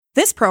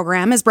This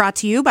program is brought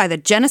to you by the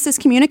Genesis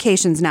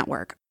Communications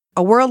Network,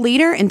 a world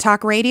leader in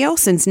talk radio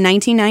since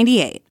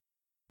 1998.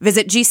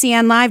 Visit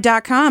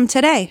GCNlive.com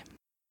today.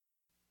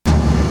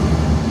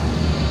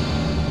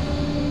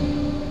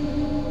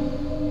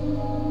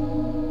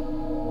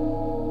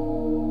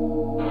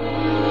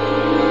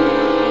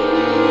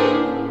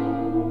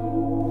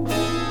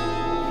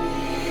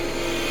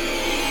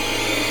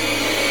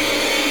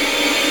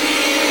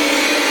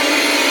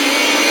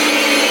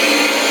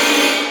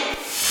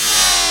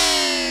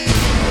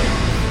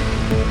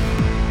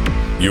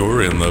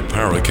 You're in the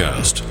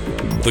Paracast,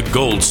 the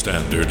gold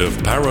standard of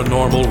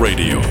paranormal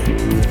radio.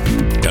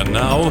 And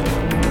now,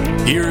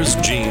 here's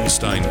Gene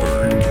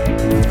Steinberg.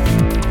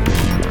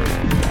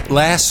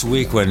 Last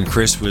week when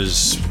Chris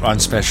was on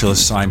special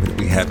assignment,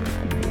 we had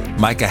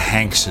Micah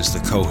Hanks as the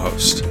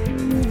co-host.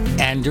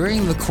 And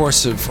during the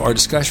course of our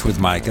discussion with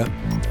Micah,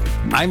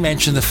 I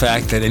mentioned the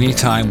fact that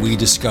anytime we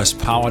discuss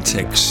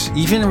politics,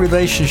 even in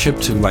relationship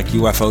to like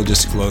UFO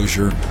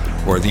disclosure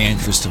or the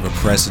interest of a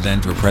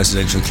president or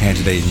presidential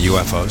candidate in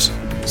UFOs,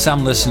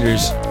 some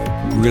listeners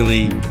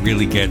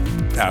really get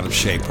out of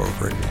shape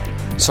over it.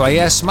 So I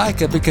asked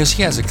Micah, because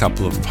he has a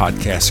couple of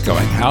podcasts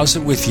going, how's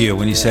it with you?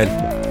 And he said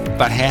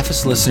about half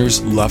his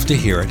listeners love to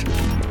hear it.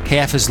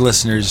 Half his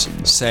listeners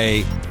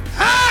say,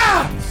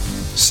 ah!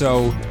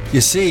 So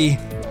you see,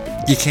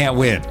 you can't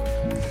win.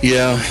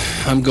 Yeah,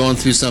 I'm going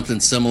through something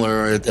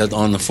similar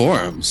on the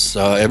forums.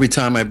 Every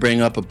time I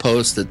bring up a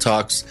post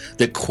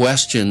that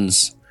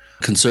questions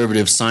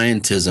conservative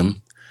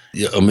scientism,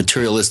 a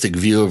materialistic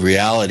view of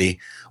reality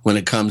when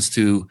it comes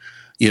to,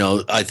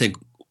 I think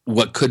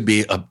what could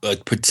be a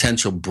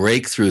potential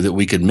breakthrough that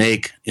we could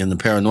make in the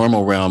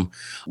paranormal realm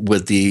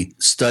with the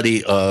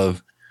study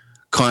of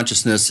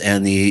consciousness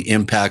and the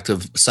impact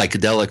of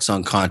psychedelics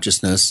on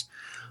consciousness.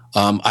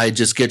 I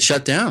just get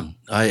shut down.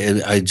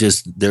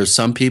 There's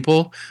some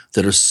people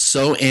that are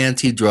so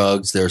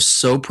anti-drugs, they're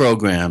so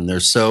programmed,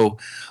 they're so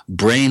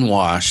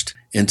brainwashed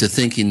into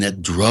thinking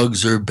that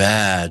drugs are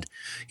bad.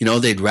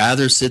 They'd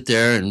rather sit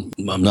there, and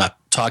I'm not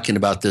talking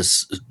about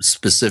this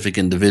specific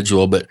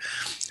individual, but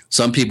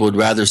some people would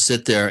rather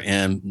sit there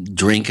and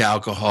drink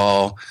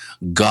alcohol,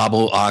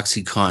 gobble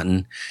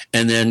OxyContin,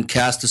 and then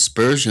cast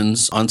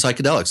aspersions on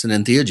psychedelics and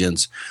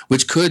entheogens,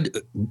 which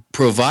could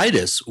provide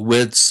us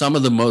with some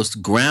of the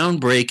most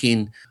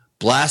groundbreaking,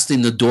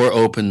 blasting the door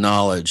open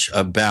knowledge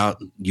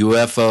about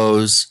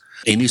UFOs,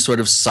 any sort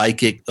of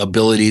psychic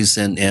abilities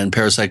and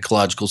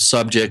parapsychological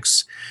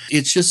subjects.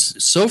 It's just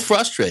so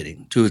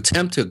frustrating to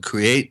attempt to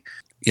create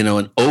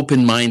an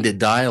open-minded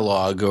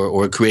dialogue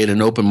or create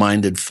an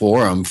open-minded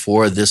forum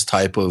for this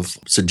type of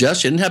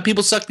suggestion and have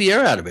people suck the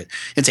air out of it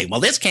and say,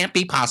 well, this can't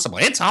be possible.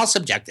 It's all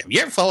subjective.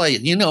 You're full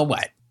of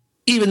what.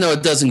 Even though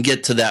it doesn't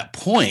get to that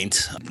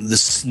point, the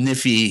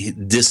sniffy,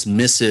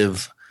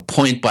 dismissive,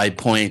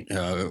 point-by-point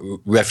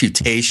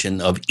refutation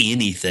of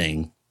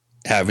anything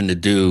having to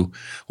do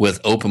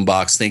with open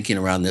box thinking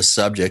around this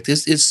subject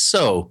is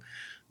so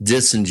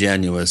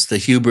disingenuous. The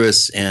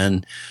hubris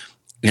and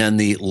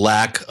the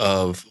lack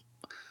of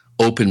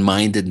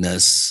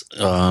open-mindedness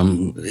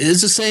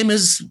is the same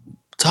as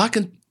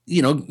talking,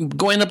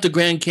 going up the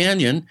Grand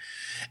Canyon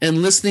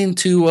and listening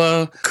to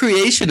a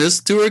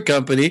creationist tour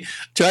company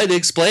try to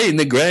explain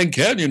the Grand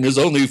Canyon is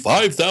only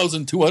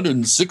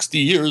 5,260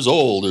 years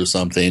old or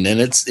something.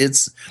 And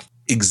it's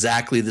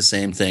exactly the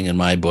same thing in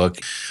my book.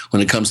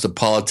 When it comes to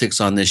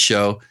politics on this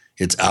show,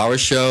 it's our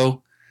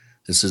show.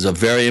 This is a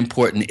very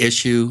important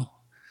issue.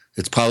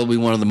 It's probably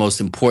one of the most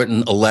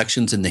important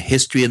elections in the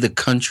history of the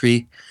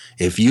country.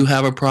 If you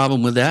have a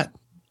problem with that,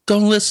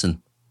 don't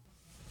listen.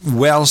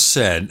 Well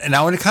said.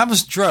 Now, when it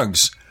comes to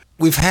drugs,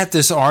 we've had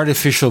this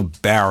artificial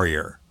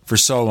barrier for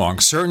so long.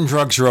 Certain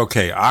drugs are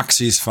okay.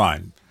 Oxy's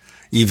fine,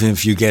 even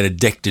if you get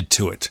addicted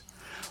to it.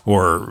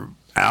 Or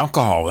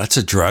alcohol, that's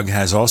a drug,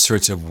 has all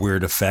sorts of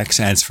weird effects,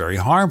 and it's very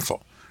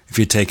harmful if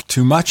you take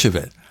too much of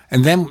it.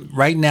 And then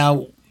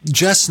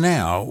just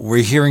now,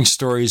 we're hearing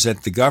stories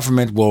that the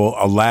government will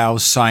allow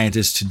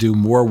scientists to do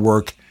more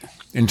work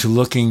into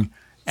looking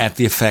at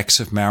the effects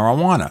of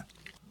marijuana.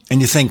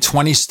 And you think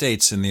 20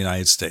 states in the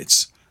United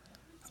States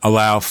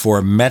allow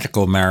for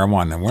medical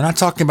marijuana. We're not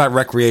talking about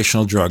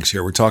recreational drugs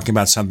here. We're talking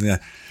about something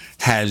that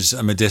has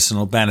a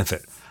medicinal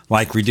benefit,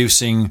 like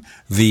reducing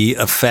the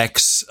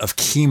effects of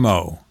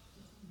chemo,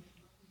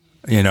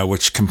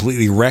 which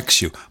completely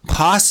wrecks you,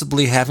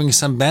 possibly having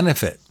some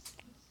benefit.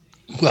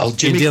 Well,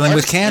 in dealing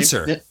with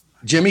cancer.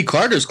 Jimmy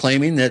Carter's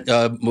claiming that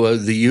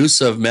the use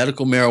of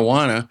medical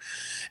marijuana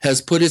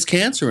has put his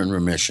cancer in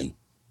remission.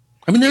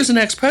 I mean, there's an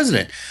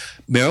ex-president.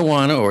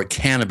 Marijuana, or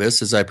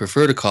cannabis, as I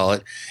prefer to call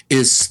it,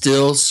 is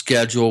still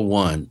Schedule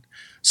 1.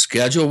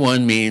 Schedule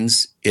 1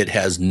 means it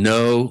has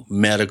no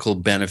medical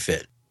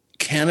benefit.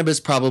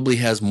 Cannabis probably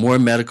has more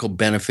medical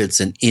benefits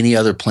than any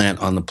other plant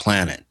on the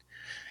planet.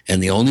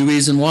 And the only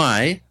reason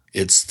why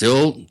it's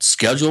still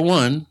Schedule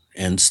 1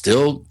 and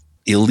still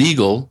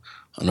illegal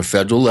on a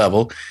federal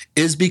level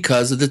is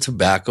because of the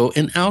tobacco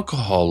and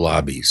alcohol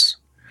lobbies.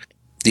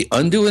 The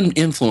undue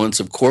influence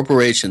of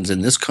corporations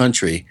in this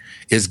country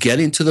is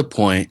getting to the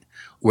point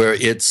where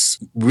it's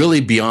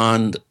really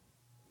beyond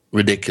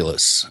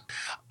ridiculous.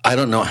 I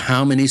don't know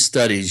how many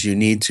studies you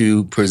need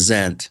to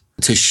present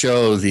to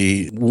show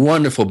the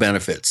wonderful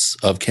benefits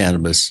of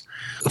cannabis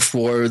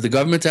for the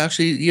government to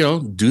actually,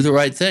 do the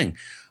right thing.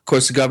 Of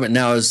course, the government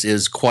now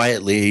is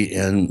quietly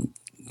and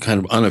kind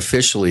of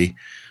unofficially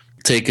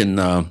taken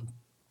a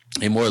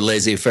more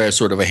laissez-faire,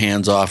 sort of a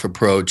hands-off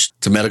approach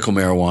to medical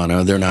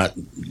marijuana. They're not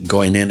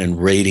going in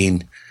and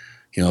raiding,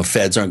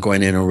 feds aren't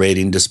going in and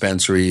raiding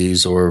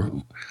dispensaries or,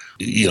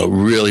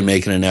 really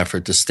making an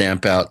effort to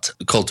stamp out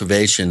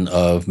cultivation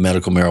of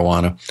medical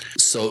marijuana.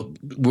 So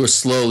we're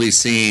slowly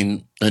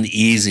seeing an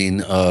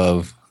easing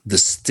of the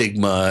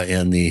stigma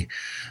and the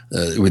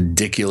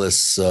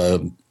ridiculous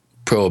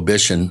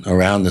prohibition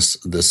around this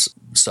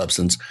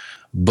substance,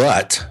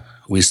 but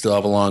we still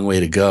have a long way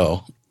to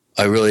go.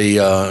 I really,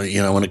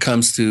 when it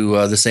comes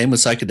to the same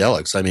with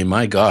psychedelics, I mean,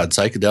 my God,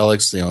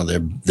 psychedelics,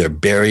 they're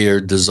barrier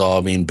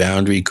dissolving,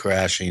 boundary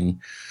crashing.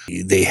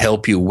 They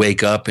help you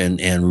wake up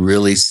and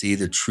really see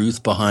the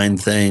truth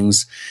behind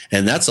things.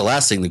 And that's the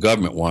last thing the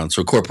government wants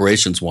or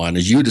corporations want,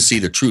 is you to see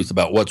the truth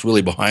about what's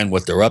really behind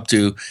what they're up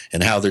to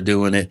and how they're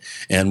doing it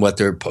and what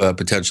their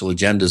potential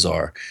agendas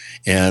are.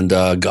 And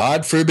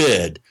God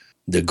forbid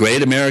the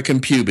great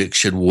American pubic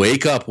should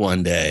wake up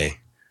one day.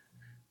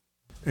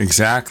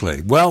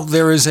 Exactly. Well,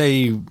 there is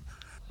a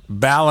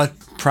ballot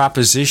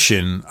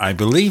proposition, I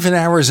believe, in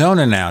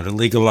Arizona now to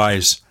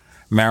legalize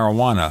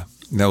marijuana.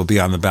 That will be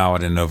on the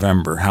ballot in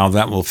November. How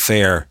that will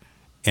fare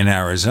in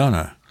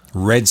Arizona,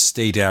 red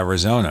state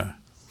Arizona,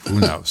 who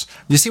knows?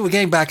 You see, we're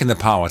getting back into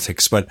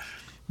politics, but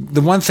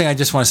the one thing I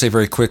just want to say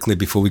very quickly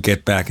before we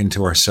get back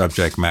into our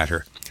subject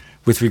matter,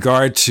 with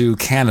regard to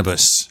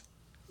cannabis.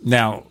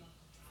 Now,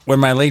 when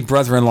my late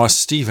brother-in-law,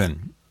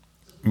 Stephen,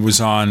 was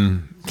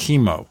on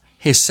chemo,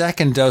 his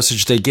second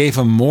dosage, they gave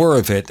him more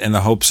of it in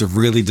the hopes of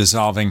really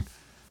dissolving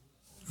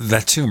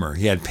that tumor.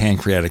 He had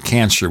pancreatic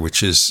cancer,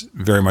 which is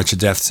very much a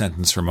death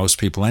sentence for most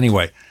people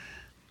anyway.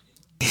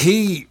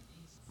 He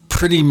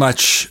pretty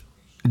much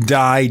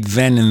died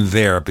then and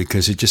there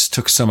because it just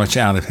took so much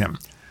out of him.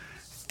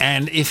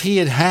 And if he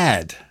had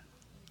had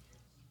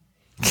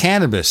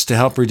cannabis to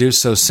help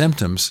reduce those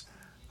symptoms,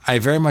 I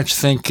very much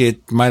think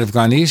it might have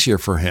gone easier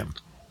for him.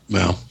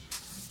 Well,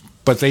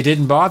 but they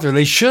didn't bother.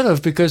 They should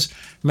have, because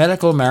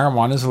medical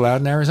marijuana is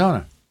allowed in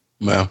Arizona.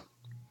 Well,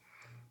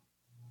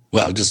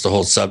 just the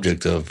whole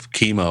subject of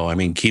chemo. I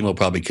mean, chemo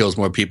probably kills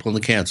more people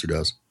than the cancer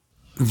does.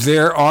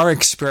 There are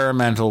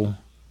experimental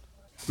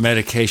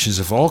medications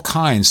of all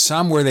kinds,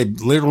 some where they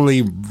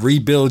literally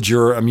rebuild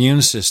your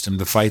immune system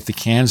to fight the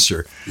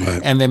cancer.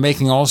 Right. And they're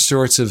making all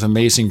sorts of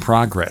amazing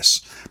progress.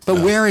 But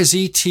where is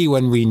E.T.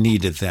 when we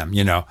needed them,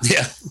 Yeah.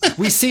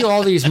 We see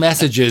all these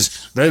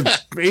messages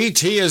that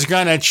E.T. is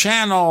going to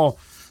channel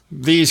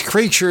these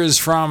creatures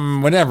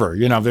from whatever.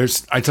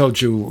 I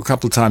told you a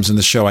couple of times in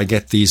the show, I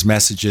get these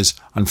messages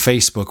on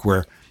Facebook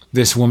where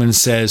this woman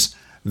says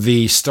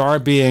the star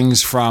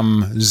beings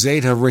from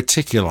Zeta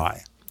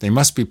Reticuli, they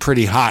must be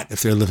pretty hot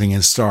if they're living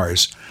in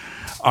stars,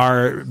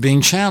 are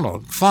being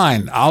channeled.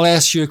 Fine, I'll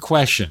ask you a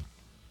question.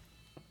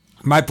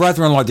 My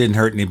brother-in-law didn't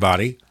hurt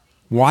anybody.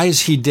 Why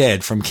is he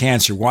dead from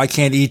cancer? Why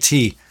can't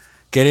E.T.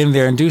 get in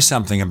there and do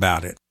something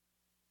about it?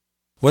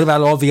 What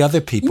about all the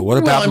other people? What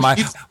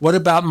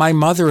about my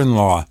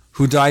mother-in-law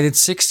who died at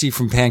 60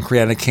 from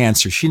pancreatic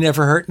cancer? She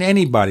never hurt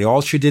anybody. All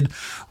she did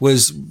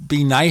was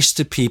be nice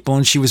to people,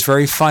 and she was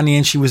very funny,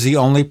 and she was the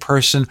only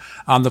person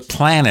on the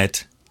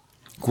planet,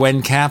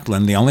 Gwen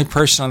Kaplan, the only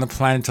person on the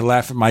planet to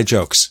laugh at my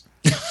jokes.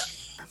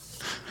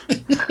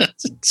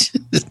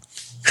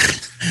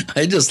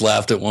 I just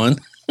laughed at one.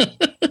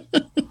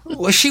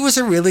 Well, she was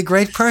a really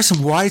great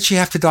person. Why did she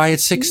have to die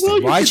at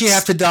 60? Why did she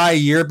have to die a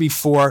year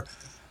before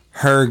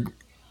her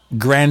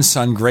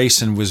grandson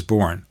Grayson was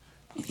born?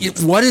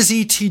 What is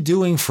E.T.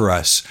 doing for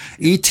us?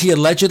 E.T.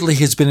 allegedly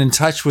has been in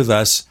touch with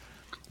us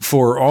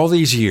for all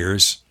these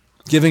years,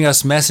 giving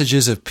us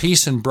messages of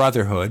peace and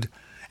brotherhood,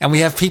 and we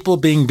have people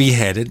being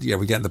beheaded. Yeah,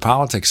 we get into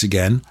politics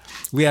again.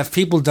 We have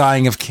people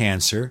dying of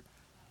cancer.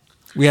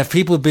 We have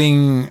people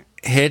being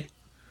hit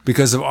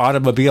because of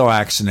automobile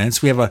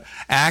accidents. We have an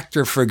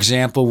actor, for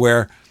example,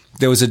 where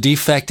there was a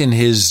defect in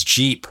his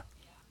Jeep,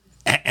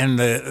 and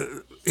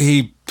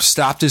he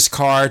stopped his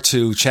car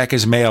to check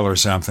his mail or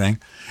something,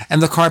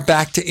 and the car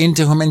backed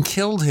into him and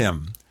killed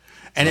him.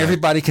 And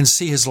everybody can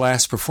see his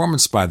last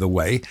performance, by the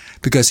way,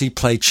 because he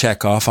played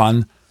Chekhov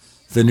on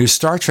the new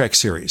Star Trek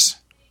series.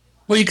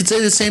 Well, you could say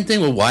the same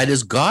thing. Well, why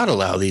does God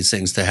allow these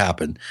things to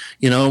happen?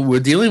 We're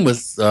dealing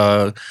with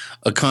a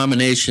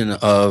combination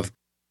of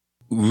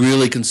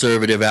really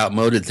conservative,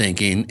 outmoded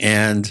thinking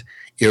and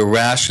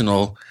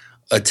irrational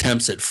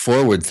attempts at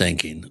forward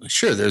thinking.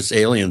 Sure, there's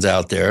aliens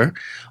out there,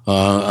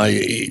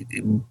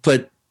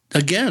 but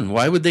Again,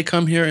 why would they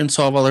come here and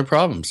solve all their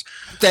problems?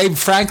 They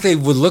frankly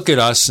would look at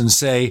us and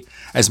say,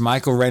 as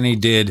Michael Rennie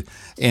did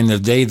in The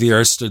Day the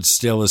Earth Stood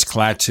Still as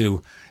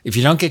Klaatu, if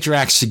you don't get your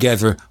acts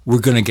together, we're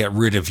going to get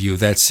rid of you.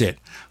 That's it.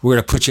 We're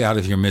going to put you out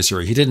of your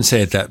misery. He didn't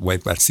say it that way,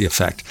 but that's the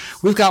effect.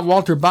 We've got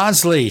Walter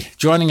Bosley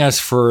joining us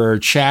for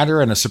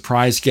chatter and a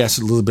surprise guest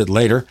a little bit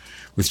later.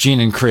 With Gene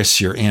and Chris,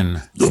 you're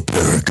in The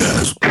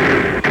Paracast.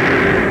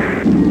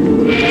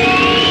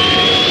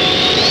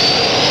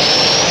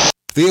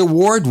 The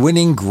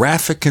award-winning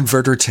Graphic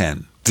Converter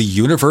 10, the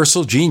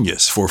universal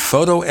genius for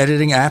photo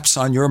editing apps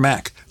on your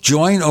Mac.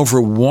 Join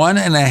over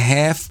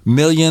 1.5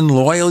 million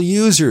loyal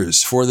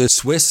users for the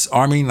Swiss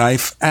Army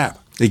Knife app.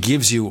 It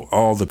gives you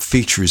all the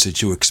features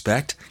that you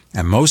expect,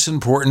 and most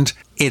important,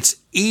 it's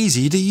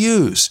easy to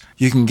use.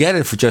 You can get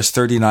it for just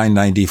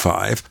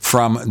 $39.95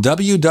 from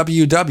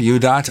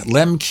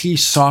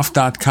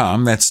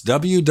www.lemkesoft.com. That's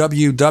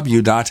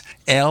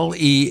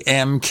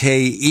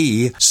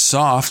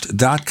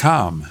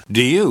www.lemkesoft.com.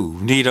 Do you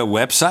need a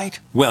website?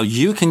 Well,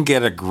 you can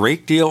get a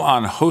great deal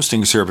on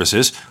hosting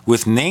services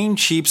with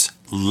Namecheap's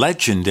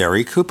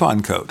legendary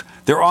coupon code.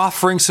 They're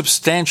offering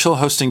substantial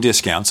hosting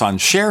discounts on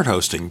shared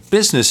hosting,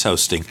 business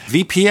hosting,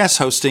 VPS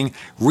hosting,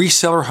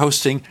 reseller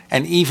hosting,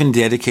 and even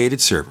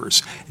dedicated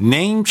servers.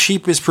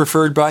 Namecheap is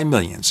preferred by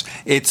millions.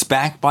 It's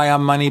backed by a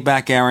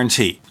money-back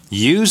guarantee.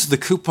 Use the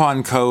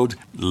coupon code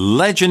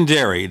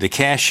LEGENDARY to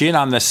cash in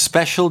on the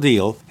special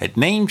deal at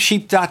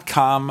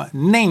Namecheap.com,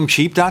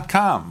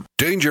 Namecheap.com.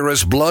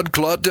 Dangerous blood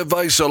clot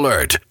device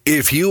alert.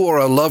 If you or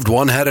a loved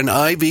one had an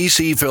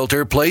IVC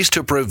filter placed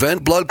to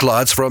prevent blood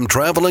clots from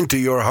traveling to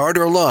your heart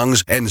or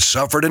lungs and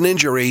suffered an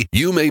injury,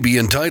 you may be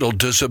entitled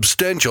to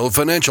substantial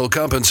financial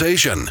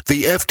compensation.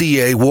 The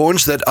FDA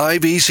warns that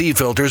IVC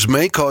filters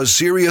may cause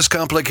serious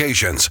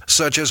complications,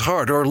 such as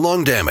heart or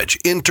lung damage,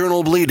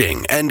 internal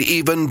bleeding, and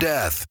even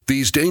death.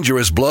 These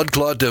dangerous blood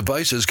clot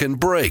devices can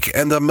break,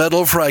 and the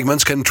metal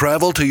fragments can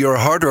travel to your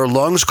heart or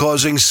lungs,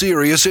 causing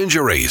serious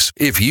injuries.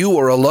 If you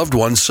or a loved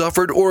one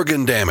suffered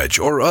organ damage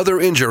or other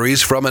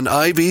injuries from an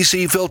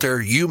IVC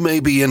filter, you may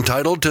be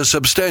entitled to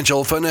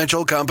substantial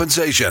financial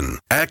compensation.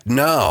 Act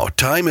now.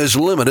 Time is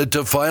limited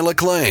to file a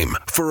claim.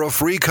 For a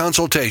free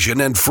consultation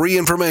and free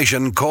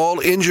information, call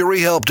Injury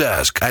Help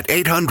Desk at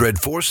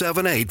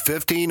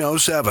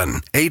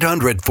 800-478-1507.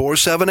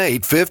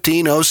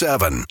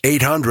 800-478-1507.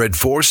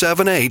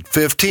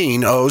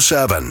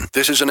 800-478-1507.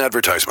 This is an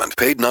advertisement.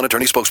 Paid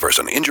non-attorney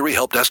spokesperson.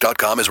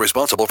 InjuryHelpDesk.com is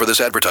responsible for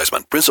this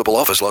advertisement. Principal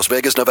office, Las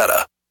Vegas,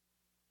 Nevada.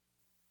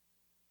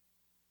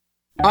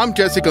 I'm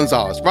Jesse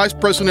Gonzalez, Vice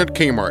President at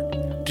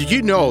Kmart. Did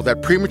you know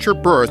that premature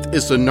birth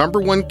is the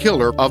 #1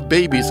 killer of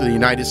babies in the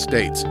United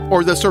States,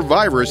 or that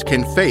survivors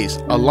can face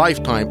a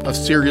lifetime of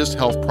serious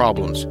health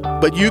problems?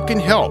 But you can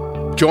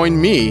help.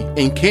 Join me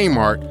in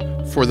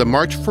Kmart for the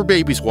March for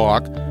Babies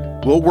Walk.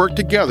 We'll work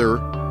together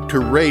to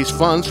raise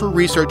funds for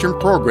research and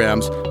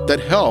programs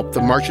that help the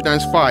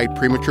marginalized fight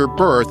premature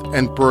birth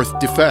and birth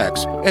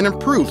defects and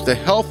improve the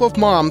health of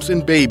moms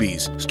and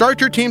babies.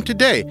 Start your team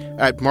today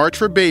at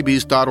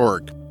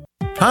marchforbabies.org.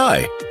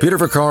 Hi, Peter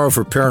Vaccaro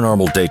for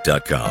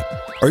ParanormalDate.com.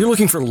 Are you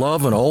looking for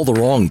love in all the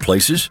wrong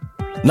places?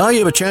 Now you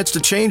have a chance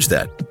to change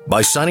that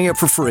by signing up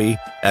for free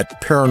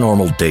at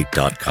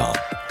ParanormalDate.com.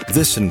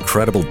 This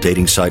incredible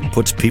dating site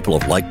puts people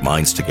of like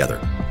minds together.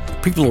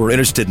 People who are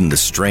interested in the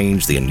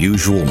strange, the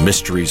unusual,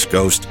 mysteries,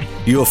 ghosts,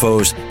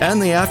 UFOs,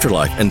 and the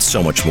afterlife, and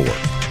so much more.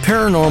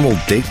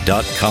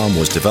 ParanormalDate.com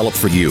was developed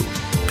for you,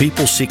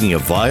 people seeking a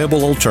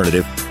viable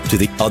alternative to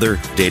the other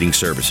dating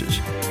services.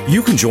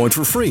 You can join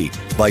for free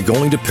by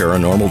going to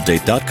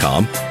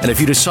ParanormalDate.com, and if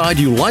you decide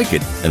you like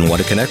it and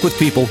want to connect with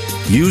people,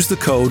 use the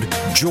code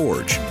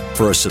GEORGE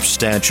for a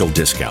substantial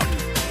discount.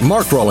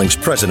 Mark Rawlings,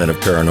 president of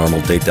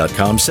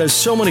ParanormalDate.com, says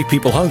so many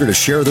people hunger to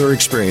share their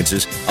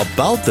experiences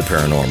about the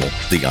paranormal,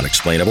 the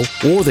unexplainable,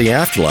 or the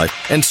afterlife,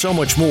 and so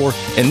much more,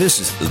 and this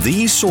is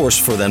the source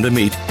for them to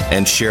meet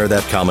and share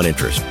that common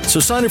interest. So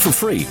sign up for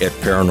free at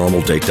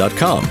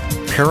ParanormalDate.com,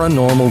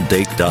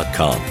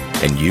 ParanormalDate.com,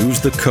 and use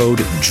the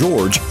code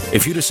GEORGE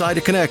if you decide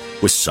to connect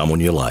with someone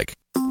you like.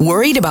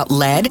 Worried about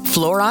lead,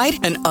 fluoride,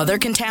 and other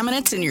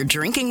contaminants in your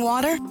drinking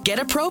water? Get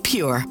a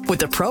ProPure with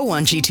the Pro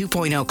 1G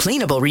 2.0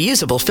 cleanable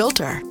reusable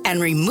filter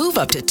and remove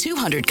up to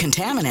 200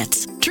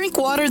 contaminants. Drink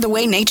water the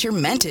way nature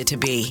meant it to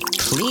be.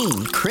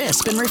 Clean,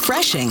 crisp, and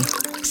refreshing.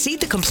 See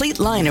the complete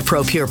line of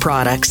ProPure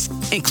products,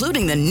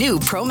 including the new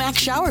ProMax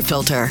shower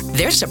filter.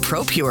 There's a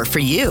ProPure for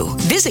you.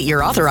 Visit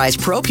your authorized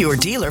ProPure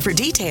dealer for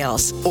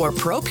details or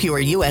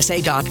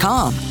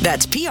ProPureUSA.com.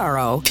 That's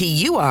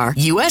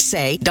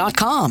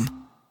ProPureUSA.com.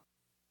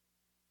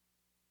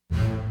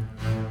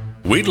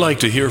 We'd like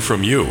to hear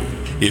from you.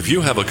 If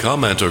you have a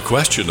comment or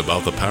question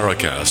about the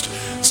Paracast,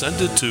 send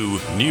it to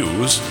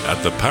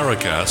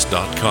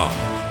news@theparacast.com.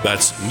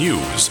 That's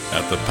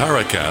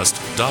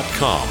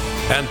news@theparacast.com.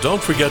 And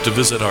don't forget to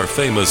visit our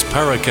famous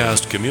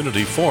Paracast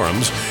community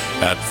forums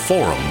at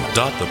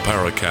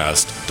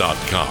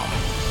forum.theparacast.com.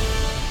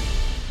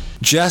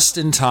 Just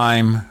in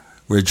time,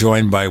 we're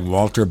joined by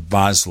Walter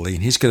Bosley,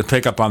 and he's going to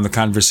pick up on the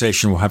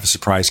conversation. We'll have a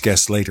surprise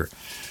guest later.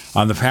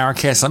 on the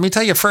Paracast. Let me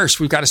tell you first,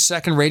 we've got a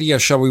second radio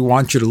show we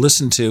want you to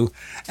listen to,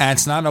 and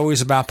it's not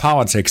always about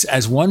politics.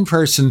 As one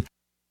person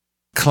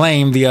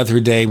claimed the other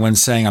day when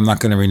saying, I'm not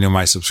going to renew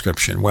my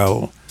subscription.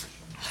 Well,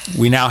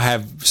 we now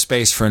have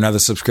space for another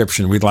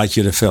subscription. We'd like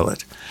you to fill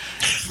it.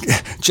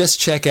 Just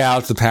check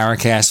out the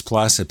Paracast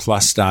Plus at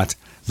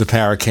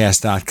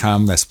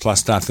plus.theparacast.com. That's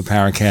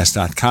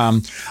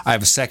plus.theparacast.com. I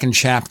have a second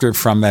chapter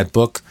from that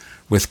book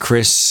with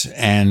Chris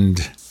and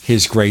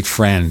his great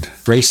friend,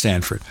 Ray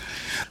Stanford.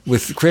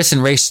 With Chris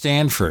and Ray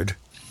Stanford,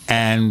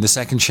 and the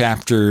second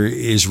chapter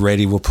is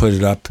ready. We'll put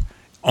it up.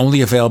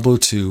 Only available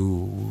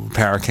to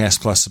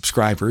Paracast Plus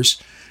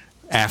subscribers.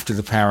 After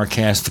the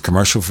Paracast, the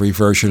commercial-free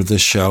version of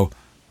this show.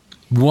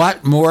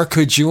 What more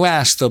could you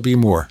ask? There'll be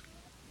more.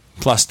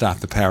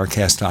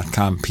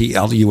 Plus.theparacast.com,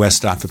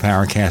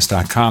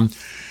 plus.theparacast.com.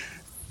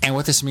 And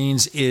what this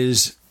means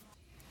is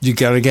you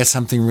got to get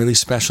something really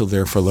special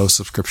there for a low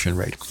subscription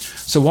rate.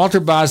 So, Walter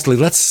Bosley,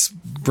 let's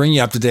bring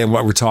you up to date on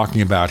what we're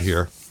talking about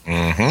here.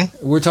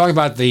 Mm-hmm. We're talking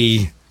about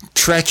the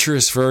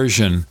treacherous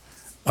version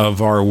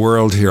of our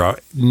world here.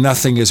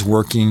 Nothing is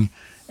working.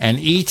 And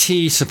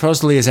E.T.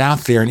 supposedly is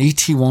out there, and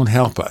E.T. won't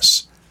help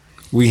us.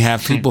 We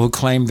have people who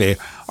claim they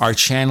are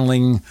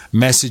channeling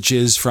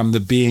messages from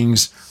the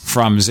beings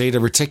from Zeta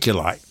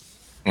Reticuli.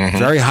 Mm-hmm.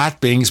 Very hot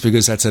beings,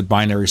 because that's a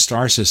binary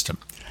star system.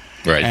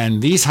 Right.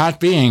 And these hot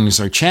beings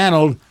are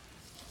channeled,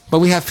 but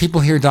we have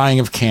people here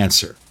dying of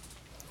cancer.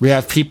 We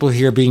have people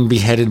here being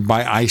beheaded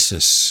by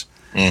ISIS.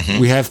 Mm-hmm.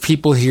 We have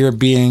people here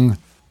being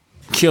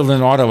killed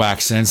in auto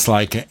accidents,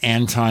 like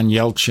Anton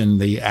Yelchin,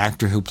 the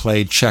actor who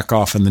played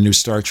Chekhov in the new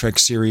Star Trek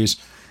series,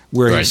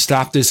 where he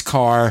stopped his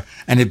car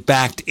and it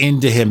backed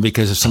into him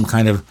because of some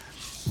kind of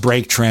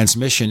brake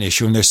transmission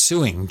issue. And they're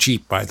suing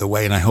Jeep, by the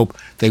way, and I hope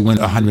they win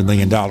 $100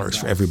 million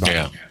for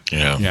everybody.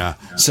 Yeah.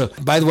 So,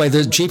 by the way,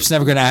 the Jeep's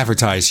never going to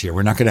advertise here.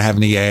 We're not going to have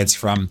any ads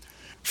from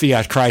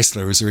Fiat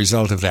Chrysler as a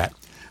result of that.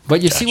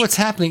 But you see what's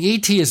happening.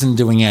 E.T. isn't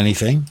doing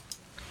anything.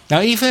 Now,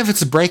 even if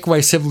it's a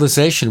breakaway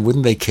civilization,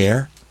 wouldn't they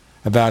care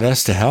about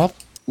us to help?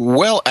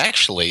 Well,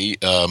 actually,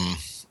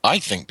 I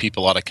think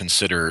people ought to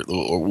consider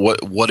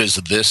what is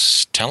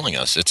this telling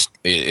us.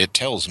 It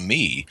tells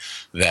me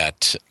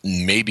that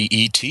maybe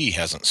E.T.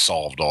 hasn't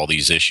solved all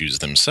these issues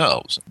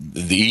themselves.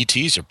 The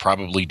ETs are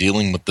probably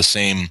dealing with the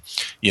same,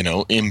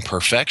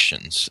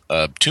 imperfections.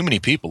 Too many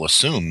people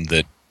assume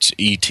that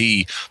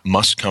E.T.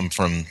 must come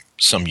from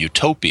some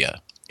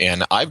utopia.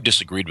 And I've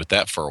disagreed with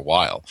that for a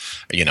while.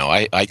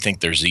 I think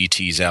there's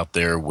ETs out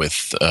there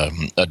with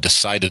a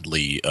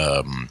decidedly,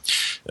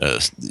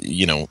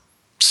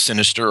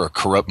 sinister or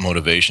corrupt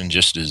motivation,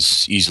 just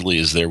as easily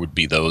as there would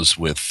be those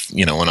with,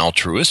 an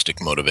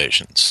altruistic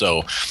motivation.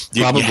 So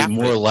probably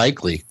more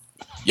likely.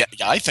 Yeah,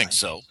 I think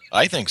so.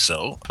 I think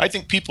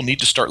people need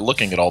to start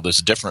looking at all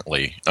this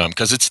differently,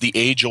 because it's the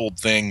age-old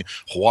thing,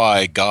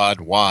 why, God,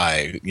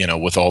 why,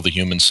 with all the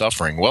human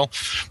suffering. Well,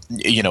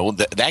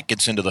 that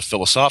gets into the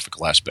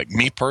philosophical aspect.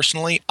 Me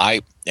personally,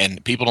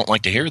 and people don't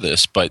like to hear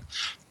this, but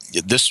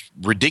this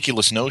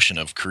ridiculous notion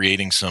of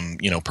creating some,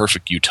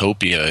 perfect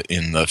utopia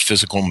in the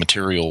physical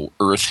material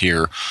earth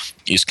here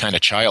is kind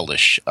of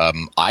childish.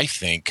 I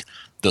think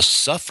the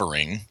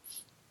suffering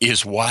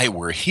is why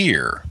we're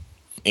here.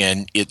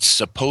 And it's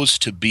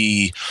supposed to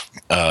be,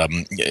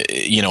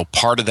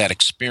 part of that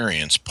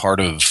experience, part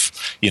of,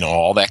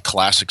 all that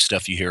classic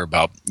stuff you hear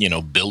about,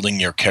 building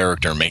your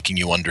character, making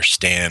you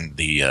understand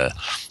the,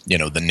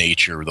 the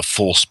nature, the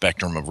full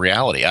spectrum of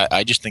reality.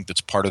 I just think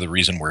that's part of the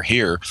reason we're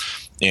here.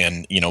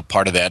 And,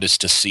 part of that is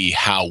to see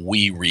how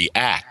we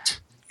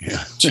react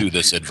to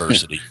this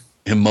adversity.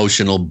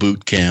 Emotional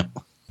boot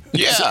camp.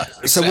 Yeah.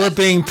 So we're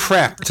being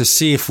prepped to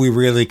see if we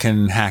really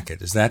can hack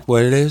it. Is that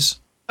what it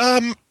is?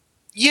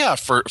 Yeah,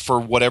 for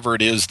whatever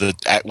it is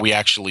that we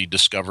actually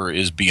discover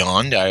is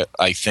beyond.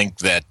 I think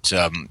that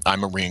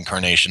I'm a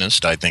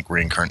reincarnationist. I think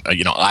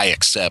I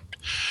accept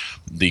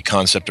the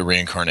concept of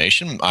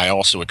reincarnation. I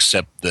also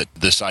accept that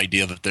this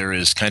idea that there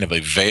is kind of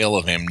a veil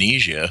of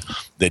amnesia,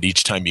 that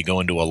each time you go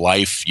into a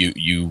life,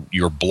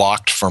 you're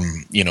blocked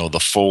from the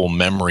full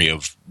memory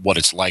of what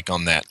it's like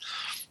on that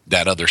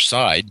other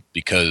side,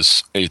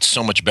 because it's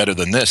so much better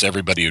than this.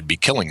 Everybody would be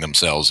killing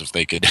themselves if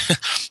they could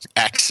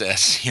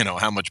access,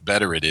 how much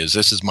better it is.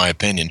 This is my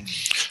opinion.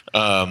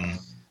 I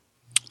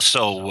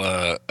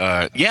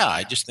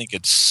just think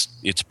it's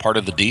part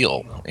of the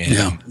deal.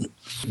 And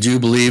Do you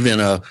believe in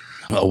a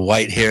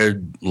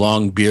white-haired,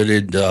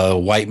 long-bearded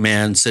white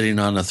man sitting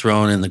on a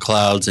throne in the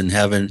clouds in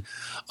heaven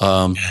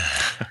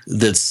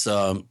that's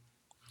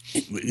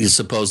he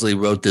supposedly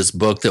wrote this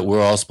book that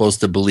we're all supposed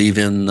to believe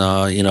in,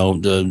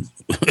 the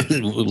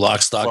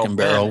lock, stock, and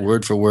barrel,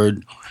 word for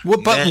word.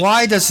 Well, but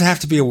why does it have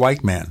to be a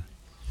white man?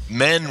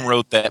 Men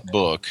wrote that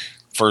book,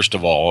 first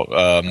of all.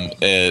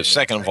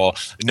 Second of all,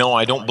 no,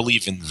 I don't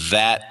believe in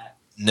that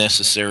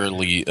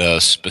necessarily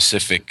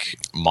specific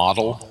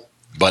model,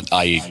 but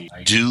I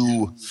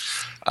do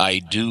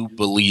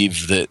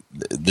believe that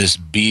this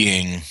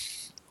being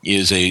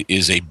is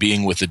a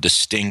being with a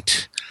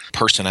distinct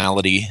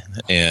personality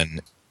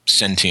and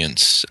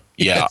sentience.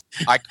 Yeah,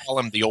 I call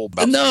him the old.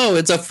 No,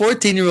 it's a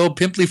 14-year-old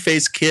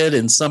pimply-faced kid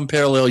in some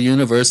parallel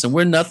universe, and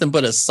we're nothing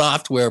but a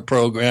software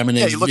program in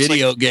his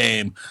video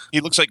game. He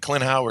looks like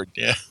Clint Howard,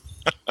 yeah,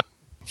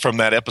 from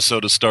that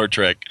episode of Star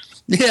Trek.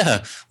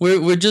 Yeah,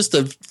 we're just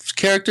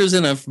characters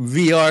in a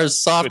VR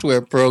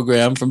software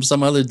program from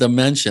some other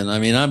dimension. I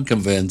mean, I'm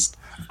convinced.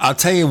 I'll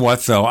tell you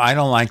what, though, I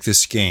don't like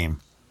this game.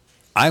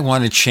 I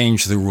want to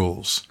change the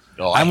rules.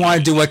 I want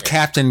to do what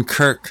Captain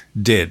Kirk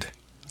did.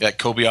 That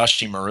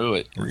Kobayashi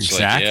Maru.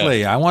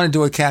 Exactly. I want to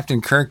do what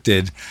Captain Kirk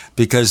did,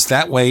 because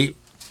that way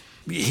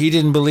he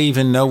didn't believe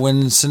in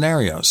no-win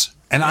scenarios.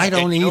 And I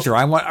don't either.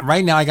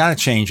 Right now I got to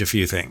change a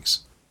few things.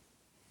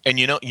 And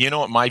you know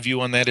what my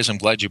view on that is? I'm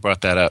glad you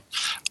brought that up.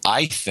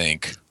 I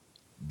think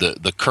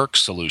the Kirk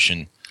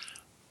solution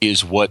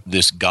is what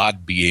this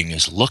God being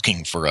is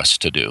looking for us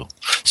to do.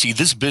 See,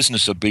 this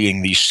business of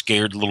being these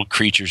scared little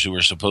creatures who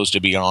are supposed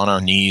to be on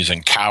our knees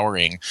and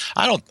cowering,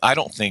 I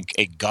don't think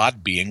a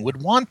God being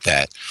would want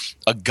that.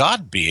 A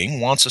God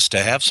being wants us to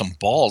have some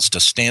balls to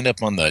stand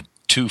up on the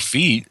 2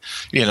 feet,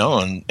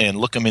 and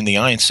look him in the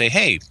eye and say,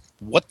 hey,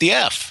 what the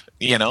F?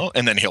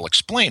 And then he'll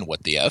explain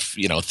what the F,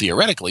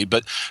 theoretically.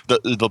 But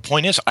the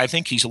point is, I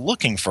think he's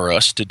looking for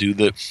us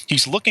to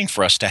he's looking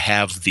for us to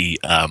have the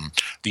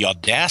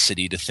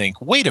audacity to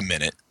think, wait a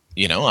minute,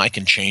 I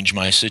can change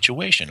my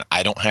situation.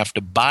 I don't have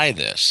to buy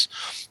this.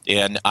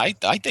 And I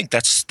think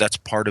that's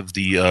part of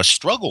the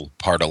struggle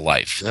part of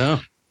life.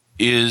 Yeah.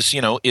 Is,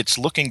 it's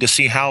looking to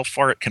see how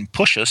far it can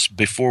push us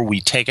before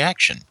we take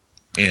action.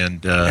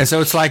 And so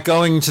it's like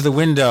going to the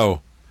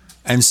window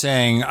and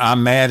saying,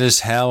 I'm mad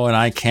as hell and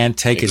I can't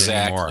take it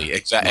anymore.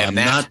 Exactly. I'm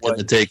not going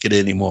to take it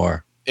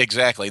anymore.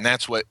 Exactly. And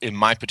that's what, in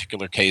my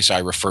particular case, I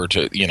refer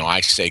to,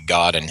 I say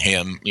God and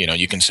him.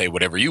 You can say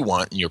whatever you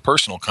want in your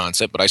personal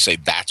concept, but I say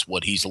that's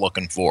what he's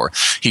looking for.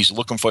 He's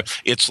looking for,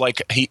 it's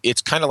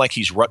kind of like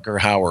he's Rutger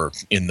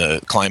Hauer in the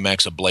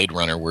climax of Blade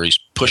Runner, where he's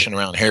pushing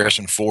around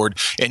Harrison Ford,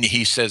 and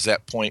he says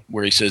that point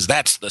where he says,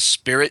 that's the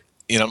spirit.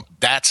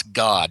 That's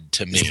God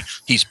to me.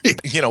 He's,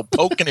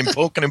 poking and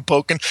poking and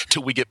poking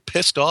till we get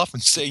pissed off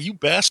and say, you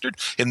bastard.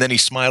 And then he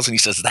smiles and he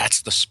says,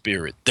 that's the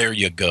spirit. There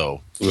you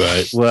go.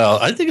 Right. Well,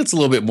 I think it's a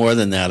little bit more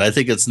than that. I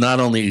think it's not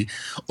only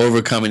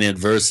overcoming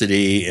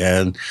adversity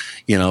and,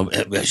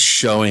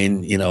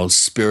 showing,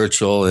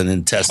 spiritual and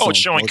intestinal. Oh, it's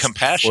showing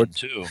compassion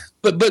too.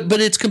 But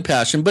it's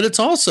compassion, but it's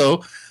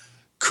also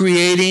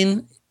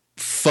creating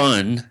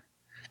fun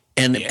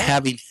and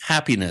having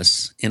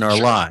happiness in our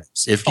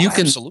lives. If you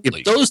can,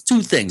 absolutely. If those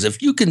two things, if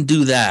you can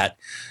do that,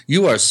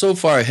 you are so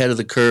far ahead of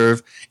the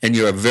curve, and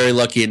you're a very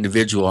lucky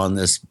individual on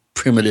this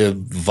primitive,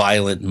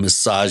 violent,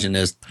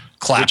 misogynist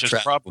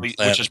claptrap.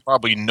 Which is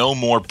probably no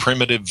more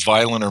primitive,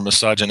 violent, or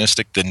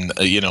misogynistic than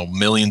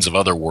millions of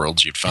other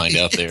worlds you'd find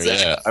out there.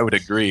 Exactly. Yeah, I would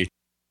agree.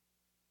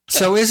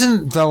 So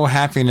isn't, though,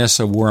 happiness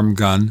a worm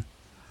gun?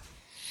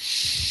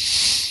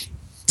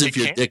 If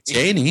you're Dick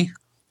Cheney,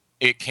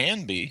 it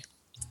can be.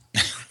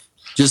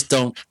 Just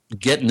don't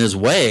get in his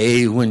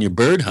way when you're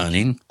bird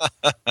hunting.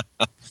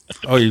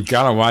 Oh, you've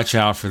got to watch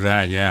out for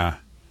that, yeah.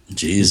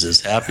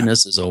 Jesus,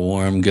 happiness is a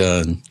warm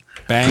gun.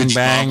 Bang,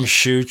 bang,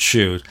 shoot,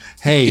 shoot.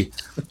 Hey,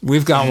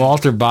 we've got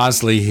Walter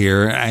Bosley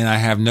here, and I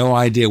have no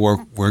idea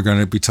what we're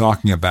going to be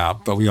talking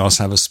about, but we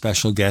also have a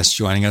special guest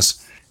joining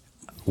us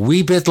a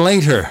wee bit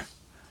later.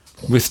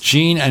 With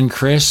Gene and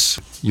Chris,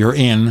 you're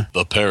in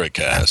the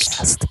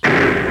Paracast.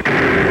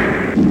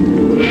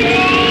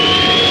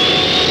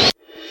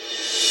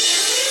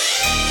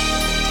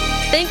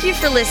 Thank you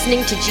for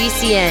listening to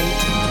GCN.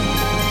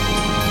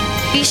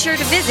 Be sure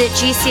to visit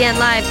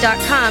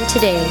GCNlive.com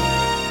today.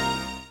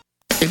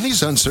 In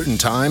these uncertain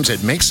times,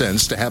 it makes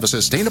sense to have a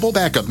sustainable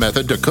backup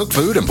method to cook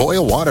food and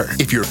boil water.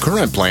 If your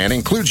current plan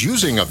includes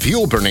using a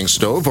fuel-burning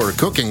stove or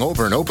cooking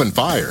over an open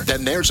fire,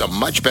 then there's a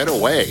much better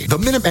way. The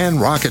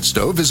Minuteman Rocket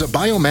Stove is a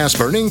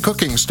biomass-burning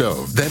cooking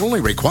stove that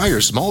only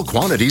requires small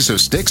quantities of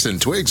sticks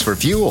and twigs for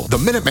fuel. The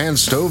Minuteman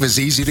Stove is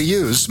easy to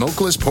use,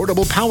 smokeless,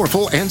 portable,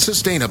 powerful, and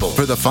sustainable.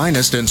 For the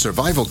finest in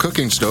survival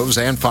cooking stoves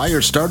and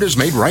fire starters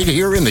made right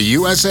here in the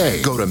USA,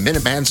 go to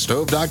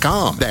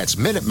MinutemanStove.com. That's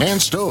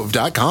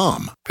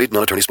MinutemanStove.com. Paid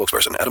non-attorney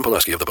spokesperson Adam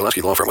Pulaski of the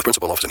Pulaski Law Firm with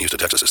principal office in Houston,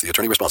 Texas is the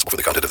attorney responsible for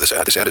the content of this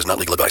ad. This ad is not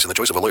legal advice, and the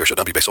choice of a lawyer should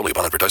not be based solely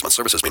upon advertisement.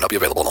 Services may not be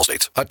available in all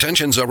states.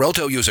 Attention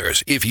Xarelto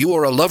users. If you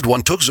or a loved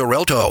one took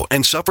Xarelto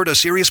and suffered a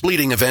serious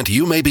bleeding event,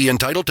 you may be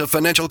entitled to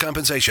financial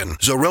compensation.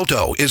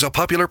 Xarelto is a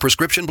popular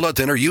prescription blood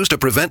thinner used to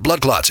prevent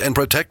blood clots and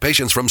protect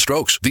patients from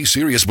strokes. These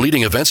serious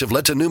bleeding events have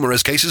led to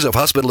numerous cases of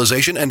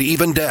hospitalization and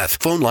even death.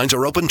 Phone lines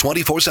are open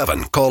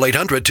 24/7. Call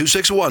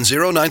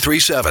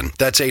 800-261-0937.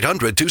 That's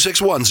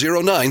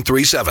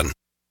 800-261-0937.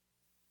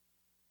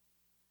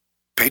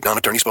 Paid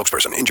non-attorney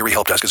spokesperson. Injury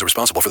Help Desk is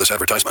responsible for this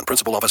advertisement.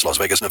 Principal office, Las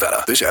Vegas,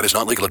 Nevada. This ad is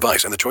not legal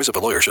advice, and the choice of a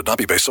lawyer should not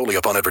be based solely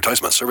upon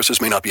advertisement.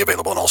 Services may not be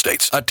available in all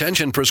states.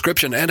 Attention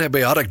prescription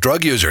antibiotic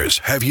drug users.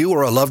 Have you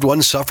or a loved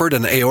one suffered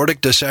an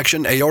aortic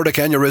dissection, aortic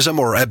aneurysm,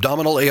 or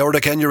abdominal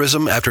aortic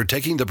aneurysm after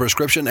taking the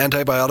prescription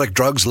antibiotic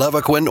drugs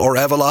Levaquin or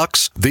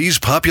Avelox? These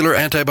popular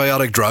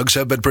antibiotic drugs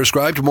have been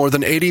prescribed more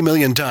than 80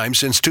 million times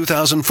since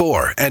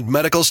 2004, and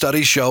medical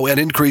studies show an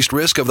increased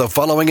risk of the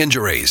following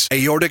injuries: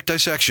 aortic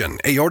dissection,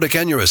 aortic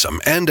aneurysm,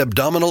 and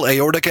abdominal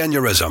aortic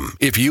aneurysm.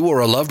 If you or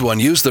a loved one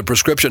used the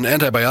prescription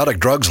antibiotic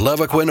drugs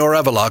Levaquin or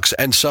Avelox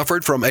and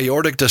suffered from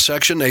aortic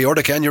dissection,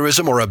 aortic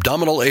aneurysm, or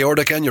abdominal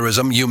aortic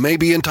aneurysm, you may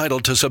be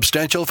entitled to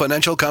substantial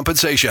financial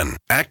compensation.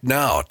 Act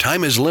now.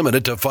 Time is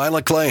limited to file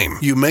a claim.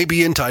 You may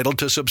be entitled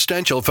to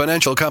substantial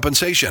financial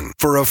compensation.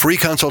 For a free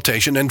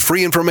consultation and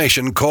free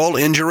information, call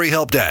Injury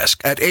Help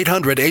Desk at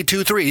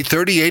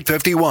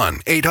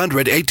 800-823-3851.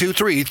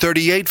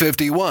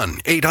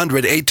 800-823-3851.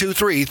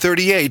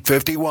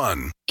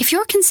 800-823-3851. If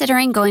you're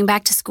considering going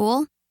back to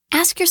school,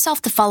 ask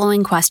yourself the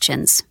following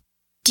questions.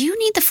 Do you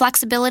need the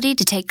flexibility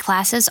to take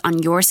classes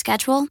on your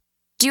schedule?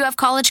 Do you have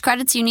college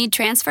credits you need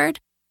transferred?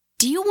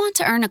 Do you want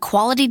to earn a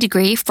quality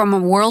degree from a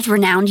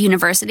world-renowned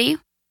university?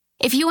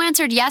 If you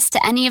answered yes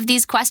to any of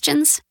these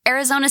questions,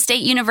 Arizona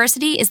State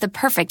University is the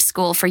perfect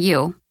school for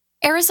you.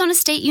 Arizona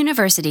State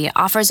University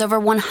offers over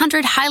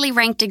 100 highly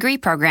ranked degree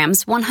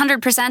programs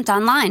 100%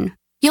 online.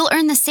 You'll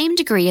earn the same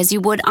degree as you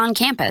would on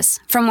campus,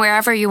 from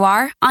wherever you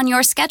are, on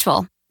your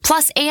schedule.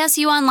 Plus,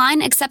 ASU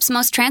Online accepts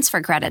most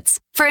transfer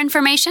credits. For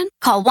information,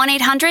 call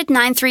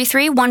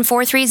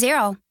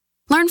 1-800-933-1430.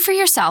 Learn for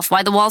yourself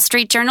why the Wall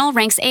Street Journal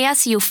ranks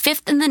ASU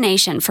 5th in the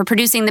nation for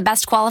producing the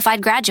best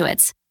qualified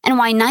graduates, and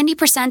why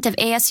 90% of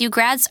ASU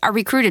grads are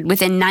recruited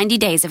within 90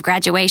 days of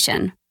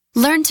graduation.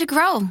 Learn to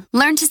grow,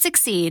 learn to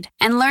succeed,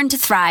 and learn to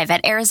thrive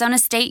at Arizona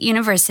State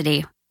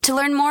University. To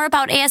learn more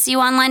about ASU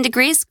online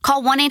degrees,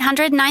 call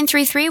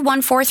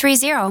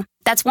 1-800-933-1430.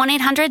 That's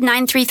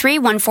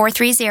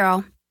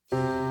 1-800-933-1430.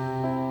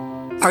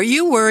 Are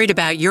you worried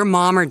about your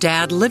mom or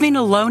dad living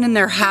alone in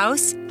their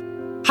house?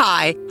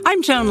 Hi,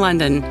 I'm Joan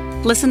London.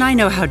 Listen, I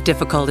know how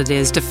difficult it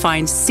is to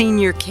find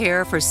senior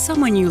care for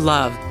someone you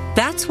love.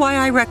 That's why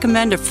I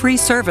recommend a free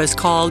service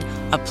called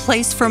A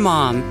Place for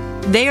Mom.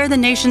 They are the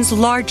nation's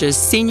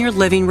largest senior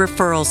living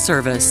referral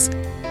service.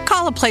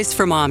 Call A Place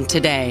for Mom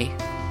today.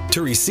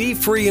 To receive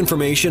free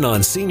information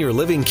on senior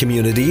living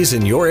communities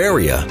in your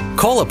area,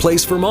 call A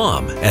Place for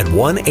Mom at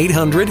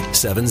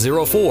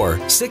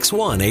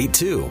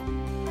 1-800-704-6182.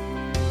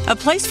 A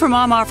Place for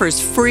Mom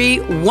offers free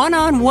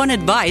one-on-one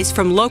advice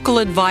from local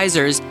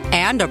advisors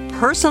and a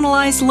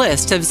personalized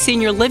list of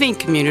senior living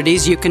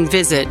communities you can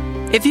visit.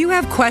 If you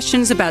have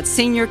questions about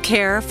senior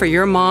care for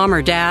your mom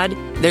or dad,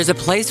 there's a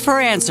place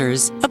for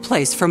answers, A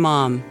Place for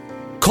Mom.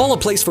 Call A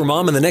Place for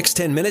Mom in the next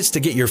 10 minutes to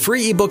get your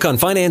free ebook on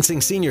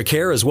financing senior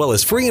care as well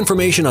as free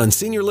information on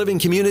senior living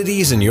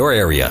communities in your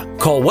area.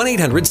 Call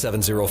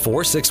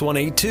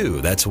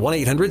 1-800-704-6182. That's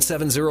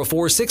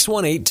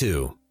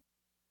 1-800-704-6182.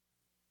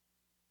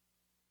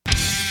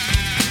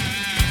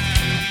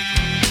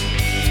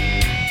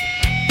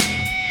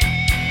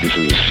 This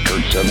is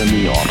Kurt Sutherland,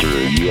 the author of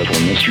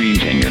UFO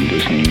Mysteries, and you're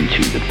listening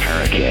to the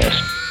Paracast.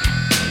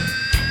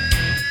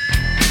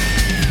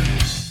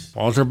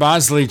 Walter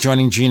Bosley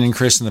joining Gene and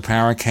Chris in the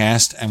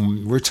Paracast,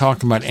 and we're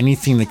talking about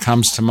anything that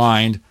comes to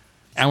mind.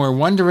 And we're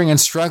wondering and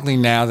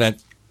struggling now that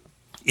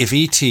if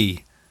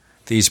E.T.,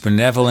 these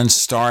benevolent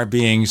star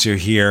beings are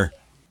here,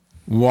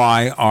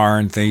 why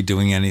aren't they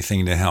doing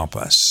anything to help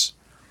us?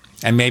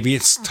 And maybe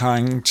it's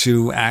time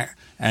to act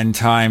and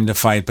time to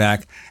fight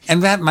back.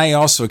 And that may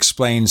also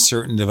explain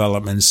certain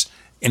developments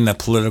in the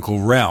political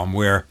realm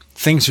where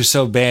things are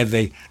so bad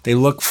they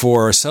look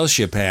for a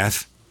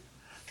sociopath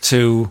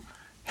to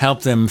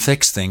help them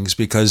fix things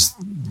because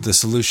the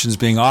solutions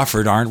being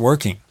offered aren't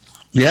working.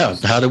 Yeah.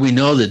 How do we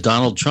know that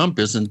Donald Trump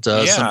isn't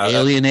some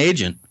alien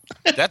agent?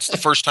 That's the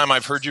first time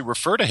I've heard you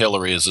refer to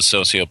Hillary as a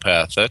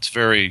sociopath. That's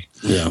very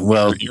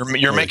Well,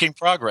 you're making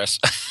progress.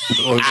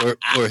 or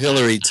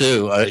Hillary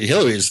too.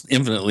 Hillary is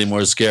infinitely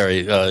more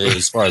scary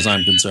as far as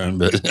I'm concerned.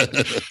 But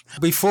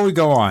before we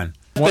go on,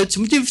 I just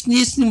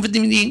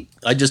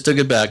took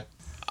it back.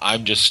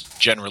 I'm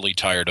just generally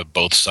tired of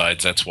both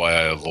sides. That's why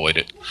I avoid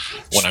it.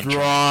 When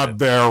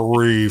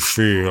Strawberry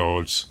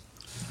fields.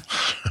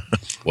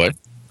 What?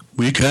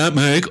 We can't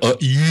make a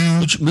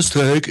huge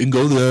mistake and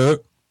go there.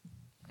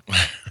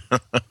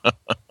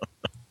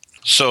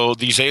 So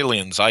these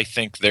aliens, I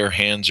think their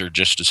hands are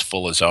just as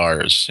full as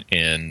ours,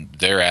 and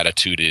their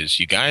attitude is,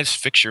 you guys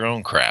fix your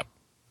own crap.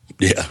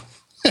 Yeah.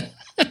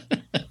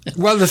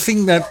 Well, the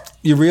thing that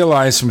you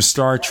realize from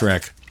Star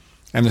Trek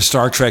and the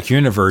Star Trek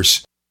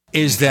universe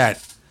is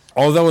that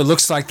although it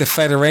looks like the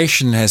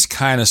Federation has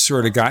kind of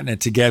sort of gotten it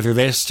together,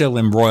 they're still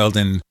embroiled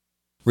in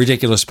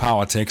ridiculous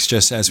politics,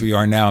 just as we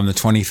are now in the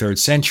 23rd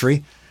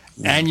century.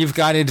 And you've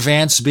got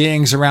advanced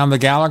beings around the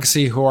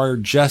galaxy who are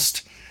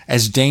just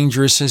as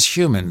dangerous as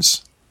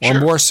humans, or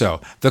more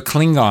so. The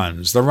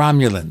Klingons, the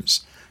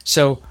Romulans.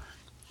 So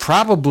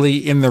probably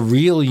in the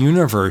real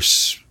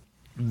universe,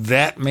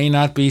 that may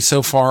not be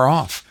so far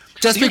off.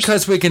 Just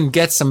because we can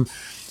get some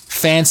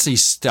fancy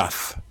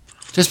stuff.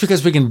 Just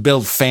because we can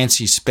build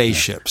fancy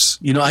spaceships.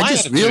 You know, My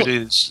attitude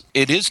is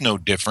it is no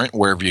different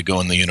wherever you go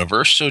in the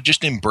universe, so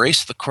just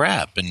embrace the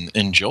crap and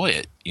enjoy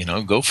it. You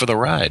know, go for the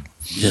ride.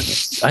 Yeah,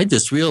 I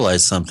just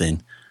realized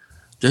something.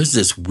 There's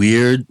this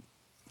weird,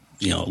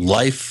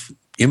 life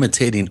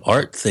imitating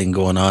art thing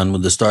going on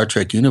with the Star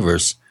Trek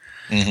universe.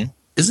 Mm-hmm.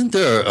 Isn't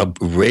there a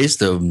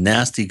race of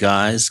nasty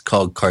guys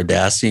called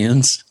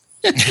Cardassians?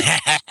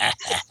 I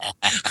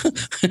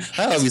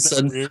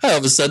all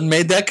of a sudden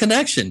made that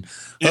connection.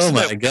 Oh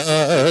my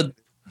God!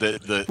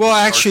 Well,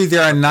 actually,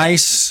 there are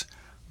nice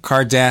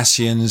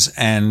Cardassians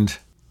and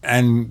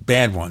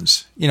bad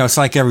ones. It's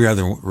like every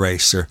other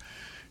race or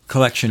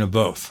collection of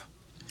both.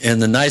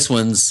 And the nice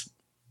ones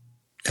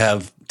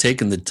have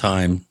taken the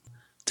time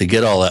to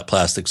get all that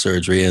plastic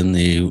surgery, and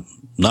the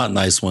not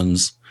nice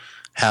ones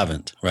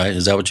haven't. Right?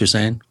 Is that what you're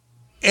saying?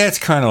 It's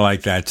kind of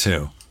like that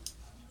too.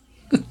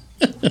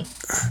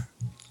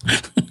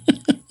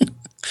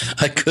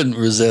 I couldn't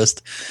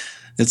resist.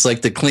 It's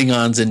like the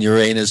Klingons in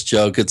Uranus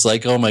joke. It's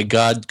like, oh my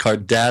God,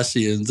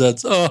 Cardassians.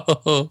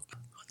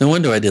 No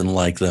wonder I didn't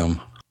like them.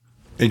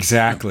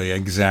 Exactly.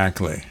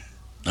 That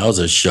was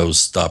a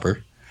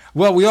showstopper.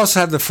 Well, we also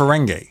have the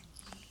Ferengi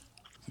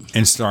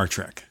in Star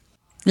Trek.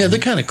 Yeah, they're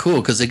kind of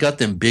cool because they got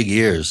them big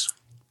ears.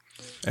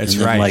 That's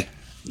right.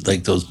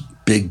 Like those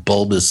big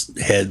bulbous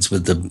heads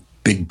with the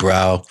big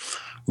brow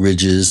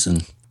ridges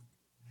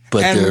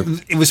But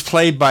it was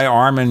played by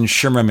Armin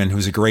Shimmerman,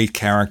 who's a great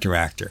character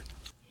actor.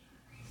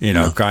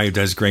 A guy who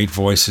does great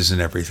voices and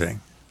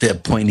everything. They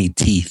have pointy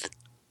teeth.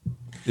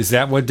 Is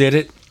that what did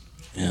it?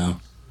 Yeah.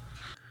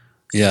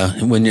 Yeah.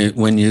 And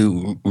when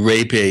you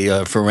rape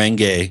a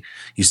Ferengi,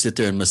 you sit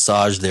there and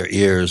massage their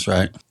ears,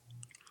 right?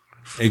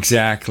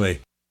 Exactly.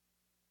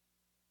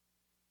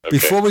 Okay.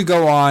 Before we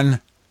go on,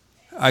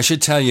 I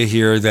should tell you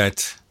here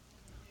that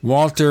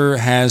Walter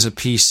has a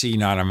PC,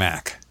 not a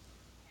Mac.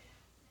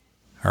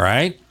 All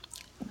right?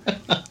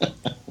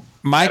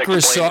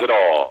 Microsoft.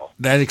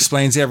 That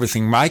explains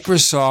everything.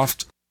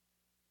 Microsoft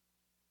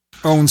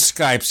owns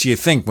Skype, so you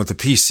think with a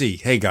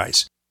PC, hey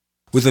guys,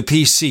 with a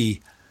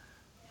PC,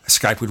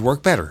 Skype would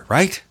work better,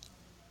 right?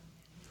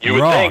 You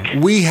would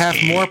think. We have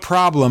more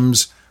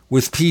problems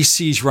with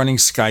PCs running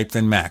Skype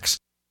than Macs.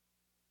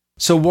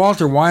 So,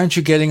 Walter, why aren't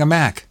you getting a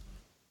Mac?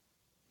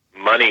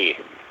 Money.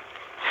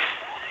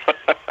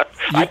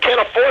 I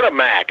can't afford a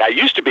Mac. I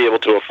used to be able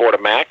to afford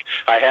a Mac.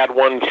 I had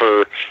one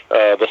for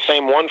the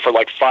same one for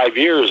like 5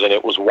 years, and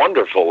it was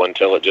wonderful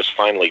until it just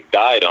finally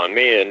died on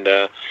me,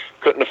 and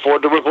couldn't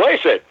afford to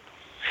replace it.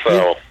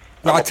 So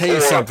I'll tell you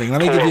something.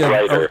 Let me give you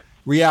a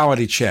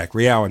reality check.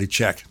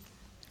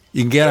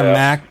 You can get a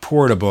Mac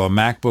Portable, a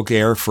MacBook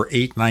Air for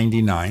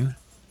 $899.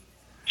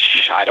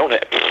 I don't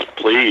have.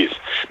 Please,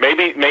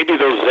 maybe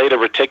those Zeta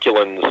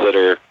Reticulans that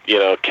are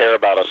care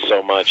about us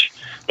so much.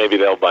 Maybe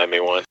they'll buy me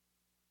one.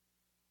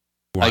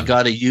 I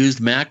got a used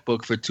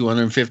MacBook for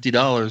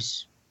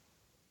 $250.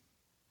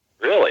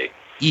 Really?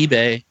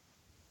 eBay.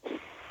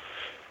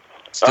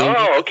 Still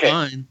okay.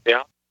 Fine.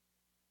 Yeah.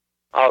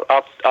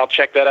 I'll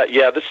check that out.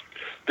 Yeah,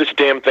 this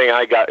damn thing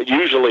I got.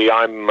 Usually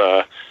I'm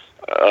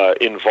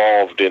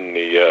involved in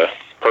the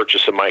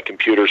purchase of my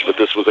computers, but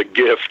this was a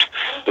gift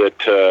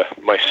that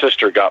my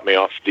sister got me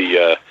off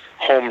the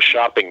Home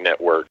Shopping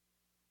Network.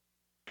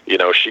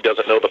 She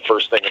doesn't know the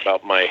first thing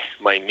about my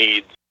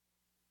needs.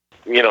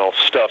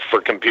 Stuff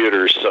for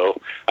computers, so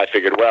I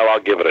figured, well, I'll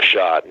give it a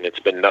shot, and it's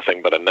been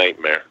nothing but a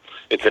nightmare.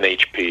 It's an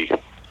HP.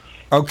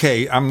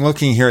 Okay, I'm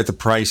looking here at the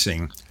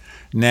pricing.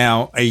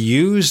 Now, a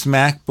used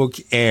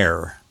MacBook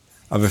Air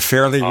of a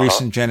fairly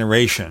recent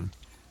generation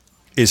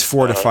is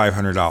 $400 to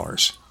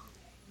 $500.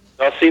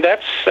 Now, see,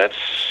 that's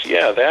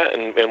that,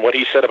 and what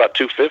he said about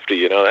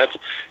 $250,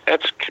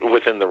 that's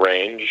within the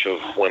range of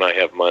when I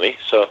have money.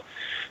 So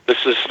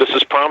this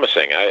is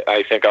promising.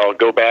 I think I'll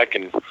go back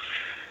and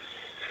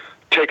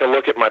take a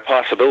look at my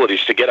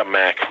possibilities to get a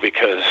Mac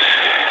because,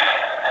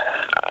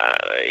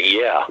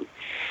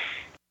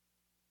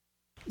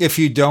 If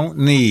you don't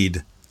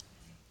need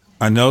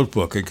a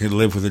notebook, it could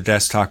live with a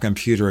desktop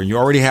computer, and you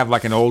already have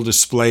like an old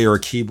display or a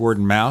keyboard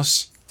and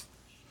mouse,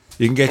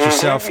 you can get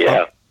yourself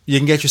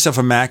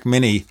a Mac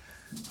Mini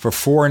for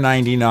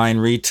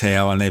 $499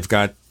 retail, and they've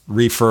got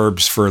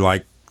refurbs for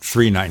like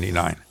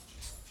 $399.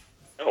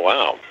 Oh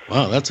wow!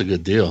 Wow, that's a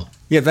good deal.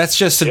 Yeah, that's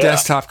just a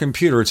desktop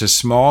computer. It's a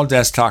small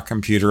desktop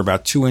computer,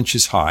 about 2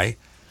 inches high,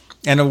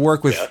 and it'll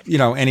work with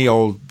any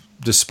old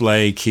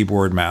display,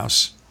 keyboard,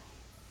 mouse.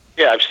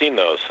 Yeah, I've seen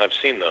those.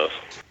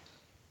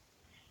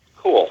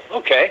 Cool.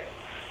 Okay.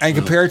 And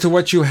compared to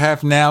what you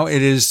have now,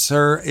 it is,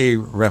 sir, a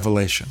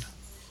revelation.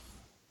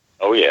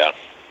 Oh yeah.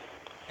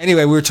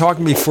 Anyway, we were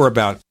talking before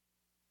about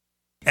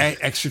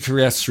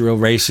extraterrestrial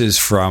races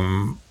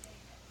from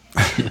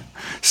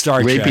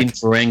Star Trek. Raping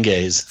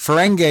Ferengis.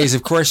 Ferengis,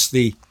 of course,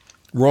 the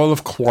role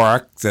of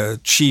Quark, the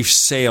chief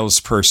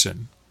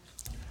salesperson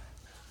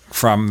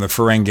from the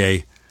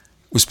Ferengi,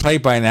 was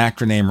played by an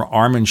actor named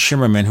Armin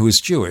Shimmerman, who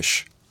is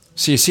Jewish.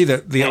 So you see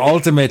the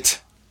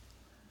ultimate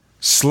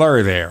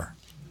slur there.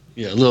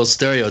 Yeah, a little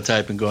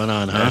stereotyping going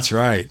on, huh? That's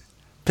right.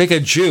 Pick a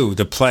Jew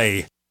to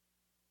play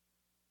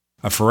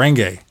a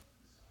Ferengi.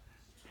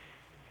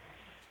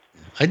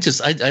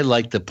 I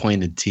like the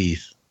pointed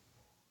teeth.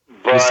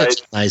 But, it's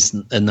such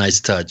a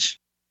nice touch.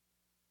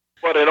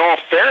 But in all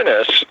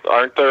fairness,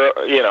 aren't there,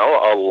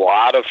 a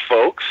lot of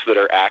folks that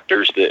are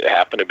actors that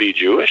happen to be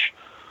Jewish?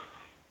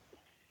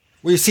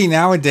 Well, you see,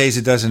 nowadays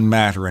it doesn't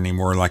matter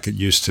anymore like it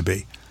used to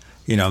be.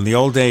 In the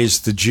old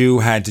days, the Jew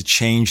had to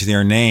change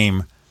their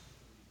name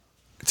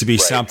to be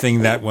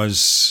something that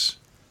was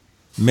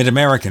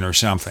Mid-American or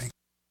something.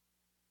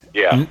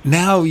 Yeah.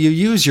 Now you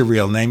use your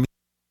real name,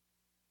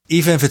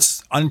 even if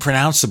it's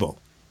unpronounceable.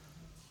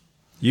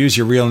 Use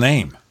your real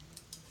name,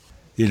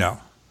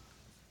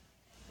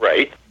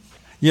 Right.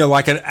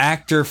 Like an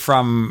actor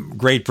from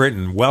Great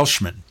Britain,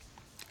 Welshman,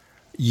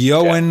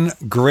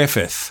 Ioan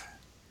Griffith.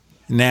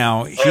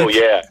 Now,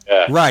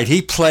 right,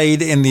 he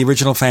played in the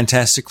original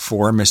Fantastic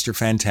Four, Mr.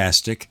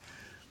 Fantastic.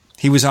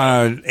 He was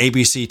on an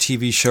ABC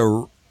TV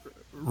show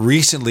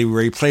recently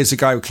where he plays a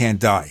guy who can't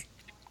die,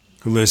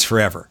 who lives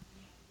forever.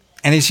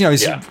 And he's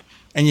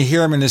and you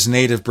hear him in his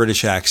native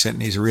British accent,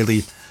 and he's a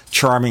really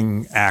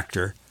charming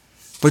actor.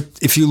 But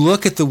if you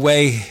look at the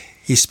way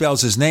he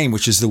spells his name,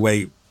 which is the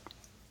way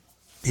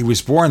he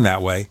was born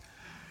that way,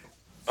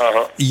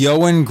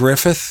 Ioan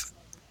Griffith,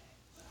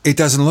 it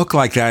doesn't look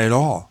like that at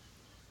all.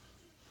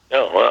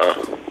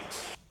 Oh,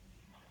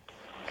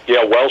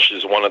 yeah, Welsh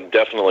is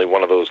definitely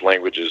one of those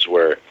languages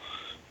where,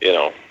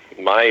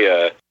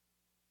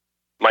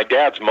 my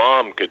dad's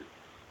mom could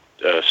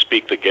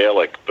speak the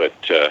Gaelic, but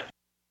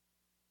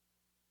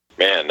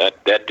man,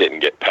 that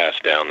didn't get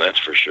passed down. That's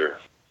for sure.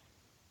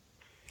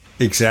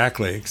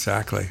 Exactly.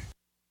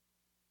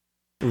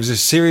 It was a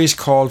series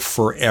called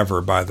Forever,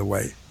 by the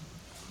way.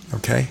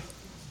 Okay.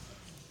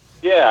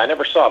 Yeah, I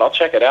never saw it. I'll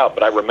check it out,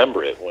 but I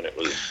remember it when it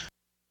was.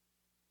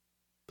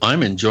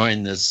 I'm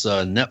enjoying this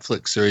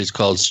Netflix series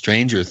called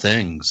Stranger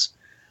Things.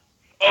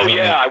 Oh,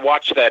 yeah, I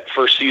watched that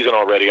first season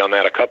already on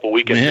that a couple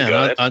weekends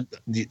ago.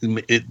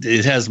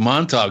 It has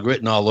Montauk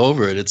written all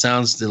over it. It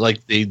sounds like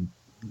they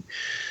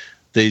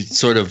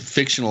sort of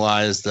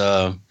fictionalized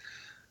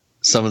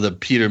some of the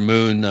Peter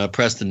Moon,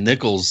 Preston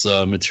Nichols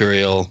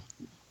material.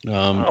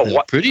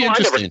 Pretty interesting. I never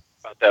thought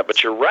about that,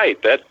 but you're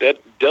right. That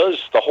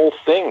does, the whole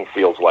thing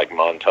feels like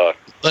Montauk.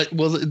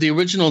 Well, the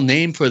original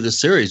name for the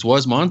series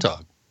was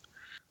Montauk.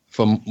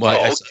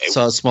 I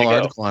saw a small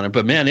article on it,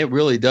 but man, it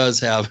really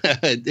does have,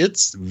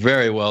 it's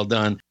very well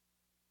done.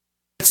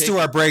 Let's do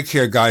our break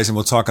here, guys, and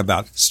we'll talk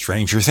about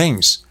Stranger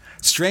Things.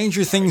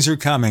 Stranger Things are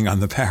coming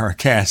on the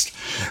Paracast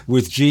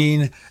with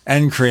Gene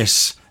and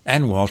Chris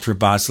and Walter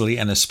Bosley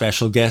and a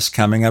special guest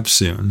coming up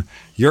soon.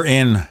 You're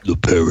in the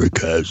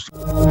Paracast.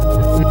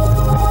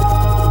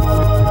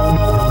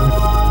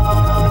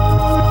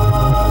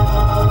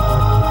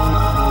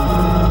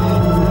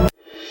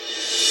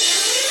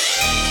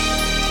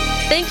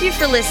 Thank you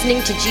for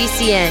listening to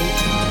GCN.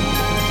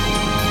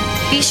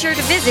 Be sure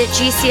to visit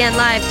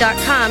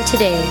GCNlive.com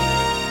today.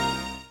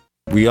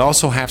 We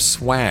also have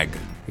swag.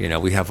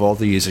 We have all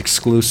these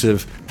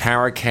exclusive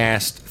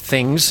Paracast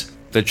things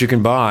that you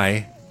can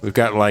buy. We've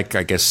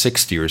got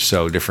 60 or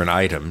so different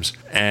items,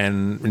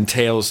 and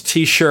entails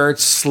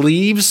T-shirts,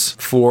 sleeves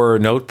for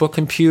notebook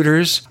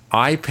computers,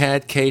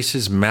 iPad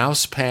cases,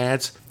 mouse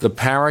pads, the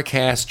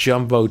Paracast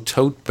Jumbo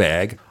tote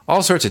bag,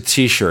 all sorts of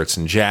T-shirts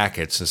and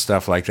jackets and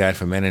stuff like that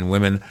for men and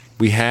women.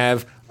 We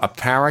have a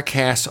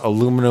Paracast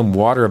aluminum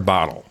water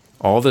bottle.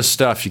 All this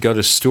stuff, you go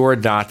to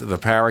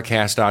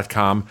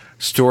store.theparacast.com,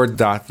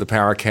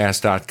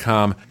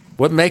 store.theparacast.com.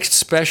 What makes it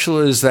special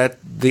is that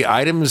the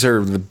items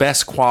are the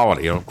best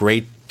quality,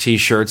 great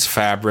T-shirts,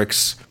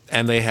 fabrics,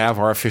 and they have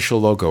our official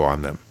logo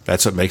on them.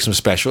 That's what makes them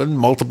special, in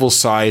multiple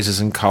sizes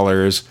and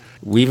colors.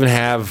 We even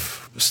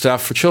have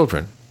stuff for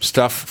children,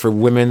 stuff for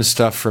women,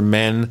 stuff for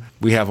men.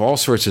 We have all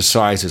sorts of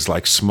sizes,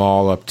 like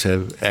small up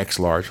to X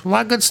large. A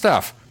lot of good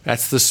stuff.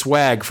 That's the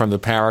swag from the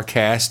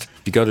Paracast.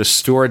 You go to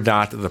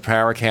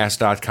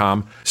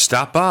store.theparacast.com,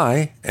 stop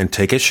by, and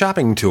take a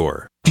shopping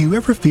tour. Do you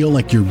ever feel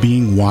like you're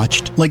being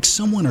watched? Like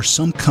someone or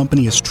some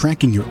company is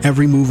tracking your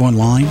every move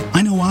online?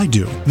 I know I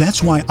do.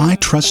 That's why I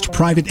trust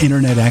Private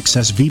Internet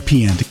Access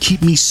VPN to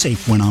keep me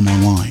safe when I'm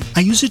online. I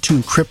use it to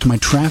encrypt my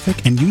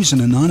traffic and use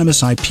an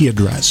anonymous IP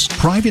address.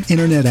 Private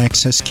Internet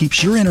Access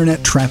keeps your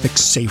internet traffic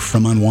safe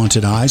from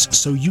unwanted eyes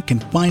so you can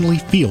finally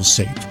feel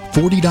safe.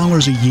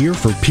 $40 a year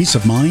for peace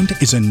of mind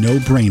is a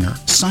no-brainer.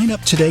 Sign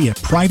up today at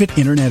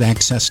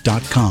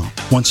privateinternetaccess.com.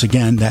 Once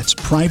again, that's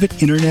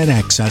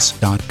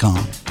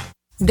privateinternetaccess.com.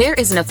 There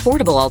is an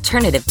affordable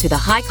alternative to the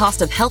high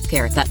cost of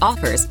healthcare that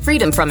offers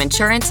freedom from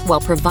insurance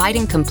while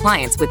providing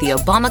compliance with the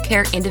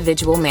Obamacare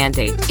individual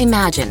mandate.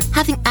 Imagine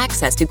having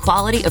access to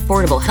quality,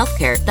 affordable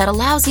healthcare that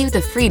allows you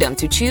the freedom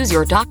to choose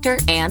your doctor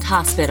and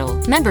hospital.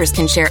 Members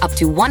can share up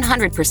to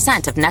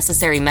 100% of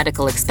necessary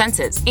medical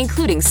expenses,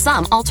 including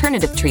some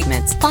alternative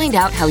treatments. Find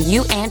out how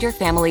you and your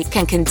family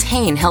can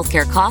contain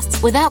healthcare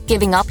costs without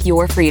giving up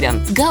your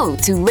freedom. Go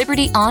to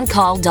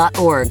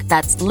libertyoncall.org.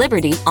 That's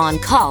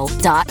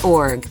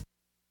libertyoncall.org.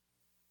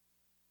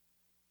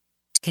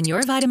 Can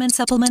your vitamin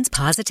supplements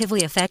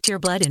positively affect your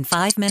blood in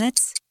 5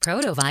 minutes?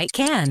 Protovite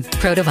can.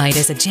 Protovite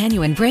is a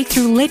genuine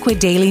breakthrough liquid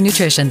daily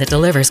nutrition that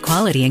delivers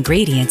quality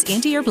ingredients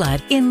into your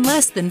blood in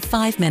less than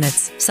 5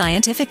 minutes.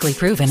 Scientifically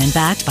proven and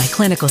backed by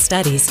clinical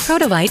studies,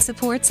 Protovite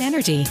supports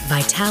energy,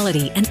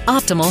 vitality, and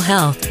optimal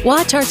health.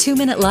 Watch our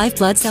 2-minute live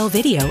blood cell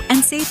video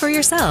and see for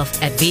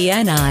yourself at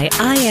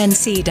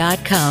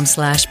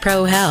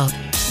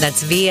vninc.com/prohealth.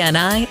 That's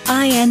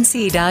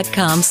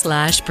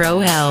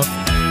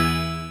vninc.com/prohealth.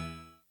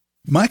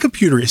 My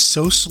computer is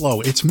so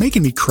slow, it's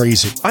making me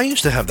crazy. I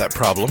used to have that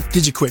problem.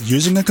 Did you quit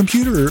using a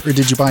computer, or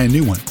did you buy a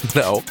new one?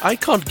 No, I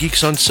called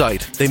Geeks On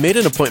Site. They made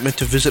an appointment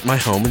to visit my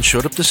home and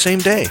showed up the same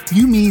day.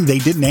 You mean they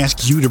didn't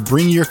ask you to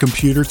bring your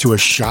computer to a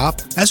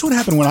shop? That's what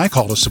happened when I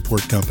called a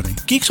support company.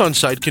 Geeks On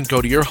Site can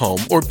go to your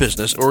home or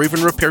business or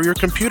even repair your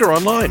computer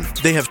online.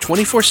 They have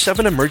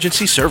 24/7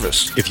 emergency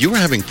service. If you are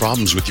having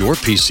problems with your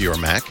PC or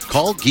Mac,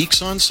 call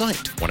Geeks On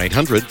Site,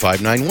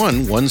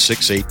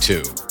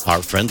 1-800-591-1682.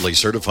 Our friendly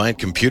certified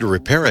computer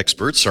repair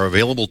experts are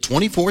available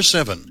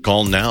 24/7.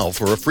 Call now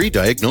for a free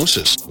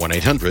diagnosis,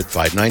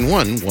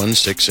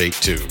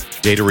 1-800-591-1682.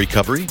 Data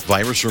recovery,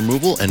 virus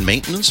removal, and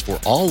maintenance for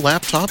all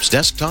laptops,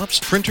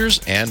 desktops, printers,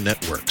 and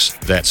networks.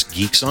 That's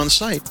Geeks On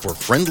Site for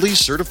friendly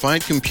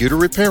certified computer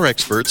repair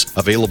experts,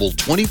 available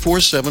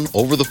 24/7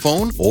 over the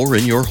phone or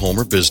in your home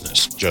or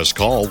business. Just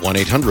call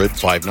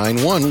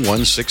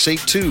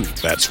 1-800-591-1682.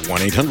 That's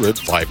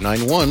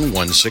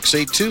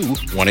 1-800-591-1682,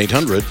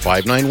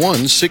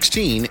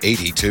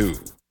 1-800-591-1682.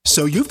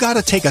 So you've got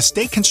to take a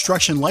state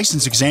construction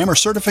license exam or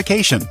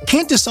certification.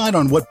 Can't decide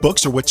on what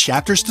books or what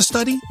chapters to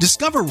study?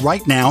 Discover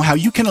right now how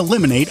you can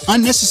eliminate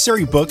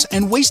unnecessary books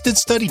and wasted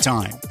study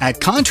time.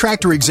 At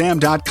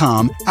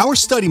contractorexam.com, our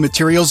study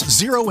materials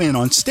zero in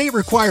on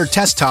state-required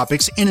test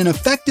topics in an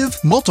effective,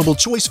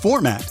 multiple-choice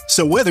format.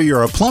 So whether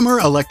you're a plumber,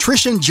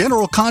 electrician,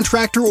 general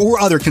contractor, or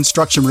other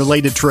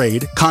construction-related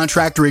trade,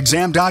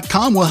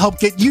 contractorexam.com will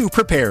help get you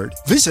prepared.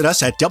 Visit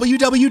us at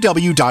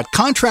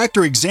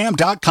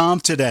www.contractorexam.com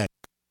today.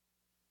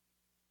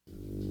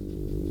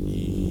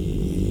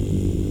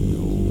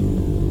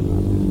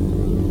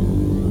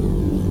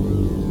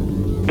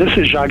 This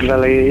is Jacques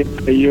Vallée.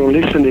 You're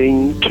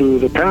listening to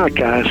the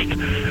Paracast,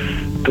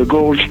 the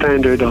gold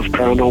standard of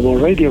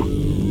paranormal radio.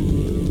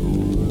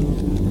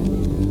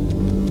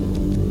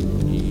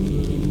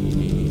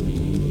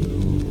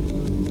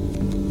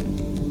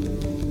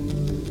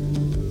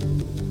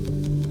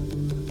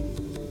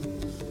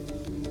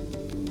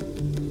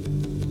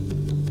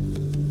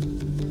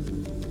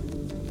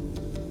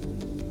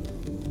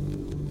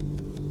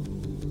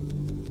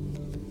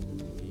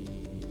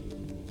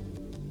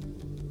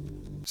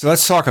 So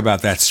let's talk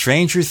about that.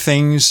 Stranger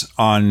Things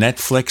on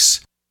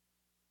Netflix.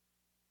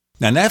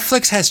 Now,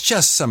 Netflix has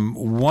just some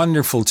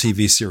wonderful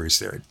TV series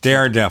there.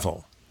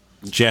 Daredevil,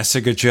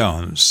 Jessica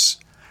Jones,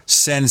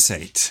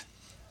 Sense8,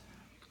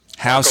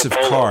 House of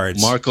Cards.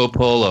 Marco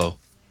Polo.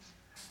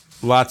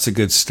 Lots of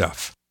good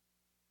stuff.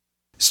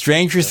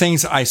 Stranger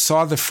Things, I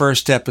saw the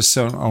first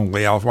episode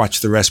only. I'll watch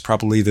the rest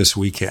probably this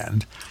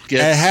weekend.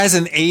 Yes. It has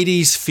an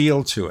 80s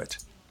feel to it.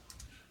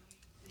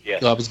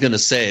 Yes. I was going to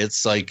say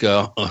it's like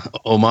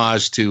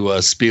homage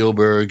to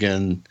Spielberg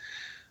and,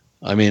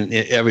 I mean,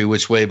 every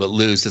which way but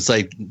loose. It's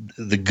like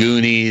the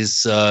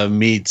Goonies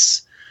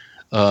meets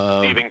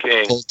Stephen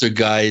King.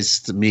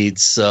 Poltergeist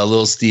meets a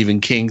little Stephen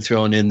King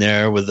thrown in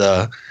there with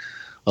a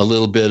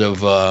little bit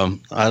of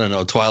I don't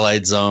know,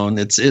 Twilight Zone.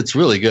 It's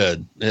really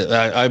good.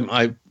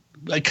 I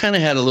kind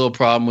of had a little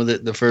problem with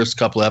it the first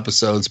couple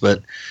episodes,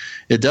 but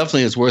it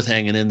definitely is worth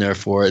hanging in there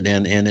for it,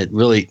 and it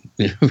really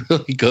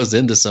goes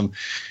into some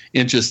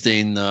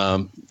interesting,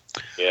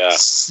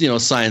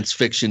 science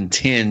fiction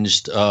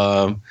tinged,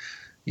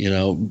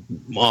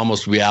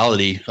 almost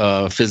reality,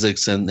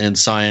 physics and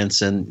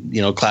science,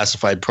 and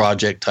classified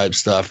project type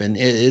stuff, and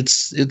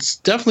it's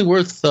definitely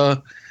worth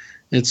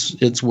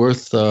it's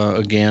worth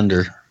a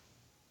gander.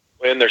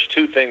 And there's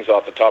two things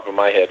off the top of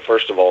my head.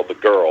 First of all, the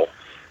girl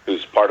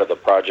who's part of the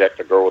project,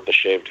 the girl with the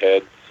shaved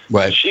head,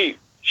 right?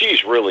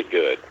 She's really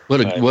good. What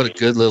a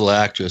good little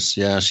actress.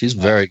 Yeah, she's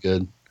very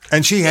good.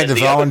 And she had to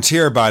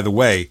volunteer, by the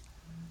way,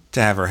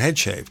 to have her head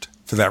shaved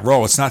for that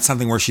role. It's not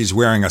something where she's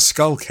wearing a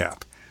skull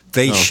cap.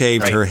 They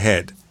shaved her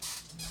head.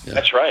 Yeah.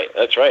 That's right.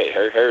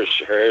 Her hair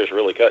is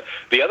really cut.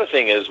 The other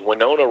thing is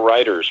Winona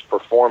Ryder's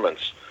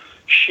performance.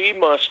 She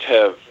must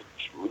have,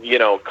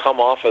 come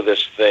off of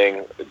this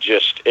thing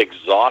just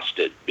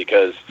exhausted,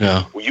 because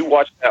when you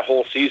watch that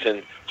whole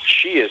season,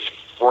 she is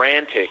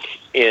frantic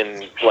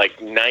in like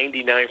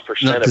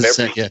 99% of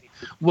everything. Yeah.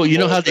 Well, you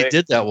know how they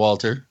did that,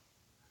 Walter?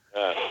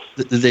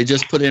 They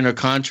just put in a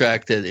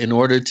contract that in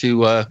order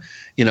to,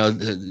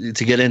 to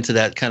get into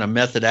that kind of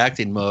method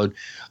acting mode,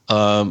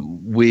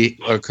 we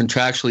are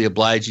contractually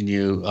obliging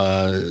you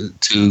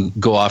to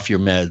go off your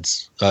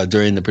meds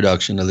during the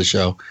production of the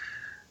show.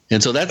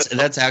 And so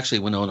that's actually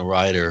Winona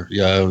Ryder.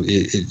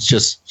 It's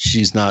just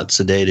she's not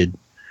sedated.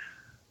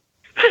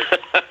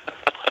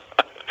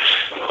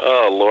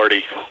 Oh,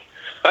 Lordy.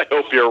 I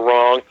hope you're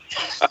wrong.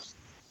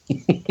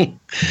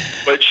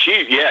 But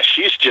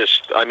she's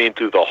just, I mean,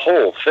 through the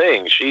whole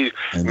thing, she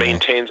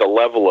maintains a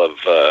level of,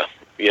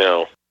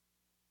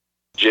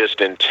 just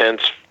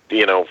intense,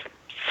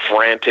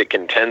 frantic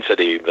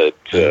intensity that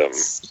a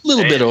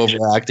little bit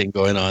overacting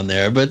going on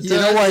there. But you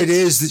know what it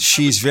is? That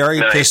she's very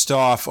pissed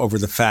off over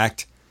the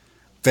fact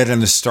that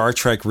in the Star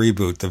Trek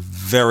reboot, the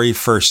very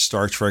first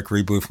Star Trek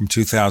reboot from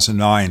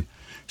 2009,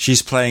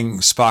 she's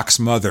playing Spock's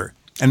mother,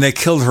 and they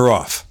killed her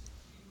off.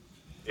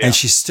 Yeah. And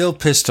she's still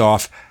pissed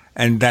off,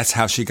 and that's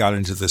how she got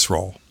into this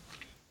role.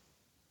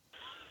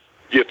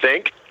 You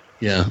think?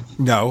 Yeah.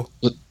 No.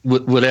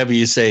 Whatever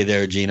you say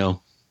there,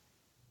 Gino.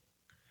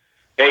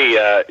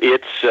 Hey,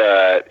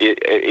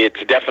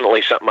 it's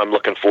definitely something I'm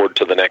looking forward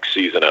to the next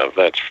season of.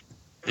 It's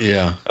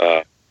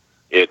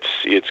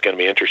going to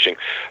be interesting.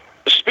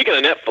 Speaking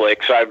of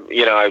Netflix,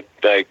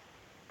 I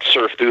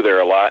surf through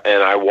there a lot,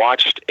 and I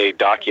watched a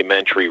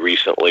documentary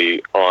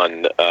recently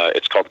on.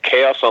 It's called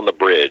Chaos on the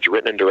Bridge,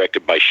 written and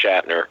directed by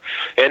Shatner,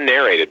 and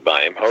narrated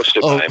by him,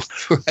 hosted by him.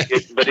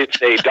 Right. But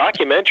it's a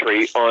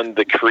documentary on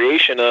the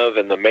creation of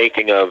and the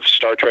making of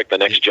Star Trek: The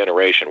Next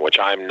Generation, which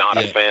I'm not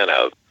a fan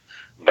of.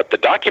 But the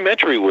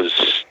documentary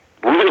was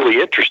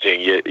really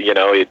interesting.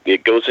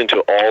 It goes into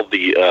all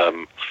the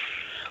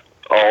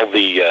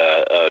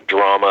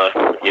drama,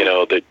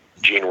 that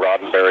Gene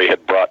Roddenberry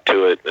had brought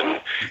to it, and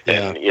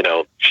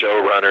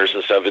showrunners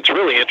and stuff. It's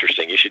really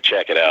interesting. You should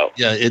check it out.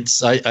 Yeah,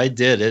 I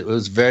did. It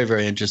was very,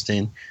 very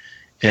interesting.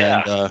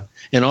 And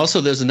and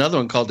also there's another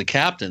one called The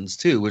Captains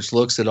too, which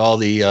looks at all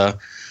the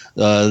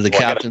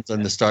captains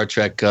on the Star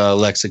Trek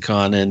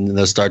lexicon and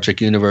the Star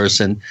Trek universe,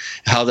 and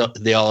how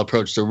they all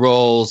approach the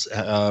roles,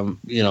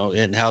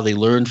 and how they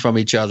learn from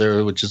each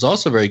other, which is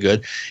also very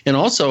good. And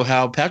also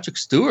how Patrick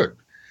Stewart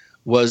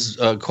was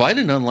quite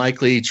an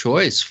unlikely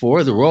choice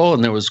for the role,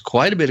 and there was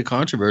quite a bit of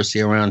controversy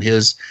around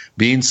his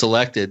being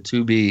selected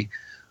to be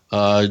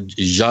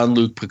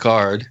Jean-Luc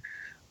Picard.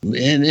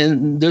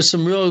 And there's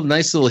some real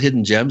nice little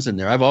hidden gems in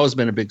there. I've always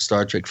been a big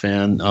Star Trek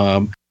fan.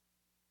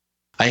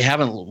 I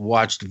haven't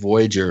watched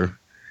Voyager.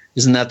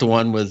 Isn't that the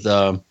one with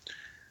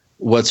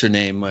what's her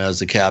name as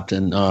the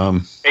captain?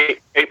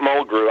 Kate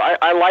Mulgrew.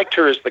 I liked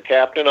her as the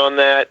captain on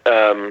that.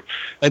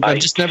 I've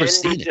just never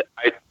seen it.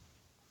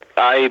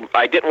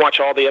 I didn't watch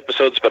all the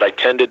episodes, but I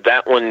tended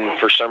that one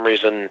for some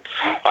reason.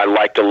 I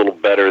liked a little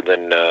better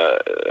than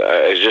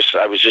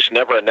I was just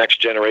never a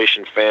Next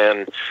Generation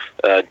fan.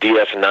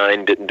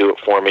 DS9 didn't do it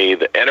for me.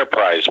 The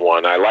Enterprise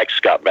one, I like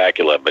Scott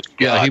Bakula, but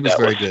he was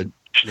very good.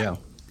 Yeah.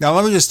 Now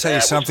let me just tell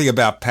you something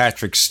about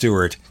Patrick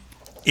Stewart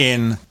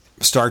in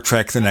Star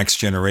Trek: The Next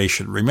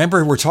Generation.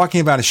 Remember, we're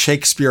talking about a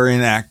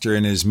Shakespearean actor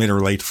in his mid or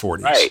late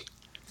 40s. Right.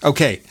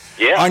 Okay.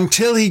 Yeah.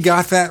 Until he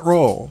got that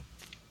role.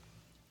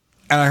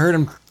 And I heard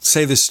him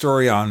say this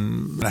story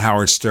on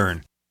Howard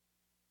Stern,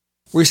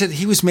 where he said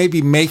he was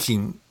maybe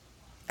making,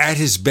 at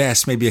his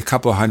best, maybe a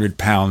couple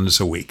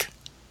 £100 a week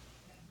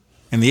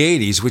in the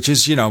 80s, which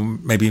is,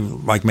 maybe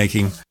like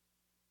making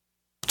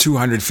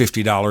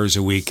 $250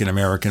 a week in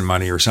American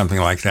money or something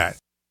like that.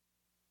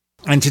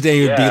 And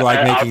today it would be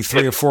like making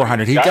 $300 or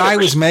 $400. The guy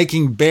was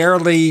making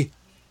barely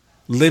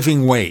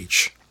living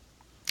wage.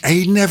 And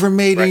he never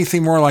made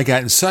anything more like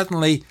that. And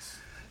suddenly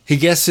he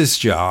gets this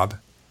job.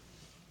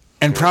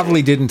 And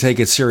probably didn't take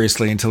it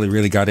seriously until he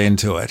really got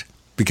into it,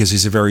 because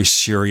he's a very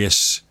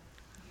serious,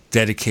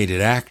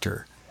 dedicated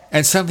actor.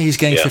 And suddenly he's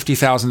getting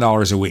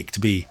 $50,000 a week to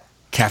be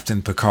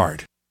Captain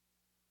Picard.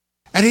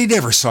 And he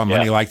never saw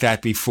money like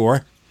that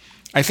before.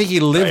 I think he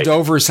lived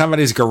over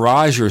somebody's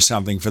garage or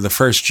something for the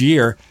first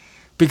year,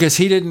 because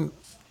he didn't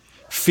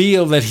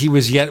feel that he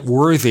was yet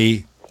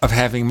worthy of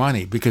having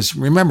money. Because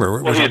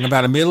remember, we're talking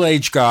about a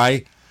middle-aged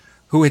guy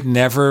who had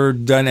never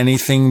done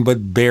anything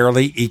but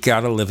barely eke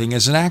out a living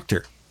as an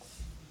actor.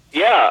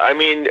 Yeah, I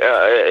mean,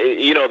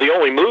 the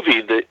only movie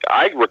that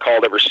I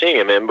recalled ever seeing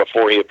him in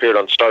before he appeared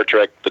on Star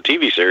Trek, the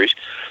TV series,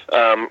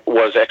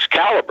 was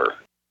Excalibur.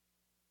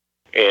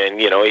 And,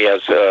 he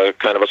has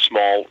kind of a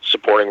small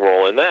supporting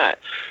role in that.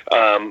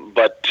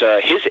 But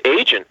his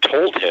agent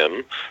told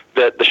him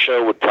that the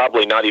show would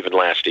probably not even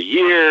last a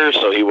year,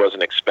 so he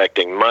wasn't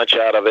expecting much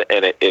out of it,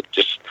 and it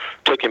just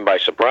took him by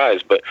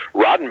surprise. But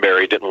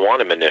Roddenberry didn't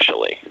want him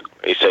initially.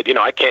 He said,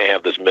 I can't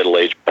have this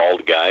middle-aged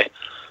bald guy,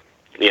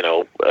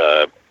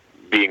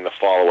 being the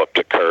follow-up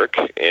to Kirk.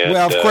 And,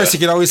 well, of course, you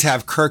could always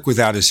have Kirk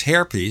without his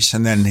hairpiece,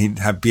 and then he'd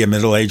be a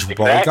middle-aged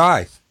bald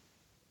guy.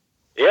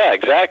 Yeah,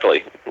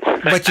 exactly.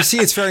 But you see,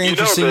 it's very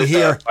interesting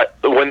here.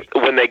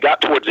 When they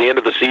got towards the end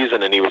of the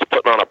season and he was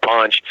putting on a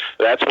paunch,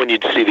 that's when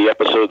you'd see the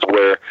episodes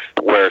where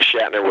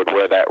Shatner would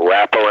wear that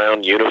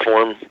wraparound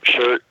uniform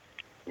shirt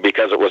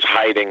because it was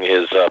hiding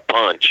his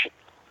paunch.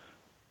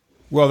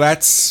 Well,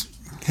 that's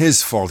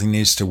his fault. He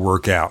needs to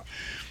work out.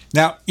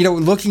 Now,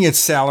 looking at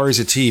salaries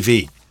of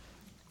TV,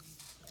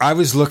 I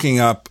was looking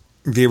up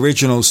the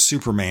original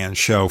Superman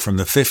show from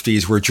the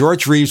 50s where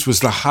George Reeves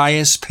was the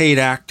highest paid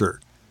actor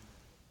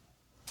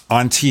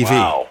on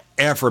TV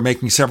ever,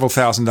 making several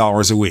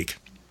 $1,000s a week.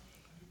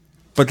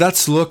 But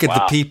let's look at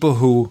the people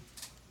who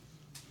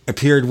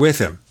appeared with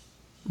him.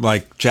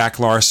 like Jack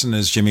Larson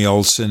as Jimmy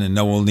Olsen and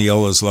Noel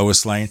Neill as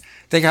Lois Lane,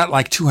 they got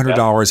like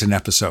 $200 an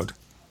episode.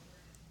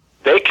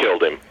 They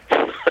killed him.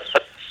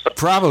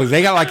 Probably.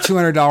 They got like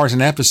 $200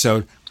 an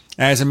episode.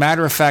 As a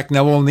matter of fact,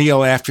 Noel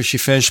Neill, after she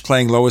finished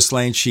playing Lois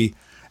Lane, she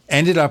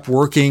ended up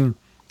working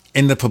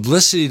in the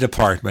publicity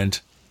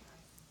department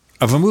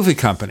of a movie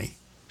company.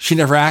 She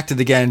never acted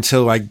again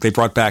until they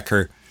brought back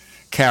her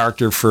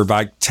character for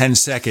about 10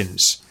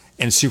 seconds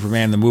in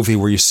Superman the movie,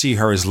 where you see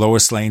her as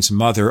Lois Lane's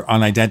mother,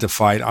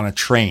 unidentified, on a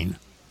train.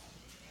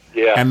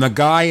 Yeah. And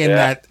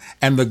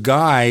the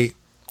guy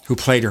who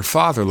played her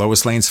father,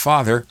 Lois Lane's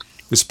father,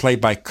 was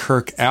played by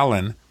Kirk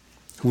Allen,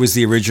 who was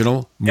the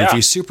original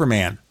movie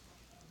Superman.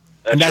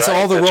 That's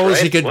all the roles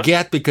he could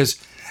get, because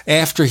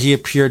after he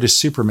appeared as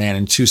Superman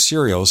in 2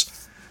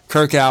 serials,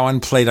 Kirk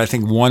Allen played, I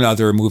think, 1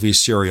 other movie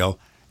serial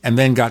and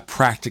then got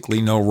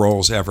practically no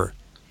roles ever.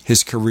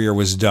 His career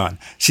was done.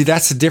 See,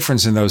 that's the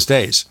difference in those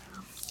days.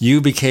 You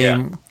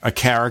became a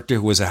character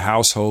who was a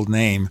household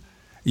name.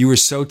 You were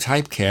so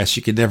typecast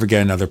you could never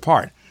get another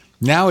part.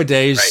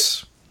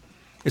 Nowadays,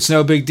 it's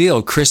no big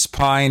deal. Chris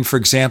Pine, for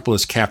example,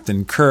 is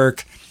Captain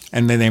Kirk,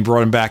 and then they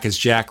brought him back as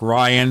Jack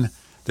Ryan,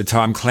 the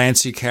Tom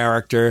Clancy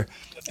character,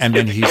 and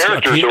then he's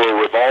characters are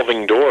a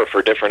revolving door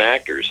for different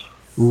actors.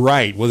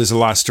 Right. Well, there's a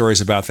lot of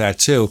stories about that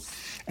too.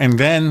 And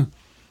then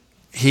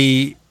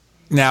he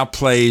now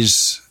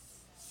plays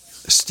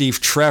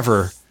Steve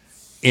Trevor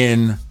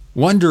in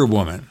Wonder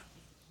Woman.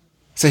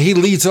 So he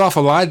leads off a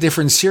lot of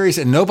different series,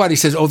 and nobody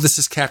says, "Oh, this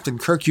is Captain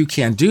Kirk. You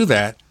can't do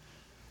that."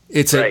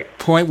 It's a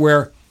point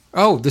where,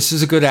 oh, this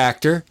is a good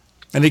actor,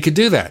 and he could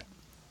do that.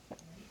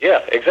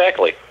 Yeah,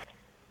 exactly.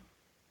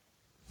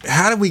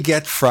 How do we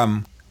get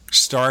from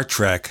Star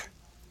Trek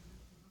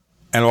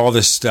and all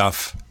this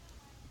stuff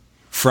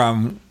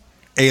from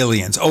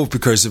aliens? Oh,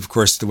 because, of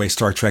course, the way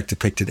Star Trek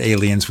depicted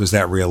aliens was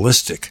that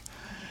realistic.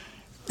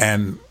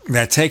 And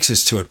that takes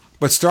us to it.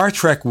 But Star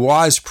Trek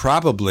was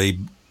probably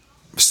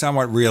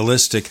somewhat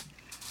realistic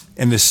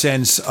in the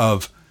sense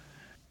of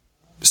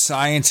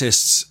budding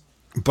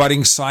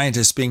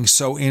scientists being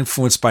so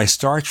influenced by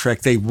Star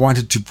Trek, they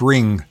wanted to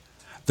bring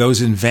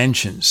those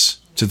inventions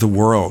to the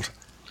world.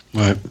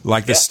 Right.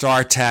 Like the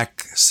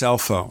StarTAC cell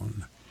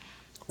phone.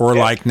 Or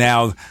like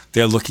now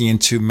they're looking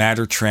into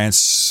matter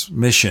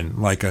transmission,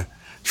 like a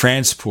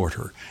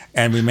transporter.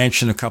 And we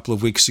mentioned a couple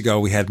of weeks ago,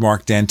 we had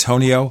Mark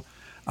D'Antonio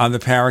on the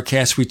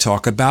Paracast. We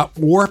talk about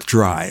warp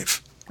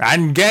drive.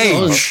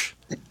 Engage!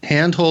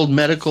 Handheld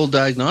medical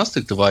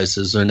diagnostic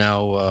devices are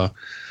now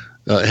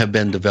have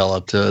been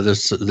developed.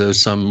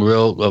 There's some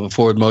real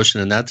forward motion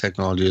in that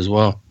technology as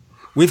well.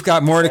 We've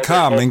got more to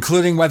come,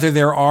 including whether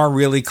there are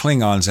really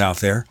Klingons out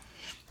there.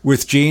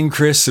 With Gene,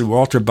 Chris, and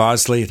Walter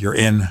Bosley, you're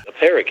in the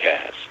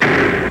Paracast.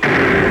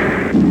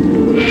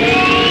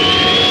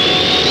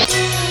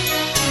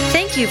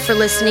 Thank you for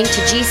listening to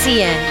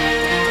GCN.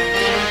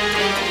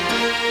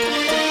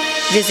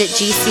 Visit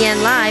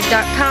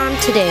GCNlive.com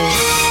today.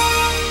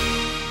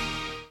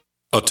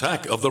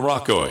 Attack of the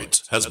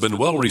Rockoids has been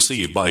well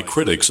received by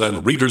critics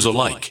and readers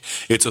alike.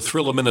 It's a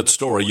thrill-a-minute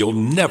story you'll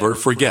never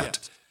forget.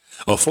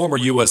 A former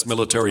U.S.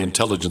 military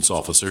intelligence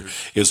officer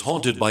is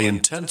haunted by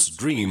intense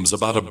dreams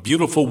about a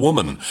beautiful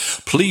woman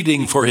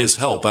pleading for his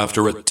help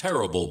after a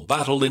terrible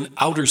battle in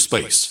outer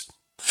space.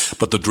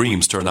 But the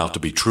dreams turn out to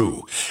be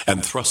true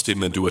and thrust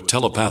him into a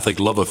telepathic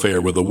love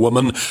affair with a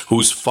woman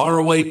whose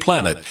faraway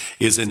planet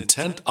is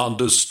intent on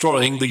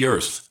destroying the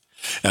Earth.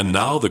 And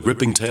now the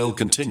gripping tale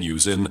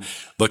continues in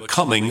The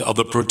Coming of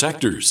the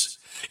Protectors.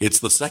 It's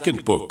the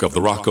second book of the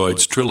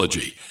Rockoids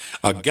trilogy,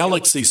 a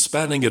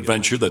galaxy-spanning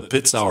adventure that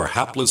pits our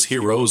hapless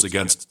heroes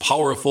against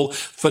powerful,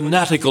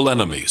 fanatical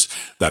enemies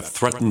that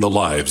threaten the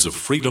lives of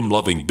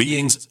freedom-loving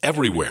beings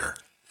everywhere.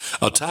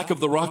 Attack of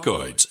the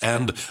Rockoids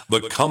and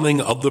The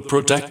Coming of the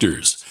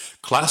Protectors,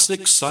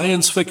 classic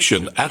science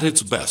fiction at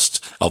its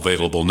best,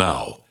 available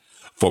now.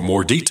 For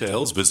more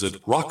details,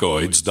 visit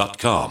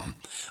rockoids.com.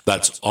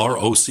 That's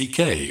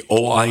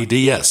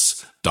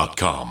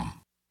ROCKOIDS.com.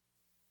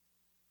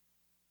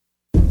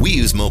 We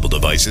use mobile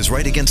devices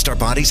right against our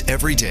bodies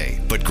every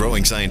day, but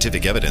growing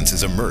scientific evidence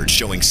has emerged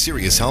showing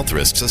serious health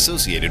risks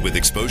associated with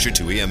exposure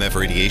to EMF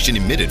radiation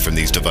emitted from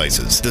these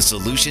devices. The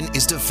solution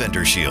is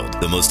Defender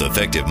Shield, the most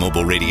effective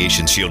mobile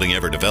radiation shielding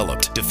ever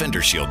developed.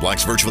 Defender Shield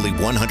blocks virtually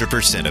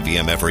 100% of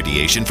EMF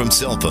radiation from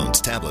cell phones,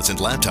 tablets, and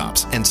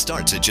laptops, and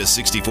starts at just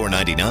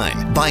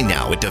 $64.99. Buy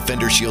now at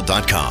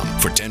DefenderShield.com.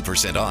 For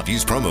 10% off,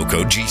 use promo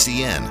code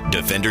GCN.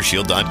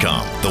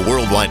 DefenderShield.com, the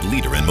worldwide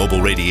leader in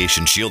mobile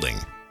radiation shielding.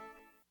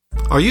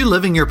 Are you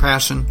living your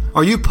passion?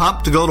 Are you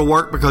pumped to go to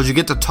work because you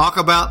get to talk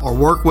about or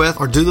work with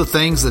or do the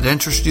things that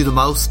interest you the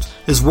most?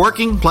 Is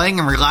working, playing,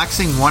 and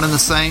relaxing one and the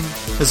same?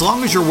 As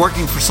long as you're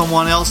working for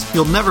someone else,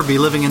 you'll never be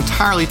living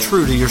entirely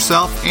true to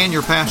yourself and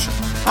your passion.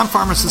 I'm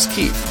Pharmacist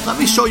Keith. Let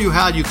me show you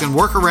how you can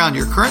work around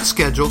your current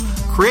schedule,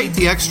 create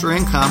the extra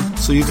income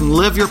so you can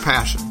live your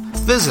passion.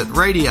 Visit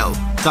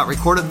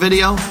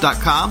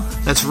radio.recordedvideo.com.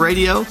 That's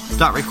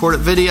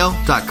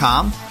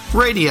radio.recordedvideo.com.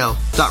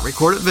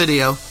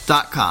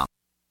 radio.recordedvideo.com.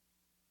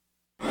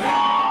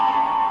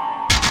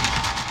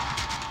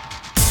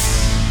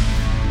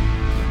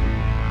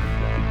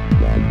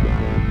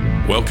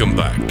 Welcome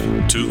back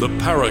to the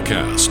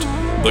Paracast,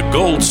 the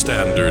gold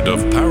standard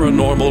of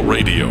paranormal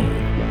radio.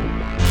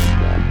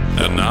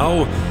 And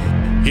now,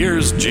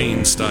 here's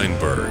Gene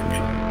Steinberg.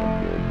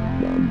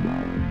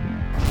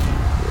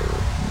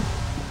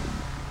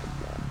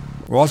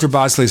 Walter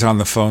Bosley's on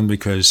the phone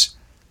because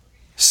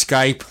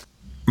Skype,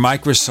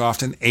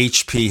 Microsoft, and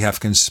HP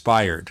have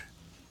conspired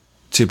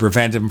to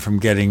prevent him from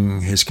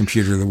getting his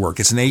computer to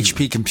work. It's an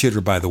HP computer,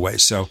 by the way,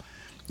 so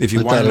if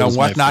you want to know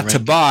what not to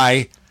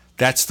buy,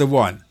 that's the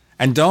one.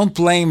 And don't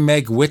blame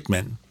Meg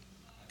Whitman,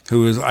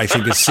 who is, I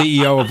think, the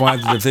CEO of one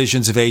of the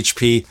divisions of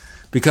HP.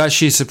 Because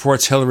she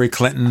supports Hillary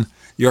Clinton,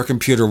 your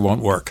computer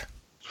won't work.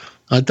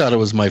 I thought it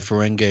was my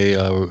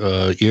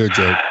Ferengi ear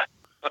joke.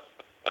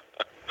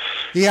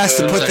 He has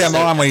to put them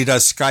on when he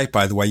does Skype,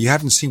 by the way. You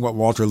haven't seen what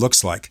Walter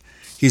looks like.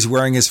 He's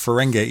wearing his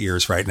Ferengi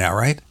ears right now,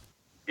 right?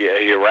 Yeah,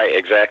 you're right,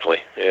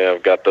 exactly. Yeah,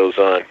 I've got those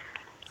on.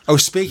 Oh,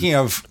 speaking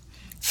of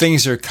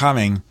things that are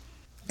coming,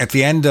 at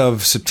the end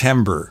of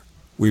September,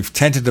 we've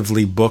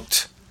tentatively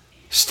booked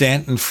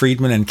Stanton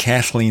Friedman and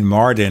Kathleen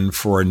Marden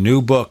for a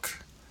new book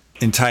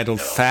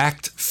entitled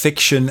Fact,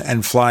 Fiction,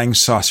 and Flying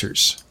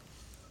Saucers.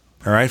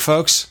 All right,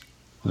 folks?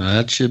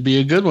 That should be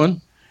a good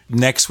one.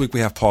 Next week, we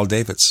have Paul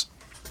Davids.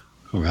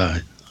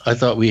 Right. I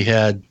thought we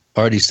had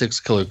Artie Six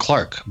Killer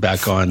Clark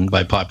back on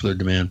by popular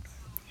demand.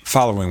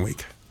 Following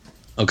week.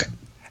 Okay.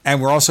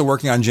 And we're also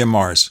working on Jim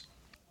Mars.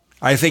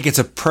 I think it's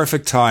a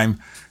perfect time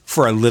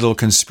for a little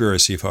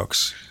conspiracy,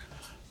 folks.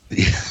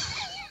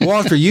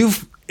 Walter,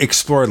 you've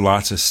explored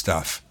lots of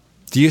stuff.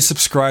 Do you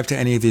subscribe to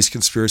any of these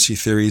conspiracy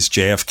theories,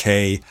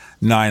 JFK,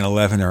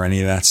 9/11, or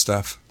any of that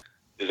stuff?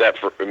 Is that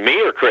for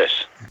me or Chris?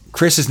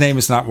 Chris's name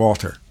is not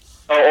Walter.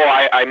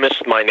 I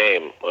missed my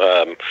name.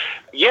 I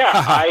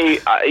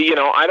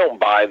don't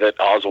buy that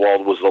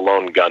Oswald was the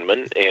lone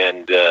gunman,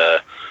 and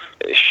to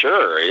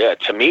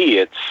me,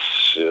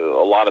 it's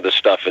a lot of the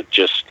stuff. It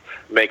just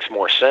makes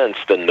more sense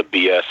than the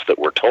BS that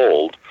we're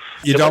told.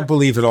 You don't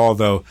believe at all,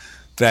 though,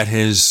 that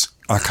his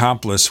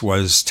accomplice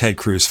was Ted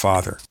Cruz's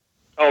father.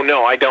 Oh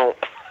no, I don't.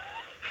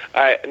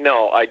 I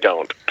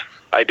don't.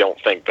 I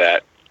don't think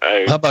that.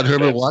 How about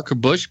Herbert Walker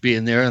Bush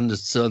being there on the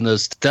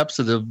steps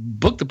of the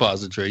book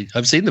depository?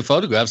 I've seen the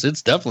photographs.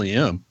 It's definitely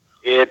him.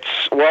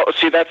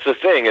 That's the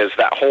thing, is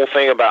that whole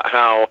thing about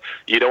how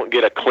you don't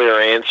get a clear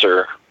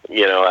answer,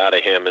 out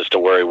of him as to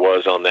where he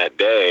was on that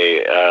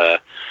day.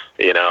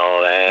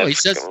 He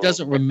says he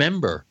doesn't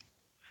remember.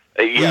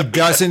 He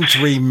doesn't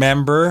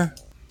remember?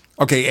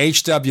 Okay,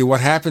 H.W.,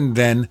 what happened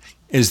then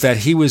is that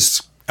he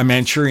was a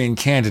Manchurian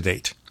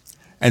candidate.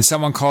 And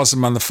someone calls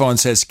him on the phone and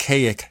says,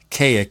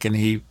 Kayik, and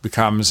he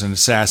becomes an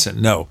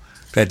assassin. No,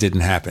 that didn't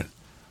happen.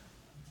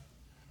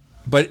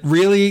 But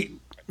really,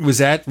 was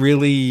that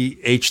really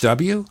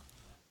H.W.?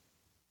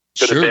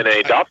 Could have been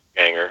a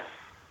doppelganger.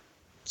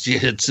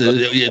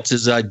 It's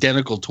his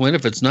identical twin.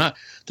 If it's not,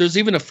 there's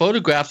even a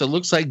photograph that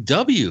looks like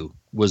W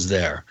was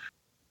there.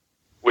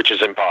 Which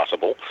is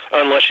impossible,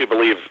 unless you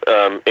believe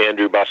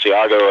Andrew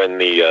Basiago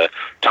and the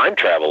time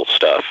travel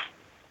stuff.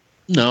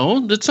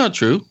 No, that's not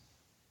true.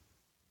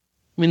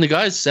 I mean, the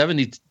guy's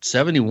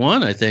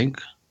 71, I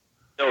think.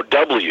 No,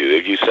 W.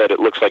 If you said it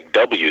looks like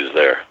W's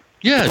there.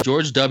 Yeah,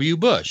 George W.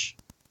 Bush.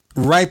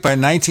 Right, by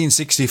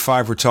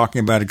 1965, we're talking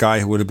about a guy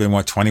who would have been,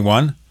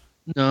 21?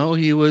 No,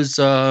 he was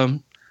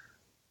 17,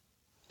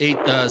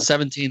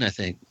 I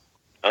think.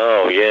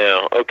 Oh,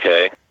 yeah,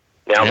 okay.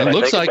 Now that I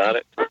think about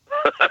it.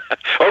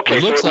 Okay,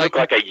 so it looked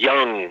like a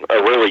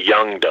really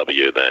young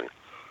W then.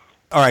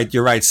 All right,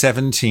 you're right,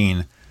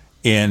 17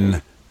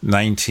 in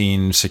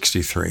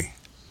 1963.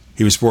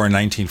 He was born in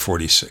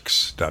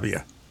 1946, W.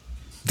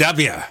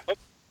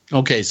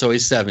 Okay, so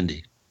he's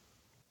 70.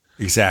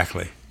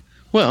 Exactly.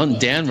 Well,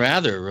 Dan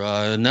Rather,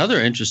 another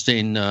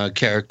interesting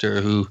character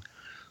who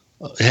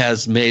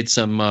has made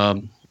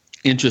some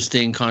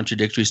interesting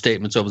contradictory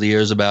statements over the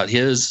years about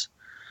his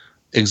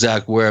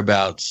exact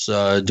whereabouts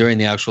during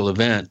the actual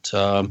event.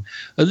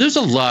 There's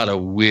a lot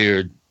of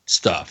weird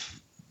stuff.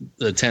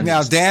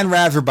 Now, Dan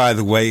Rather, by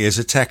the way, is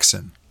a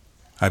Texan,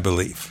 I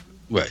believe.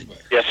 Right.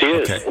 Yes, he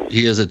is. Okay.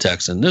 He is a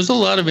Texan. There's a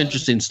lot of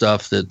interesting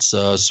stuff that's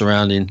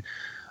surrounding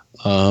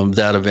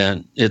that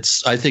event.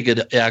 I think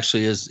it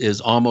actually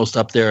is almost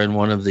up there in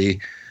one of the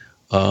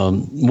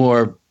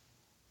more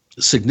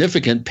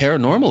significant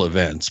paranormal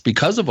events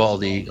because of all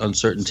the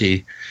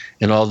uncertainty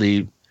and all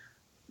the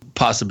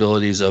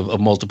possibilities of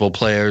multiple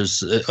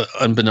players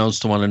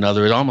unbeknownst to one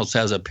another. It almost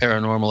has a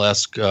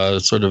paranormal-esque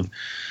sort of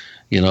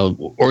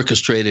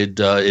orchestrated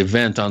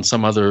event on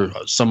some other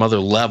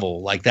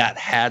level. Like that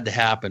had to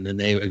happen, and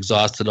they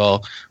exhausted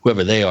all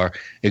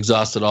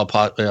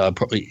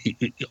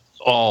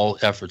all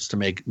efforts to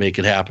make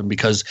it happen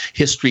because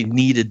history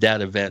needed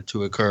that event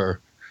to occur.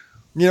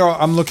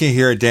 I'm looking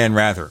here at Dan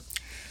Rather,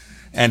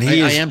 and I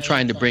am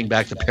trying to bring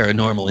back the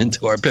paranormal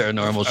into our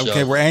paranormal show.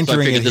 Okay, we're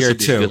entering it here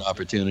too. A good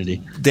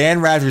opportunity. Dan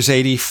Rather's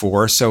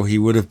 84, so he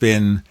would have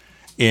been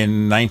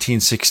in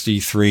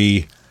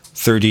 1963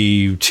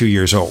 32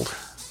 years old.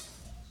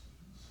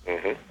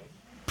 Mm-hmm.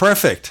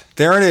 Perfect.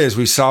 There it is.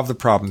 We solved the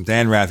problem.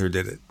 Dan Rather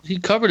did it. He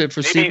covered it for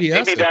maybe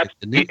CBS. Maybe that's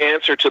the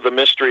answer to the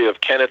mystery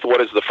of Kenneth,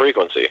 what is the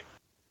frequency?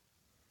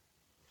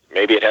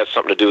 Maybe it has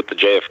something to do with the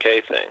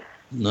JFK thing.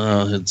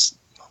 No,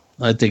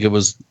 I think it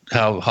was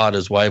how hot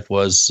his wife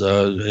was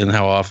and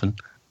how often.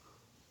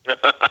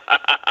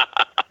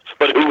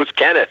 But who was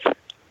Kenneth?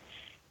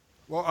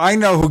 Well, I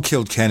know who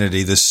killed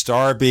Kennedy, the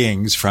star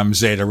beings from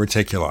Zeta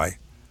Reticuli.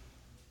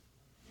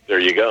 There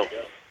you go.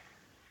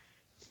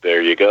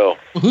 There you go.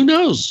 Who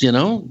knows?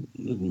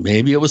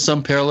 Maybe it was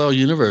some parallel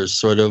universe,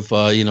 sort of,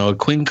 a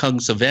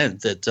quincunx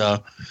event that.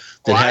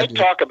 I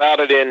talk about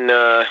it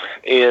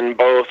in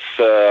both.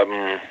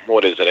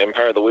 What is it?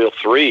 Empire of the Wheel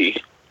 3,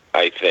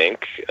 I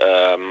think,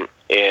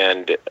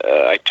 and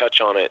I touch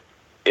on it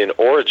in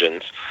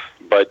Origins.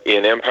 But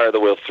in Empire of the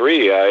Wheel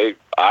 3,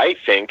 I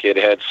think it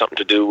had something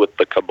to do with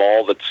the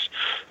cabal that's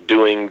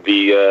doing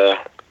the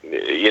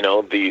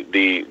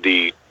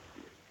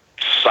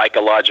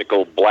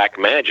psychological black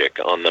magic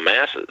on the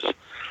masses.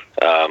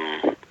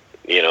 The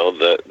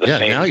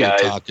same now guys. You're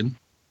talking.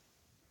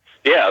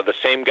 Yeah, the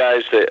same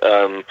guys that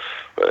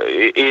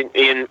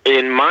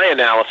in my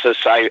analysis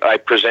I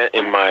present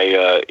in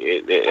my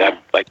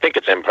I think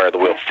it's Empire of the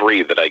Wheel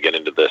 3 that I get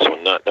into this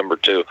one, not number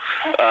 2.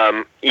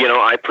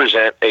 I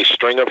present a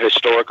string of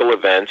historical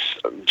events.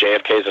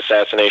 JFK's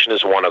assassination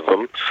is one of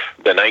them.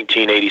 The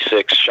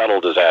 1986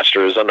 shuttle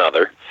disaster is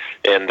another,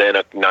 and then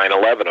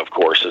 9/11, of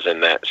course, is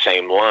in that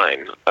same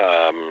line.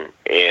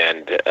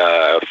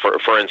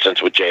 For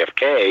instance, with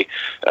JFK.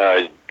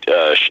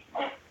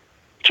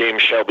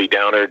 James Shelby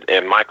Downard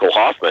and Michael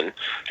Hoffman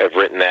have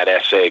written that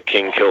essay,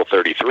 King Kill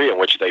 33, in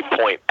which they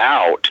point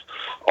out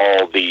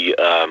all the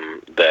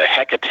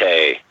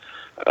Hecate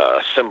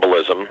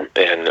symbolism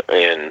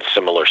and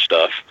similar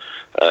stuff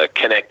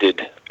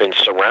connected and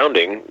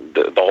surrounding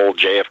the whole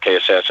JFK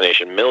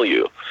assassination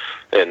milieu.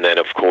 And then,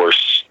 of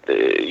course,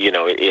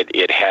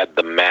 it had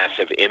the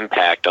massive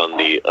impact on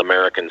the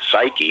American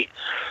psyche,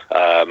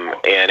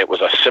 and it was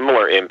a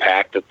similar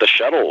impact that the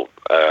shuttle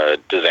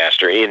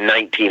disaster in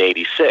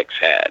 1986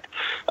 had.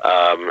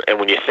 And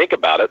when you think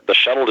about it, the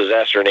shuttle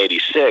disaster in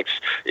 86,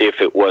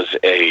 if it was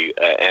an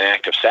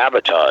act of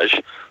sabotage,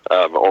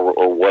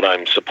 or what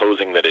I'm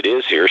supposing that it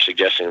is here,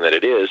 suggesting that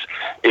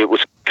it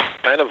was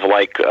kind of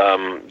like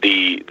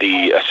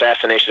the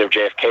assassination of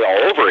JFK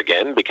all over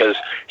again, because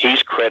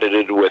he's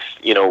credited with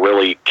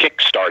really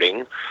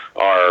kickstarting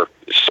our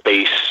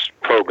space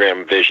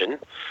program vision.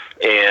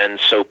 And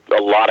so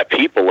a lot of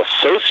people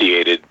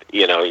associated,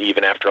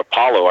 even after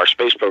Apollo, our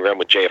space program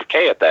with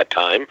JFK at that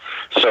time.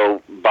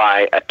 So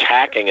by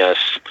attacking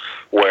us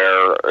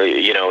where,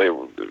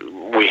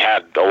 we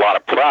had a lot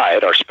of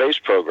pride, our space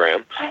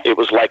program, it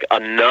was like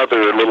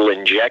another little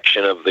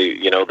injection of the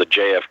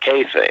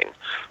JFK thing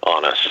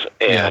on us.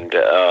 And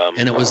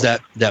and it was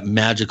that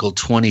magical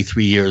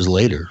 23 years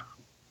later.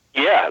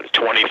 Yeah,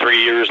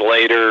 23 years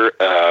later,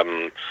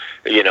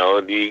 you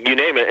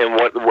name it.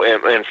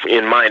 And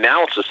in my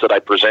analysis that I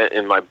present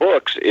in my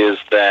books is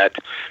that,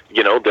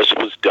 this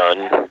was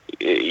done,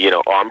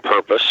 on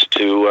purpose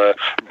to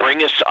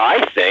bring us,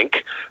 I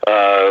think,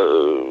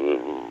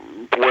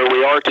 where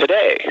we are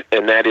today,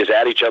 and that is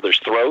at each other's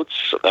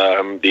throats,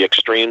 the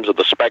extremes of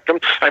the spectrum.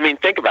 I mean,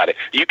 think about it.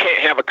 You can't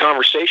have a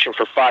conversation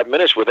for 5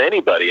 minutes with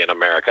anybody in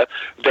America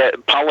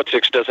that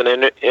politics doesn't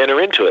enter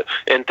into it.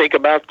 And think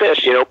about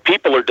this.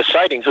 People are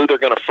deciding who they're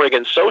going to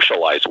friggin'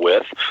 socialize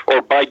with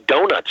or buy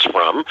donuts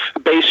from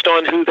based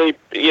on who they,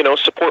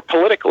 support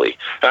politically.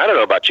 I don't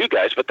know about you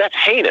guys, but that's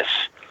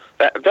heinous.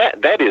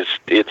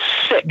 It's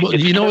sick. Well,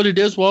 you know what it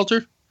is,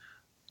 Walter?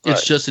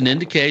 It's just an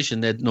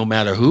indication that no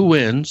matter who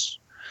wins,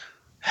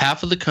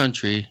 half of the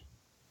country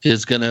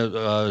is going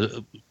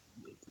to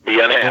be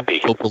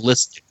unhappy. Go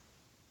ballistic.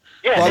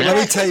 Yeah, well, let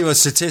me tell you a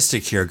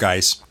statistic here,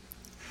 guys.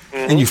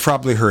 And you've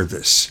probably heard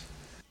this.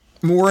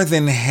 More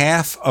than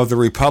half of the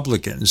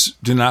Republicans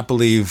do not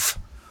believe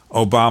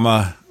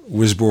Obama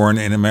was born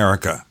in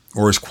America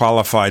or is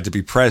qualified to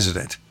be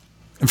president.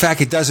 In fact,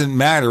 it doesn't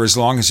matter as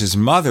long as his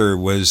mother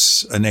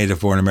was a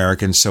native-born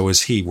American, so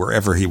is he,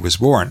 wherever he was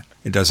born.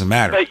 It doesn't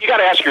matter. But you got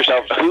to ask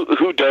yourself,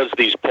 who does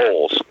these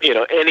polls?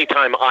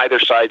 Anytime either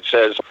side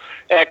says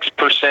X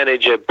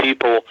percentage of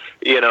people,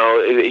 you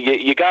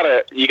got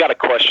to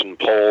question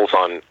polls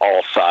on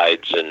all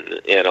sides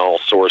and all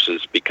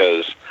sources,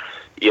 because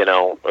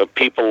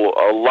people,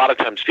 a lot of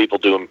times people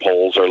doing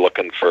polls are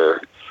looking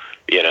for.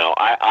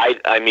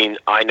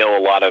 I know a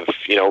lot of,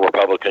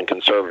 Republican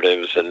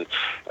conservatives, and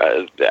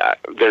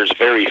there's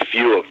very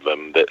few of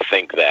them that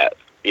think that,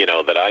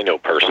 that I know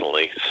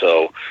personally.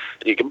 So,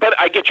 but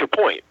I get your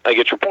point.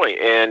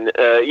 And,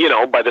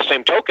 by the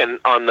same token,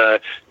 on the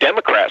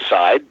Democrat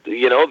side,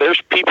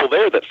 there's people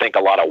there that think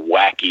a lot of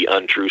wacky,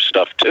 untrue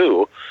stuff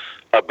too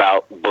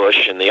about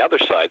Bush and the other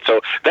side.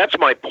 So that's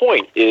my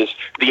point, is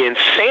the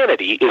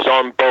insanity is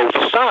on both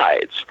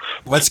sides.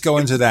 Let's go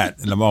into that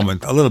in a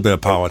moment. A little bit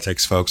of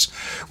politics, folks.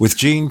 With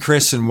Gene,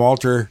 Chris, and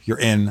Walter, you're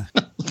in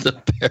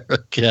the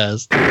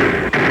Paracast.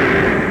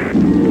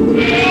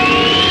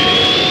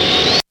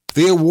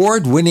 The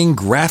award-winning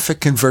Graphic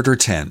Converter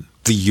 10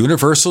 the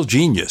universal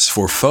genius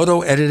for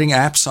photo editing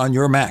apps on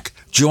your Mac.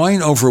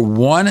 Join over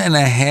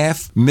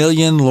 1.5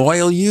 million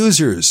loyal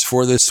users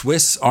for the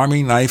Swiss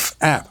Army Knife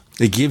app.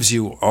 It gives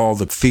you all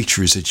the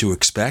features that you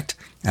expect,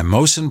 and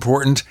most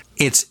important,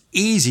 it's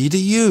easy to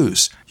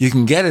use. You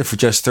can get it for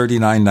just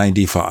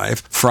 $39.95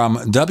 from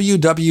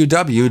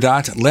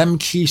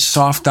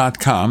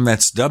www.lemkesoft.com.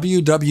 That's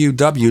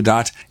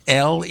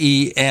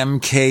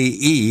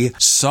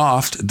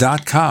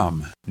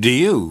www.lemkesoft.com. Do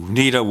you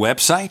need a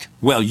website?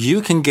 Well,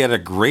 you can get a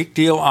great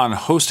deal on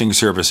hosting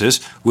services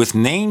with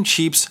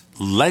Namecheap's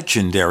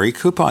legendary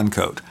coupon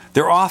code.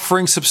 They're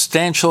offering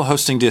substantial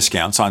hosting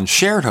discounts on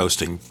shared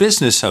hosting,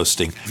 business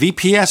hosting,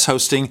 VPS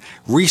hosting,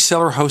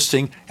 reseller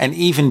hosting, and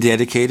even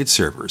dedicated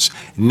servers.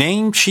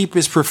 Namecheap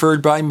is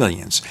preferred by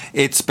millions.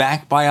 It's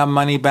backed by a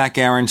money-back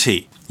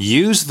guarantee.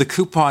 Use the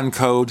coupon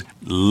code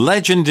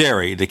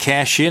LEGENDARY to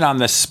cash in on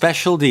the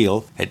special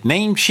deal at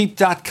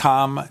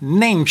Namecheap.com,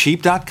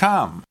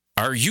 Namecheap.com.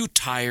 Are you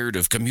tired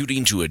of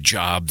commuting to a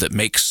job that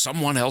makes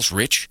someone else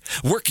rich,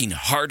 working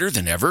harder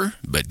than ever,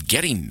 but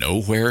getting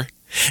nowhere?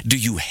 Do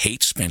you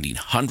hate spending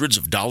hundreds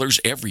of dollars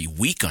every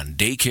week on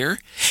daycare,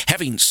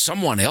 having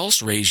someone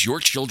else raise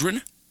your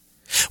children?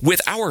 With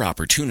our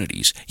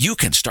opportunities, you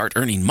can start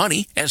earning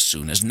money as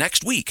soon as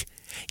next week.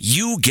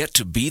 You get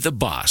to be the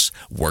boss,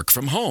 work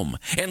from home,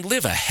 and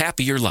live a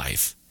happier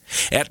life.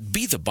 At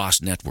Be the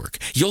Boss Network,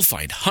 you'll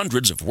find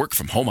hundreds of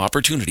work-from-home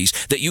opportunities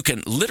that you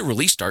can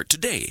literally start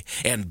today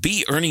and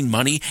be earning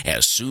money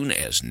as soon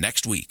as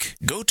next week.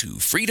 Go to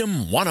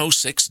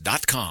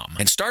freedom106.com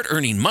and start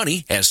earning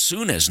money as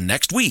soon as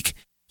next week.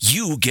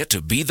 You get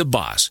to be the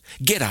boss.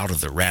 Get out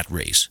of the rat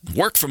race.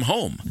 Work from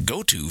home.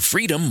 Go to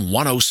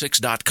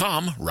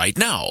freedom106.com right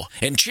now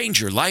and change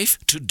your life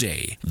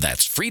today.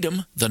 That's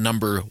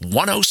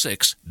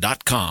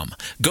freedom106.com.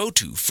 Go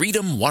to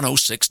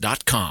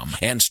freedom106.com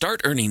and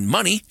start earning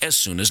money as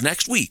soon as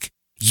next week.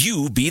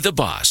 You be the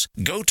boss.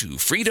 Go to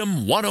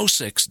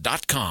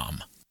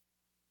freedom106.com.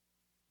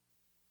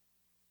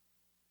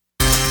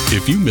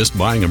 If you missed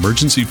buying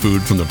emergency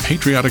food from the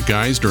Patriotic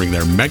Guys during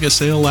their mega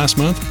sale last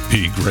month,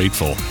 be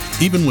grateful.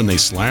 Even when they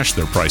slashed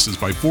their prices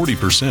by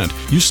 40%,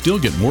 you still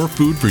get more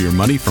food for your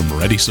money from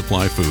Ready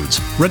Supply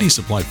Foods. Ready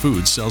Supply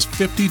Foods sells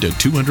 50 to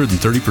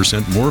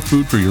 230% more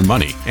food for your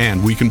money,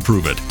 and we can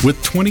prove it.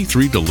 With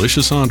 23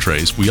 delicious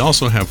entrees, we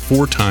also have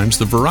 4 times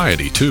the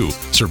variety, too.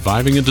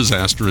 Surviving a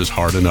disaster is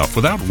hard enough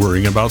without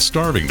worrying about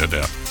starving to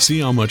death.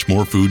 See how much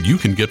more food you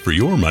can get for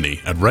your money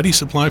at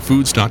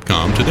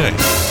ReadySupplyFoods.com today.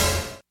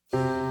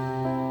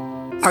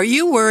 Are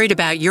you worried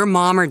about your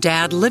mom or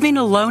dad living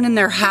alone in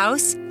their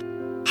house?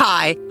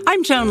 Hi,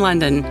 I'm Joan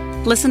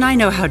London. Listen, I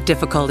know how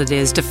difficult it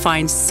is to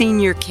find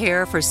senior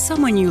care for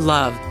someone you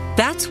love.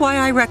 That's why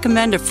I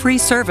recommend a free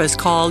service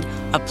called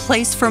A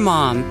Place for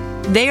Mom.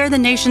 They are the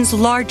nation's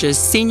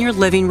largest senior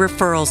living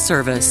referral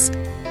service.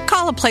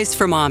 Call A Place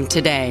for Mom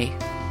today.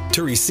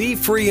 To receive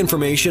free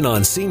information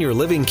on senior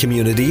living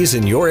communities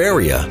in your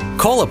area,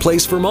 call A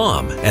Place for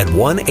Mom at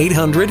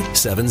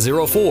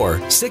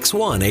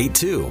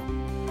 1-800-704-6182.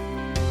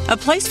 A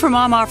Place for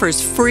Mom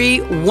offers free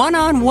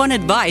one-on-one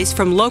advice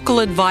from local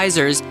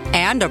advisors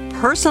and a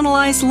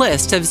personalized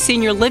list of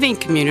senior living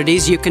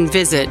communities you can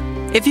visit.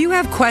 If you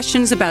have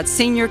questions about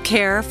senior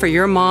care for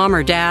your mom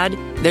or dad,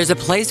 there's a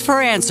place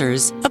for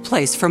answers, A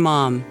Place for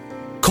Mom.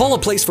 Call A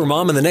Place for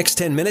Mom in the next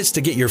 10 minutes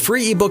to get your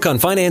free ebook on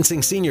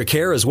financing senior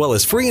care as well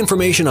as free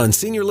information on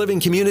senior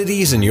living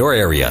communities in your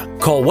area.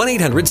 Call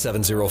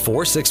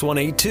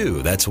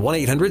 1-800-704-6182. That's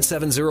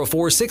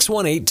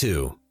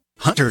 1-800-704-6182.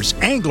 Hunters,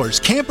 anglers,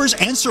 campers,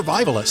 and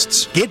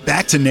survivalists. Get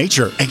back to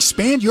nature.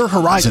 Expand your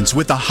horizons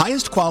with the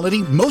highest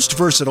quality, most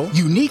versatile,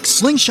 unique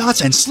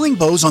slingshots and sling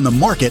bows on the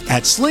market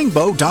at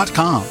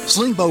slingbow.com.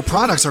 Sling bow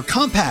products are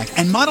compact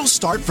and models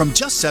start from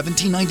just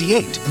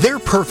 $17.98. They're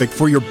perfect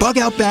for your bug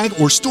out bag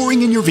or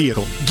storing in your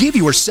vehicle. Give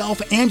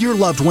yourself and your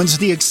loved ones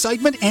the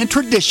excitement and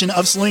tradition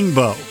of sling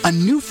bow. A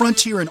new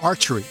frontier in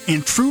archery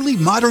and truly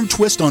modern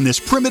twist on this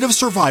primitive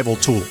survival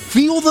tool.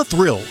 Feel the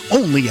thrill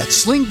only at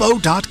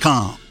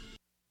slingbow.com.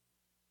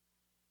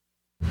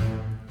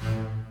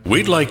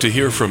 We'd like to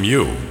hear from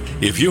you.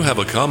 If you have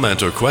a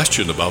comment or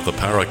question about the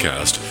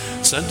Paracast,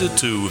 send it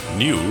to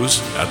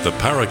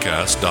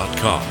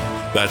news@theparacast.com.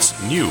 That's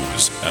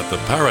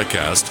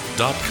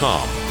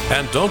news@theparacast.com.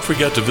 And don't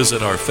forget to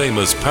visit our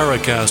famous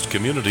Paracast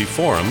community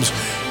forums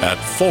at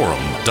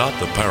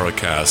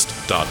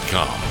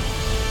forum.theparacast.com.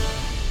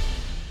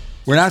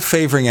 We're not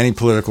favoring any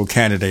political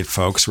candidate,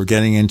 folks. We're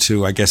getting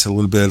into, I guess, a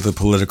little bit of the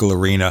political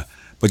arena,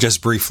 but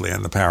just briefly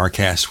on the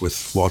Paracast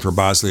with Walter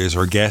Bosley as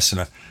our guest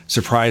and a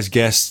surprise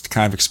guest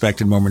kind of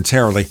expected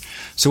momentarily.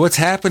 So what's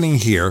happening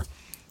here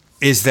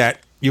is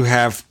that you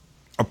have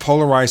a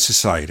polarized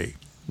society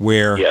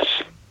where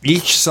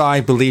each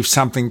side believes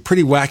something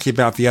pretty wacky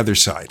about the other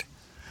side.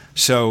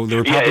 So the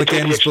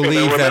Republicans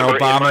believe that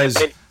Obama is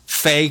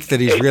fake, that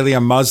he's really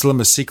a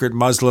Muslim, a secret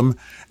Muslim,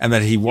 and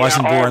that he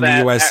wasn't born in the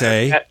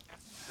USA.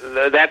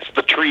 That's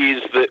the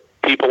trees that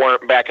people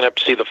aren't backing up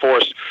to see the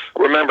forest.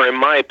 Remember, in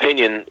my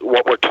opinion,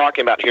 what we're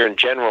talking about here in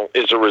general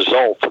is a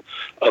result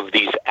of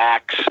these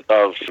acts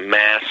of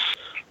mass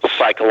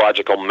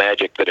psychological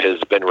magic that has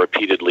been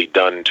repeatedly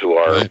done to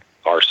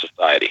our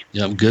society.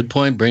 Yeah, good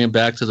point. Bring it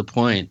back to the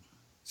point.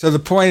 So the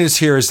point is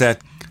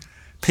that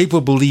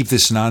people believe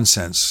this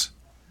nonsense,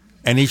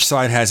 and each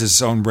side has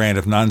its own brand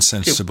of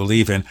nonsense to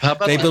believe in.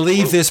 They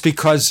believe this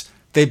because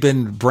they've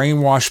been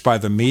brainwashed by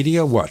the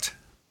media. What?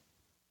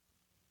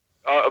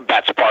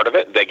 That's part of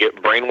it. They get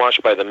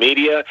brainwashed by the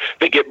media.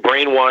 They get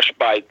brainwashed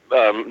by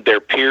their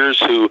peers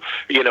who,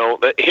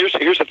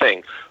 here's the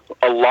thing.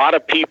 A lot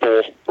of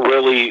people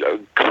really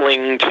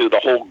cling to the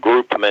whole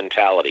group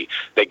mentality.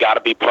 They got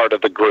to be part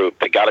of the group.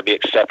 They got to be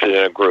accepted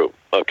in a group.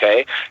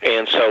 Okay?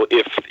 And so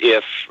if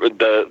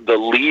the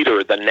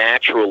leader, the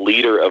natural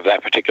leader of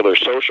that particular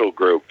social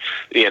group,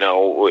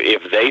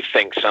 if they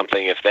think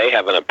something, if they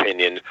have an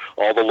opinion,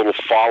 all the little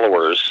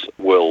followers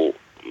will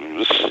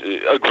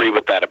agree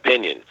with that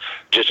opinion,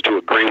 just to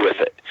agree with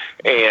it.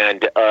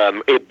 And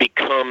it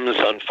becomes,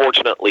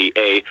 unfortunately,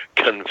 a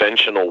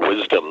conventional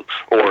wisdom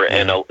or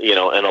an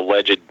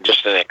alleged,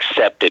 just an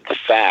accepted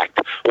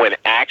fact, when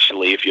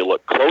actually, if you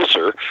look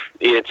closer,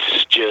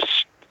 it's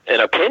just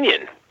an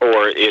opinion,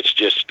 or it's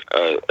just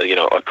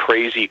a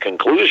crazy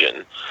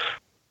conclusion.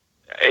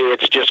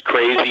 It's just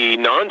crazy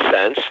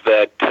nonsense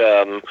that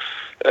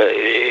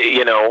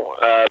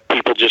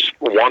people just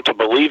want to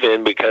believe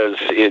in because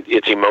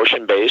it's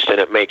emotion based and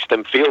it makes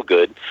them feel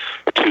good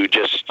to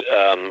just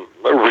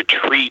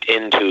retreat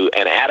into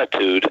an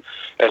attitude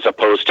as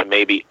opposed to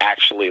maybe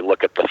actually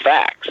look at the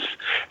facts.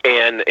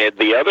 And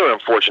the other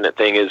unfortunate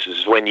thing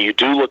is when you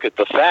do look at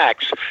the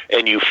facts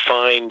and you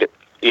find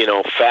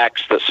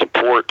facts that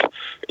support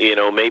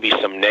maybe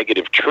some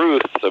negative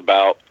truth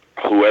about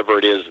whoever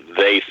it is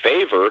they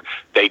favor,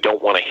 they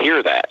don't want to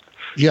hear that.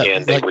 Yeah,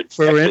 and they like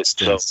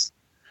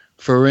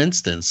for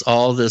instance,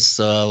 all this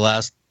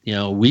last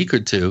week or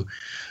two,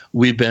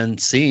 we've been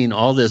seeing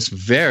all this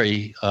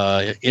very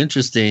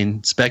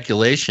interesting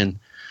speculation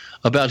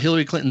about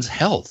Hillary Clinton's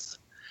health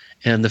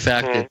and the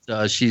fact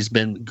that she's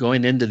been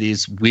going into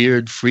these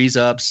weird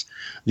freeze-ups,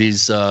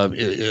 these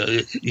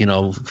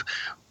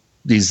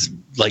these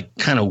like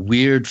kind of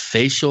weird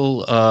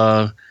facial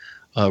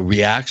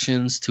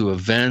reactions to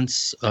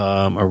events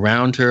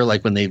around her,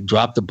 like when they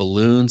dropped the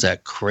balloons,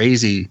 that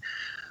crazy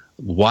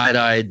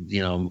wide-eyed,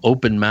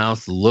 open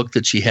mouth look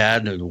that she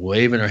had, and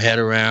waving her head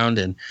around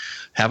and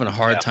having a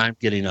hard time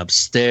getting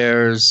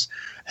upstairs,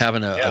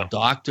 having a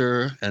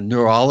doctor, a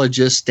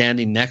neurologist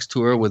standing next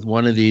to her with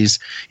one of these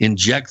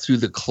inject through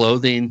the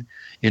clothing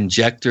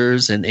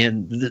injectors,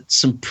 and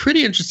some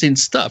pretty interesting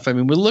stuff. I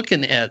mean, we're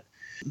looking at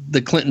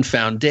the Clinton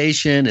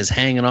Foundation is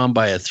hanging on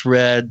by a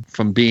thread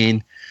from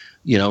being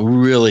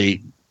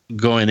really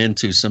going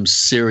into some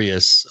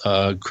serious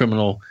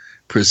criminal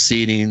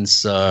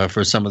proceedings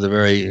for some of the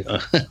very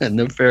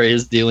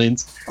nefarious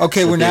dealings.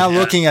 Okay, we're now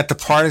looking at the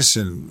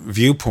partisan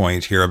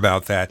viewpoint here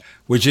about that,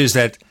 which is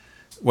that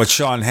what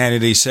Sean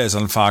Hannity says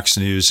on Fox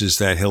News is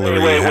that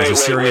Hillary has a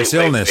serious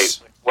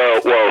illness.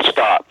 Well,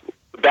 stop.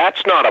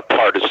 That's not a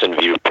partisan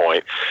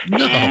viewpoint.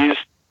 No.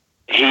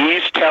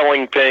 He's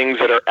telling things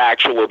that are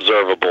actual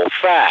observable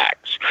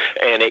facts,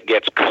 and it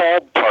gets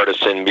called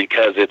partisan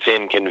because it's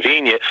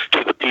inconvenient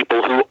to the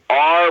people who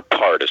are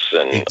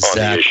partisan on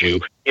the issue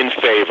in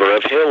favor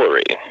of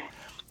Hillary.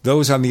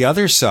 Those on the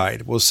other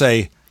side will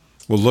say,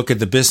 well, look at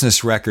the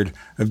business record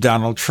of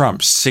Donald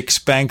Trump, 6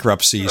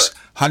 bankruptcies,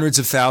 hundreds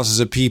of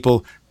thousands of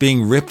people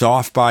being ripped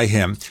off by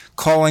him,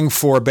 calling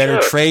for better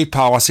trade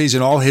policies,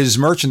 and all his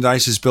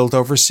merchandise is built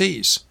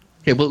overseas.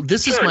 Okay, well,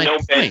 this is my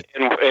point.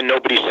 And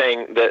nobody's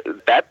saying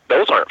that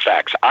those aren't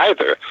facts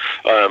either.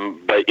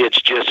 But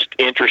it's just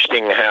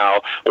interesting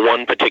how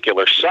one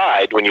particular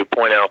side, when you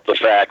point out the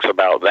facts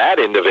about that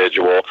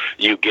individual,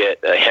 you get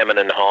a hemming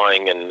and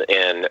hawing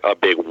and a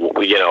big,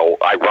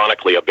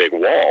 ironically, a big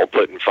wall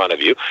put in front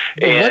of you.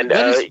 And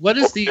what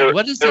is the there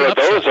upshot? are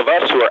those of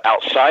us who are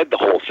outside the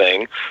whole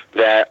thing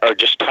that are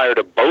just tired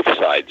of both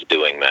sides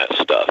doing that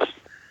stuff.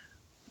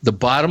 The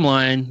bottom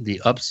line,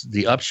 the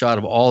upshot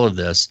of all of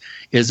this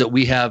is that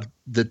we have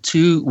the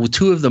two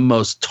of the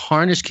most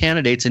tarnished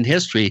candidates in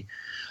history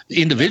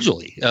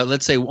individually.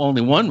 Let's say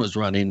only one was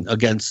running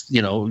against,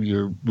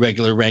 your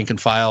regular rank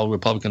and file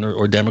Republican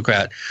or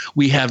Democrat.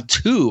 We have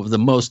 2 of the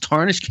most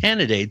tarnished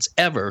candidates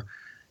ever,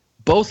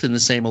 both in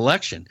the same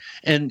election.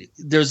 And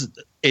there's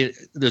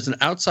an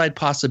outside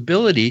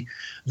possibility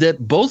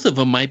that both of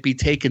them might be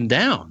taken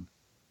down.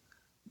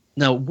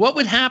 Now, what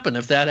would happen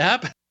if that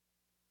happened?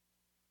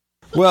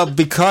 Well,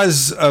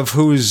 because of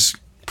who's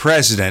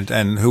president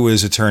and who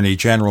is attorney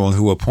general and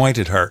who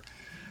appointed her,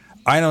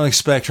 I don't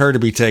expect her to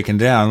be taken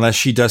down unless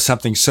she does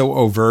something so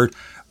overt,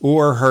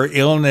 or her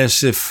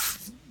illness,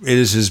 if it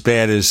is as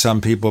bad as some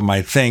people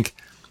might think,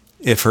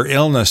 if her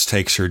illness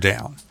takes her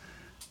down.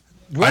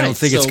 Right, I don't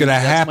think it's going to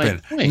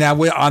happen.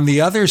 Now, on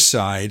the other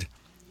side,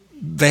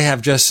 they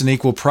have just an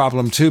equal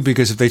problem, too,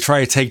 because if they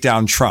try to take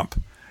down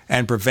Trump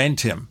and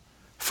prevent him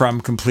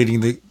from completing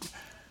the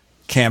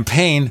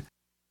campaign,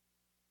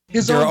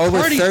 There are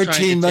over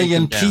 13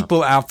 million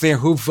people out there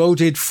who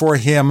voted for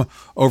him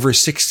over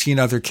 16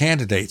 other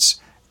candidates,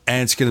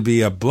 and it's going to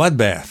be a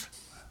bloodbath.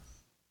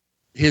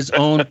 His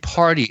own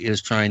party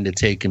is trying to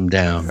take him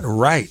down.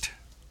 Right.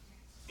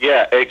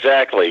 Yeah,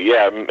 exactly.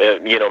 Yeah,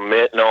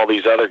 Mitt and all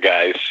these other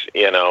guys,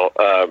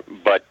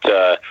 but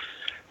as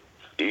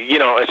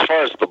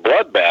far as the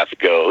bloodbath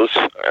goes,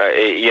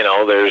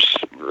 there's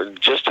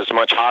just as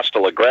much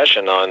hostile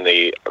aggression on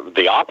the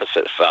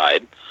opposite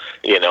side,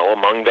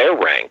 among their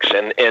ranks.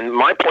 And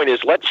my point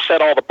is, let's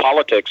set all the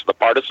politics, the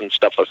partisan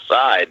stuff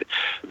aside.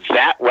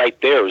 That right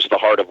there is the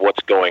heart of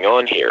what's going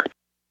on here.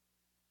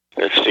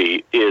 Let's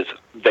see, is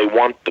they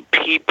want the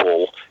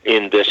people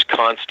in this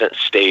constant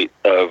state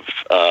of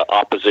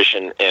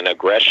opposition and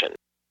aggression.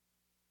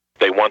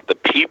 They want the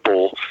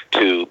people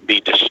to be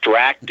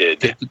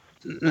distracted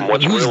from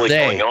what's really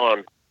going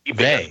on,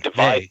 divided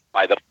by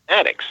the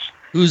fanatics.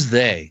 Who's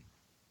they?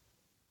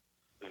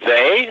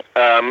 They,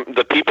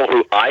 the people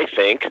who I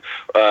think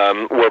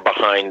were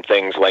behind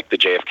things like the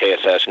JFK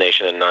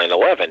assassination and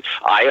 9/11.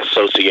 I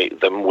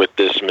associate them with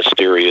this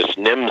mysterious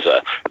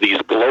NIMSA, these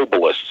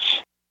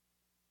globalists.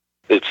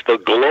 It's the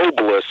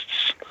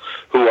globalists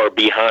who are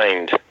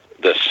behind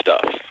this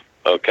stuff,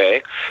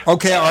 okay?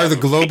 Okay, are the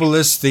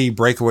globalists the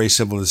breakaway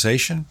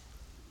civilization?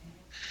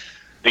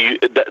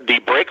 The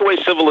breakaway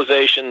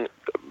civilization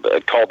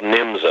called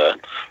NIMSA,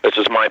 this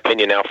is my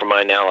opinion now from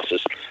my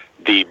analysis,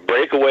 the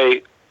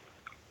breakaway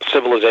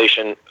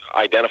civilization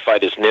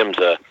identified as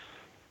NIMSA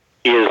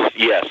is,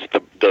 yes,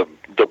 the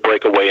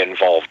breakaway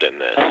involved in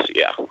this,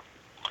 yeah.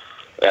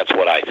 That's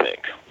what I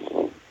think.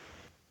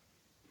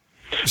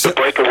 The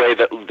breakaway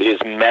that is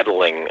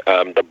meddling,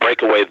 the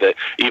breakaway that,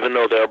 even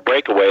though they're a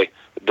breakaway,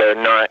 they're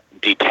not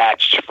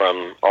detached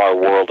from our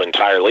world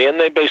entirely, and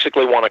they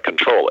basically want to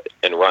control it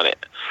and run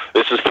it.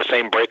 This is the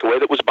same breakaway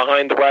that was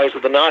behind the rise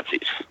of the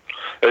Nazis.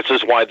 This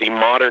is why the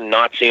modern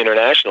Nazi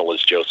international,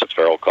 as Joseph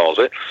Farrell calls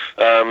it,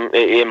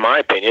 in my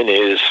opinion,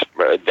 is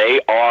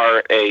they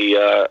are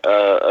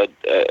a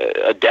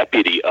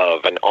deputy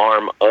of, an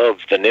arm of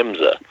the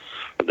NIMSA.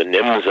 The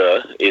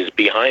NIMSA is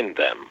behind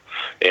them.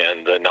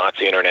 And the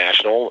Nazi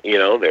International,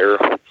 they're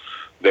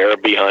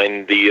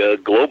behind the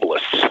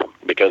globalists,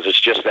 because it's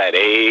just that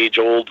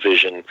age-old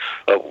vision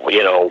of,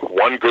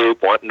 one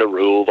group wanting to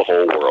rule the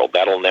whole world.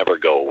 That'll never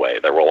go away.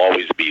 There will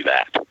always be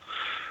that.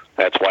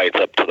 That's why it's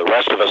up to the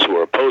rest of us who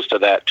are opposed to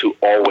that to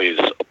always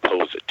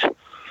oppose it.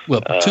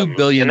 Well, 2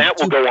 billion... And that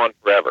will go on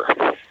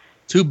forever.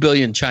 2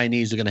 billion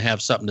Chinese are going to have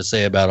something to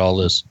say about all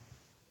this.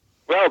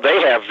 Well,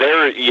 they have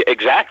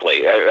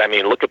exactly. I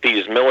mean, look at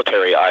these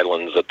military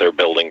islands that they're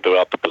building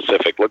throughout the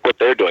Pacific. Look what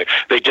they're doing.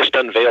 They just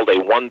unveiled a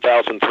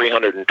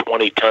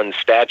 1,320-ton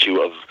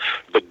statue of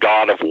the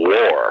god of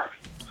war.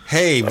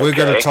 Hey, we're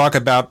going to talk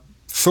about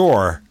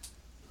Thor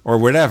or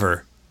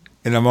whatever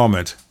in a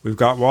moment. We've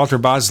got Walter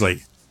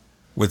Bosley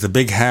with the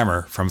big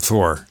hammer from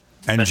Thor.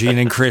 And Gene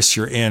and Chris,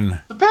 you're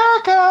in the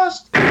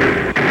Paracast.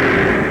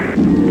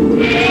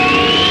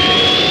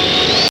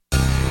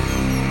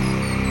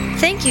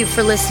 Thank you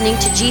for listening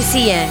to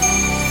GCN.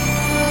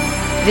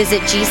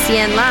 Visit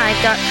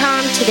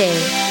GCNlive.com today.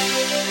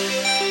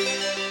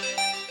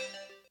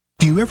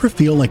 Do you ever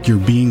feel like you're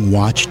being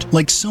watched?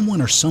 Like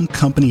someone or some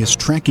company is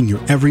tracking your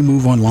every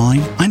move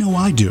online? I know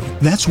I do.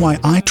 That's why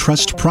I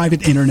trust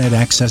Private Internet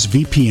Access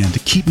VPN to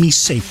keep me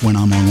safe when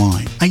I'm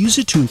online. I use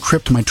it to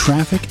encrypt my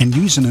traffic and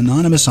use an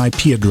anonymous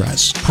IP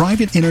address.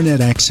 Private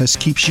Internet Access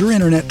keeps your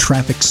internet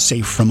traffic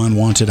safe from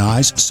unwanted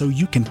eyes, so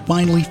you can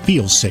finally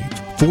feel safe.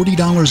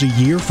 $40 a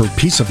year for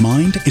peace of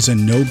mind is a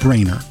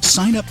no-brainer.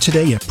 Sign up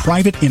today at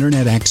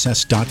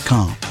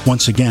privateinternetaccess.com.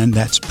 Once again,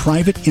 that's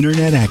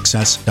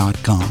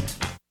privateinternetaccess.com.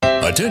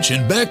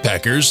 Attention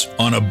backpackers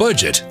on a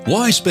budget.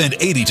 Why spend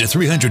 $80 to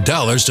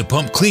 $300 to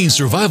pump clean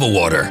survival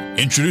water?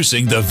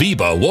 Introducing the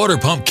Viva Water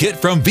Pump Kit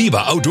from Viva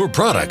Outdoor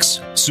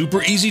Products.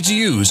 Super easy to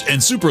use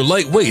and super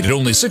lightweight at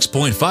only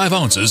 6.5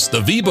 ounces,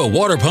 the Viva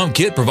Water Pump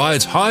Kit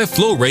provides high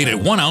flow rate at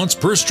 1 ounce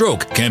per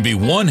stroke, can be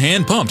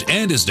one-hand pumped,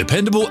 and is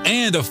dependable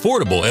and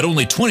affordable at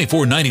only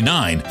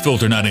 $24.99.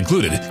 Filter not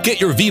included. Get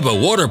your Viva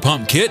Water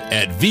Pump Kit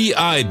at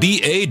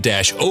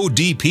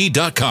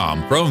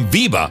viba-odp.com from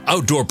Viva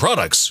Outdoor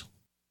Products.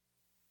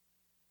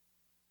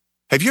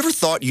 Have you ever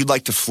thought you'd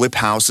like to flip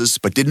houses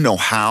but didn't know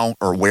how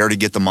or where to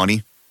get the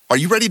money? Are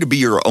you ready to be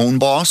your own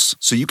boss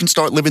so you can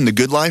start living the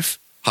good life?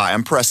 Hi,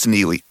 I'm Preston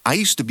Ely. I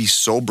used to be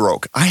so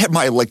broke. I had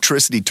my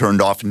electricity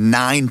turned off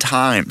 9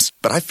 times,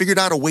 but I figured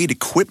out a way to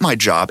quit my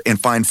job and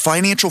find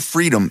financial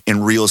freedom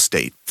in real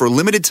estate. For a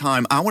limited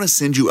time, I want to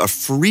send you a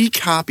free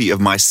copy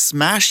of my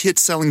smash hit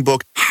selling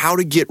book, How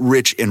to Get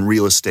Rich in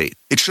Real Estate.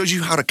 It shows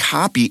you how to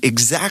copy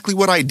exactly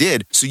what I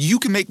did so you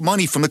can make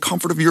money from the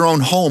comfort of your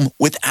own home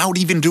without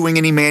even doing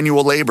any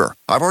manual labor.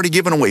 I've already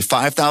given away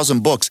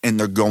 5,000 books and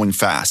they're going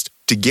fast.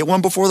 To get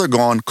one before they're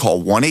gone,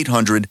 call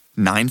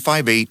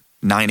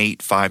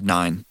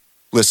 1-800-958-9859.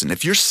 Listen,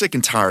 if you're sick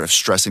and tired of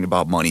stressing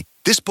about money,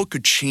 this book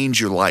could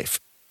change your life.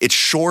 It's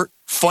short,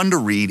 fun to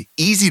read,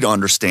 easy to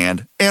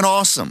understand, and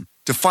awesome.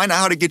 To find out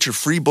how to get your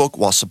free book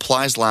while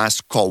supplies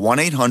last, call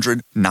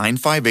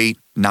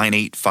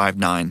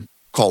 1-800-958-9859.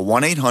 Call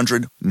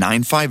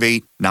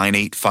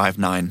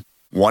 1-800-958-9859.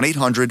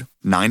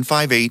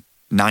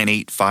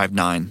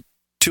 1-800-958-9859.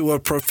 To a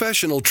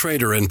professional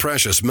trader in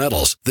precious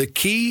metals, the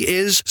key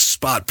is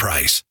spot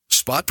price.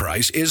 Spot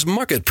price is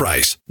market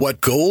price,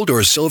 what gold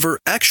or silver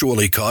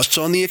actually costs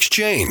on the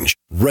exchange.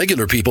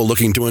 Regular people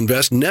looking to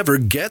invest never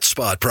get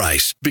spot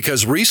price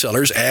because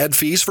resellers add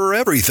fees for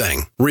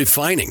everything: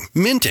 refining,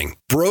 minting,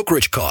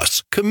 brokerage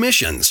costs,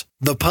 commissions.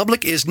 The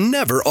public is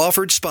never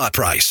offered spot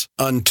price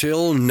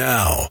until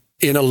now.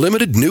 In a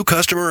limited new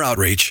customer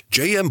outreach,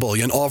 JM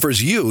Bullion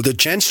offers you the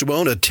chance to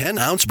own a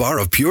 10-ounce bar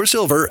of pure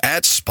silver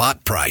at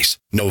spot price.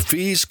 No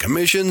fees,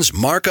 commissions,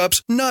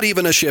 markups, not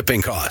even a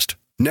shipping cost.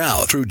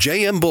 Now, through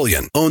JM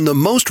Bullion, own the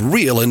most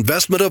real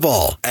investment of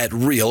all at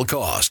real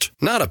cost.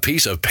 Not a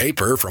piece of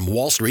paper from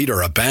Wall Street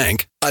or a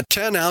bank. A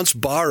 10-ounce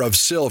bar of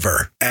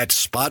silver at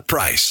spot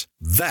price.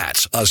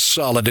 That's a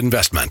solid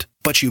investment.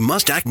 But you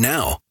must act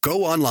now.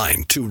 Go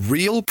online to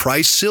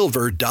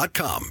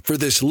realpricesilver.com for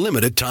this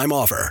limited time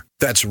offer.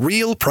 That's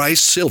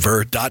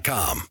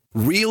realpricesilver.com.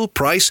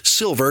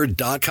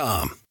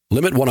 realpricesilver.com.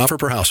 Limit one offer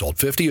per household,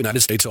 50 United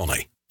States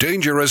only.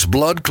 Dangerous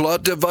blood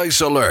clot device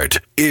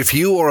alert. If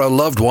you or a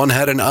loved one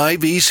had an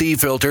IVC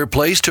filter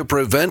placed to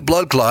prevent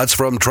blood clots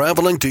from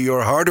traveling to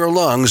your heart or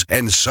lungs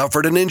and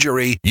suffered an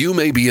injury, you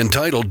may be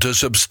entitled to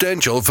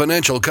substantial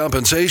financial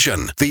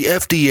compensation. The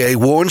FDA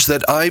warns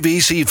that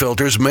IVC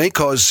filters may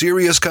cause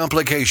serious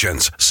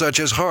complications, such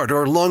as heart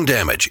or lung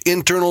damage,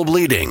 internal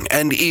bleeding,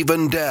 and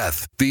even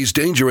death. These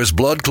dangerous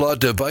blood clot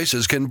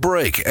devices can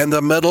break, and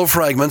the metal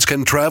fragments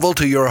can travel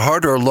to your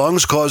heart or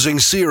lungs, causing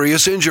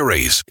serious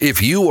injuries.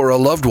 If you or a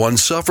loved one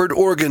suffered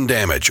organ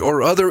damage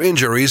or other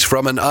injuries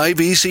from an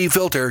IVC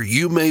filter,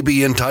 you may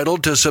be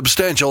entitled to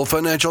substantial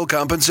financial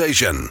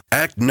compensation.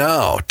 Act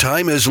now.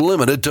 Time is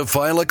limited to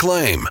file a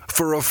claim.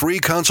 For a free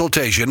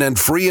consultation and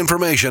free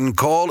information,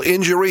 call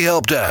Injury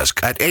Help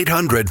Desk at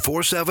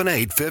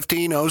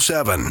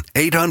 800-478-1507.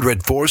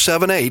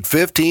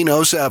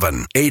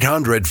 800-478-1507.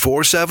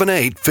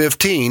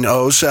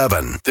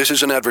 800-478-1507. This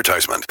is an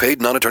advertisement.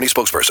 Paid non-attorney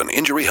spokesperson.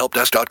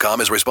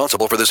 InjuryHelpDesk.com is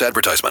responsible for this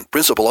advertisement.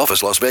 Principal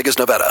office, Las Vegas,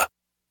 Nevada.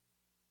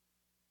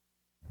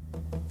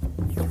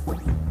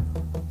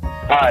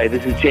 Hi,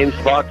 this is James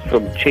Fox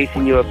from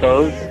Chasing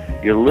UFOs.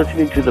 You're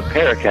listening to the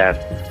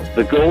Paracast,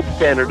 the gold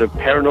standard of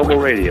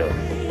paranormal radio.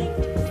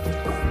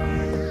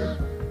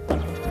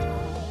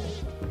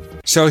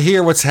 So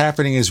here what's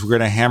happening is we're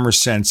going to hammer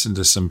sense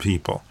into some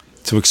people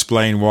to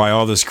explain why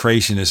all this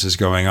craziness is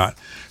going on.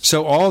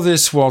 So all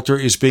this, Walter,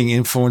 is being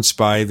influenced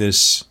by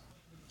this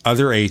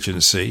other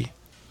agency.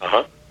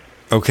 Uh-huh.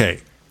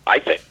 Okay. I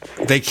think.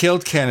 They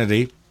killed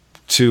Kennedy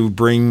to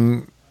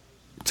bring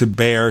to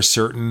bear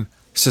certain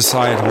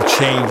societal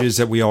changes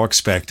that we all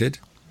expected.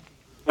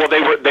 Well, they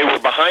were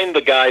behind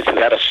the guys who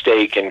had a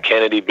stake in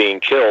Kennedy being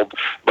killed,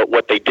 but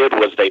what they did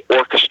was they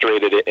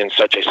orchestrated it in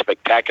such a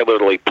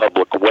spectacularly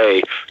public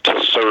way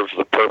to serve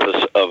the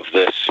purpose of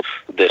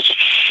this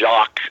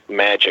shock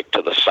magic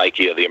to the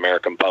psyche of the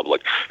American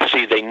public.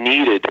 See, they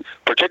needed,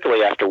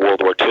 particularly after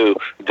World War II,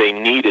 they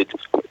needed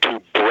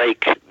to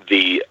break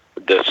the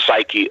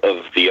psyche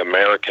of the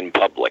American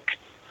public.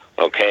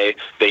 Okay,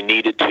 they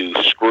needed to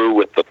screw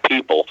with the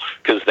people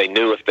because they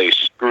knew if they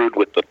screwed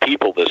with the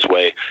people this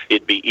way,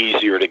 it'd be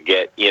easier to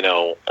get,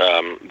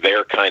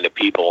 their kind of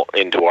people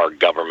into our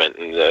government.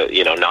 And,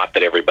 not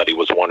that everybody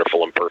was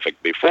wonderful and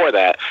perfect before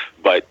that,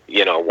 but,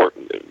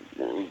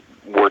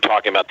 we're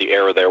talking about the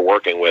era they're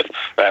working with.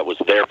 That was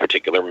their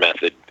particular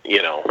method,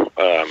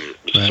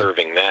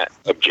 serving that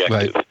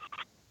objective. Right.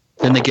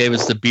 Then they gave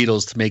us the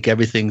Beatles to make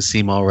everything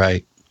seem all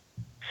right.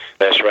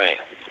 That's right.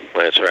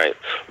 That's right.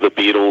 The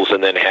Beatles,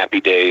 and then Happy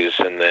Days,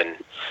 and then,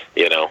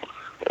 you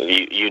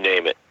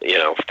name it,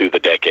 through the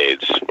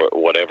decades,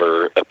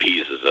 whatever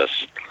appeases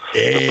us.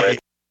 Hey.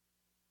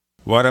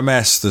 What a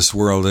mess this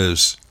world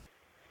is.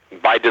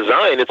 By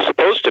design, it's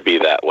supposed to be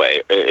that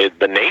way.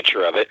 The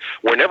nature of it,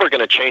 we're never going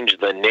to change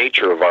the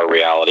nature of our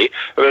reality.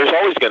 There's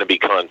always going to be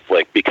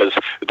conflict because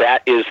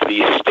that is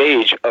the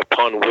stage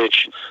upon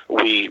which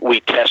we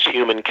test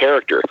human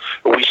character.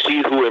 We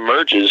see who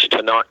emerges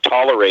to not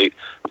tolerate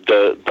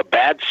the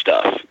bad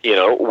stuff.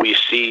 We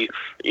see,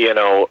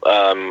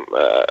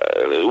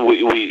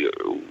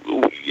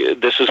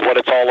 this is what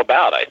it's all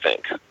about, I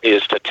think,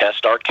 is to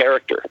test our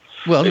character.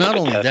 Well, not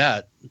only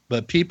that,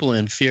 but people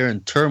in fear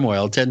and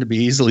turmoil tend to be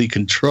easily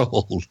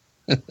controlled.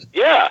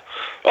 Yeah.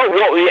 Oh,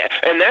 well, yeah.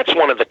 And that's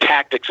one of the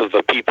tactics of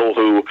the people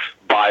who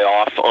buy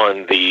off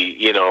on the,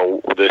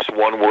 this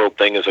one world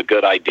thing is a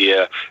good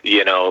idea,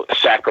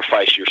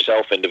 sacrifice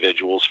yourself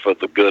individuals for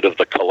the good of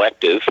the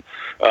collective.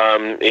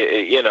 I'm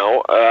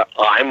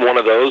one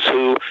of those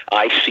who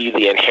I see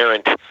the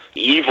inherent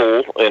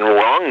evil and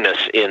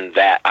wrongness in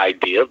that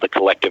idea of the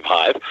collective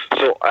hive.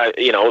 So,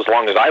 as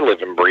long as I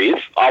live and breathe,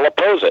 I'll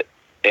oppose it.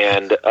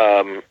 And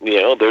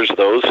there's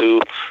those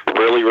who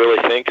really,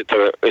 really think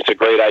it's a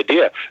great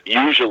idea.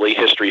 Usually,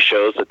 history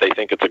shows that they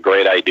think it's a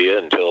great idea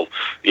until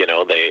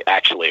they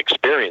actually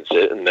experience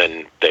it, and then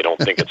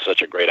think it's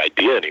such a great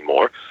idea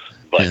anymore.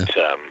 But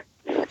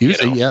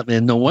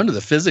man, no wonder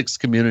the physics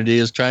community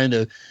is trying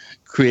to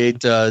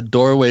create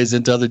doorways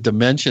into other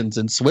dimensions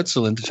in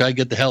Switzerland to try to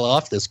get the hell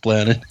off this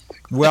planet.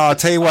 Well, I'll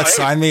tell you what,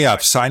 sign me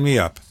up.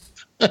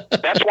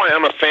 That's why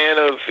I'm a fan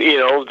of,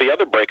 the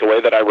other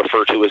breakaway that I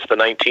refer to as the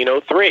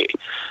 1903.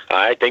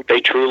 I think they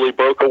truly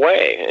broke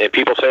away. And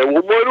people say,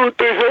 well, why don't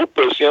they help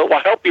us?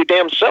 Well, help your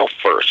damn self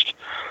first.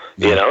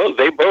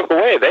 They broke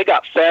away. They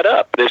got fed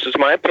up. This is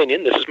my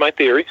opinion. This is my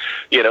theory.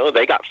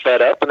 They got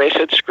fed up and they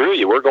said, screw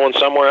you, we're going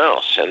somewhere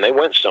else. And they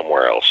went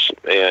somewhere else.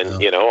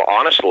 And,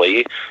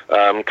 honestly,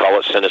 call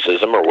it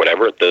cynicism or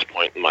whatever at this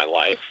point in my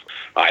life,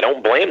 I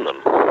don't blame them.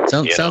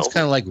 Sounds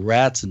kind of like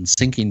rats and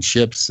sinking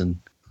ships. And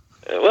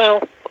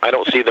well, I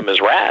don't see them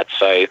as rats.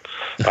 I'm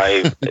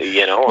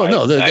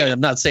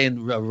not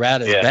saying a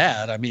rat is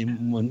bad. I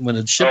mean, when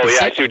a ship is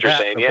I see what you're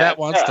saying. The rat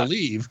wants to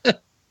leave.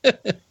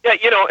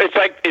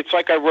 It's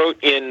like I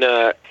wrote in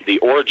the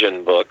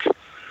Origin book,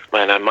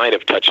 and I might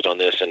have touched on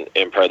this in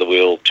Empire of the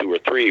Wheel 2 or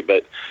 3,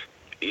 but,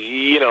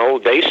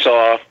 they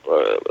saw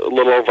a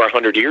little over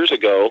 100 years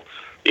ago,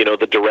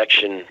 the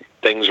direction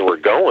things were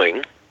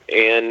going,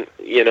 and,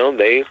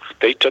 they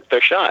took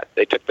their shot.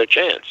 They took their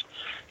chance.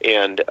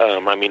 And,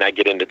 I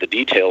get into the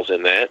details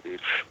in that, and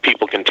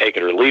people can take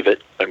it or leave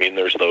it. I mean,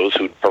 there's those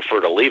who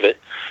prefer to leave it.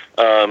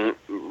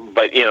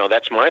 But,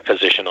 that's my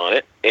position on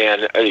it.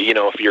 And,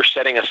 if you're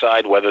setting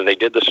aside whether they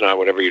did this or not,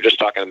 whatever, you're just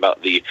talking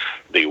about the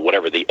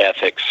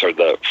ethics or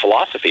the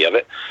philosophy of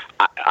it,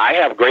 I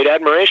have great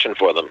admiration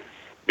for them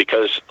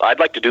because I'd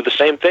like to do the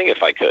same thing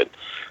if I could.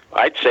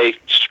 I'd say,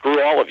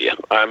 screw all of you.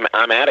 I'm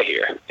out of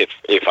here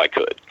if I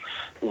could.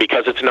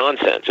 Because it's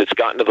nonsense. It's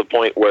gotten to the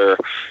point where,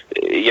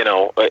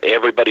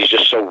 everybody's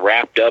just so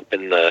wrapped up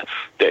in the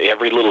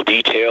every little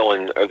detail,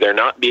 and they're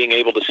not being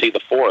able to see the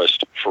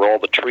forest for all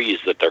the trees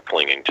that they're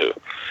clinging to.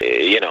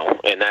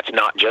 And that's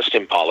not just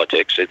in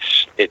politics.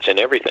 It's in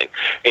everything.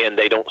 And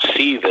they don't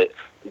see that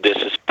this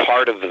is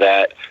part of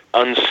that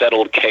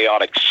unsettled,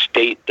 chaotic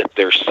state that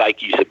their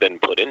psyches have been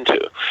put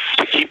into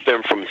to keep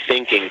them from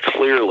thinking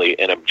clearly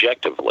and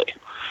objectively.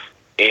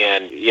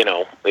 And,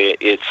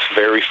 it's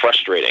very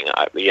frustrating,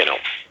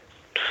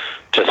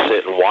 to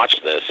sit and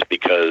watch this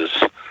because,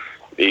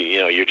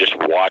 you're just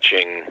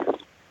watching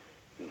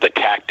the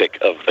tactic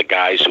of the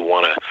guys who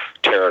want to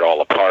tear it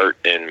all apart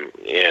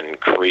and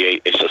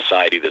create a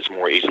society that's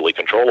more easily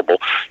controllable.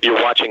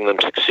 You're watching them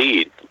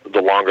succeed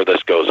the longer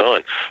this goes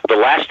on. The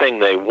last thing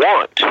they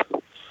want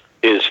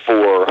is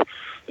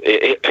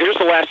here's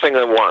the last thing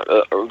they want.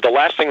 The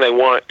last thing they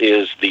want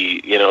is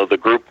the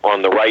group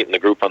on the right and the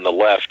group on the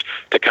left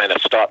to kind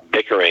of stop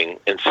bickering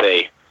and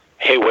say,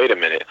 hey, wait a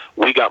minute,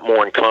 we got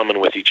more in common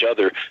with each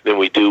other than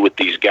we do with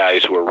these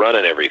guys who are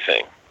running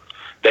everything.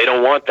 They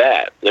don't want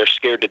that. They're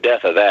scared to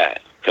death of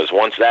that because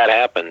once that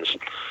happens,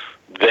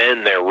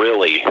 then they're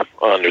really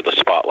under the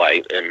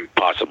spotlight and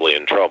possibly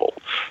in trouble.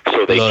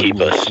 So they Blood keep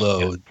will us.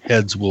 Flow.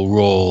 Heads will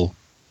roll.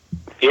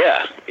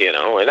 Yeah,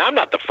 and I'm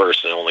not the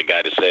first and only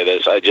guy to say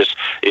this. I do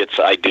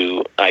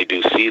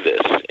see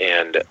this,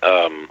 and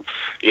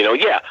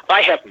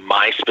I have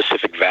my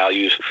specific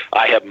values.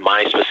 I have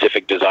my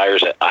specific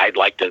desires that I'd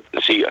like to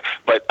see,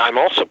 but I'm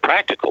also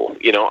practical.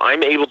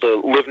 I'm able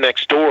to live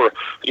next door,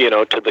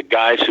 to the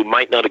guys who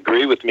might not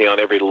agree with me on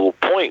every little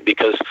point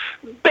because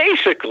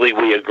basically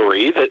we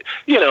agree that,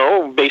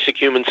 basic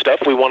human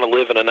stuff. We want to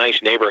live in a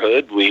nice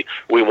neighborhood. We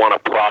want to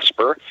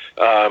prosper.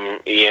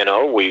 We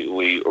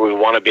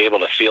want to be able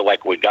to feel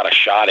like we've got a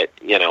shot at,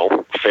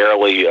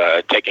 fairly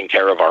taking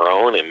care of our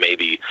own and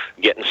maybe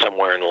getting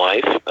somewhere in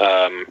life.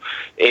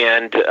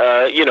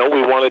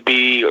 We want to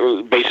be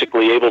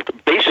basically able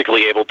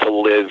to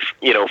live,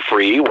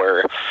 free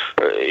where,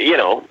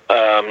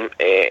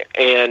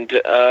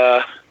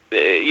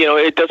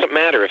 it doesn't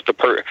matter if the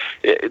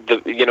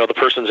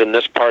person's in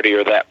this party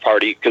or that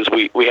party because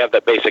we have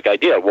that basic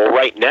idea. Well,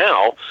 right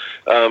now,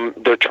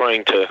 they're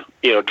trying to,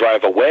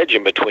 drive a wedge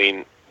in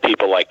between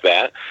people like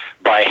that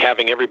by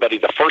having everybody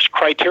the first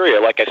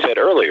criteria, like I said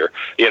earlier,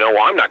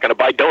 I'm not going to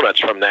buy donuts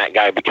from that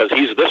guy because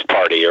he's this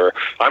party, or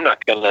I'm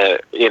not going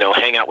to,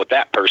 hang out with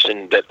that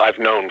person that I've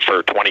known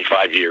for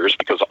 25 years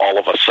because all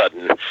of a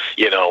sudden,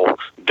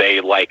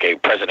 they like a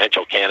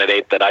presidential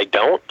candidate that I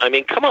don't. I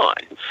mean, come on.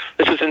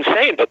 This is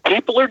insane, but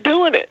people are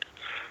doing it.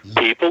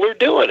 People are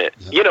doing it.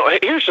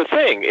 Here's the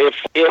thing.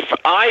 If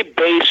I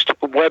based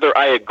whether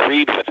I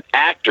agreed with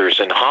actors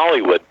in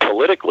Hollywood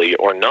politically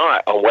or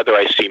not on whether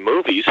I see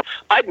movies,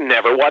 I'd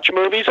never watch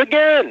movies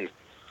again.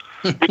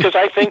 Because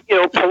I think,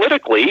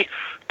 politically,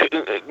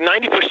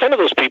 90% of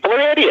those people are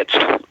idiots.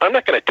 I'm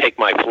not going to take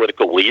my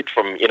political lead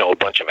from, a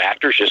bunch of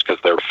actors just because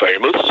they're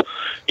famous.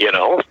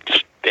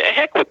 Just the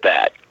heck with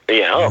that.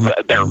 They're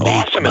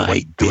awesome at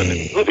what they're doing in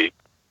the movie.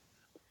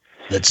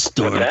 Let's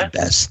storm the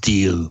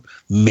Bastille.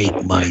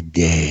 Make my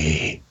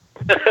day.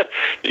 But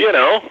you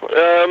don't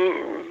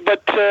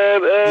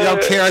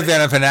care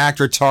then if an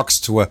actor talks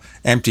to an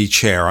empty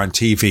chair on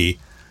TV,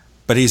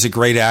 but he's a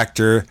great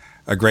actor,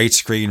 a great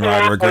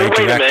screenwriter, a great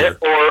director.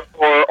 Or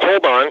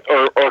hold on,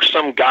 or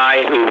some some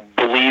guy who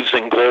believes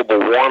in global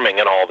warming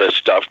and all this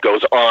stuff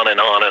goes on and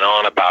on and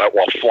on about it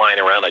while flying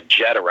around a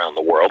jet around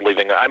the world,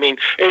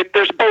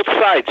 there's both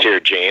sides here,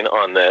 Gene,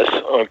 on this,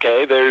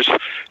 okay? There's,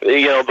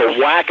 the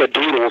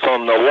wackadoodles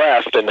on the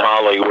left in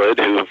Hollywood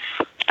who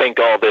think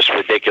all this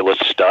ridiculous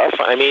stuff.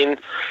 I mean,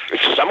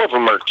 some of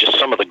them are just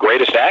some of the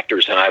greatest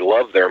actors, and I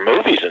love their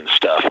movies and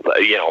stuff. But,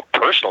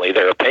 personally,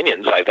 their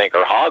opinions, I think,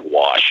 are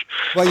hogwash.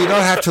 Well, you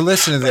don't have to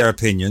listen to their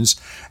opinions,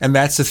 and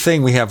that's the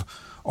thing. We have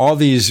all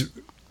these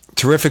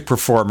terrific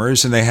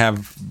performers, and they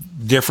have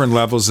different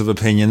levels of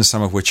opinions,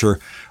 some of which are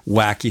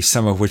wacky,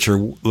 some of which are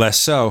less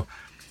so.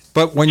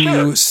 But when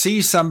you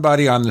see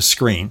somebody on the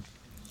screen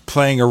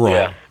playing a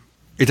role,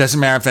 it doesn't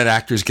matter if that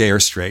actor is gay or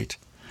straight.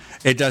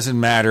 It doesn't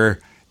matter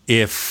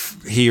if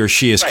he or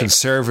she is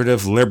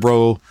conservative,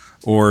 liberal,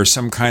 or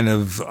some kind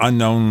of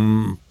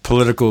unknown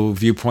political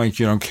viewpoint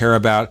you don't care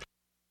about.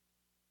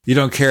 You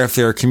don't care if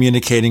they're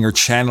communicating or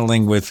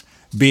channeling with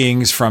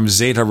beings from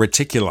Zeta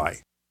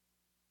Reticuli.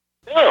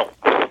 No.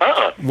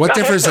 What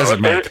difference does it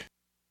make?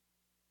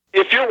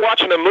 If you're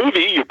watching a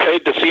movie, you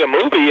paid to see a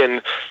movie,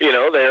 and,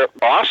 they're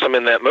awesome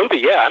in that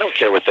movie, I don't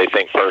care what they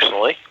think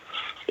personally,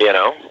 at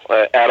all.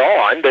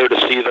 I'm there to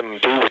see them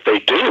do what they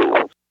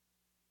do.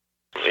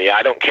 Yeah,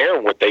 I don't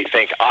care what they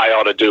think I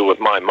ought to do with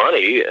my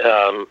money.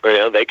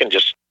 They can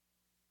just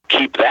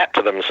keep that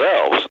to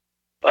themselves.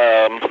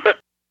 So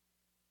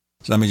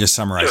let me just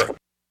summarize it.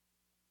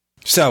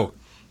 So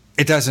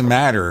it doesn't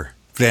matter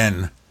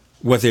then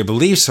what their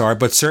beliefs are,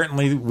 but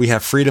certainly we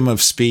have freedom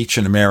of speech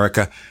in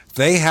America.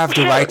 They have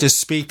the right to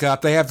speak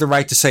up. They have the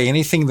right to say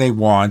anything they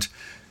want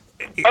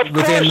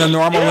within the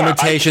normal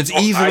limitations,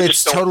 even if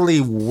it's totally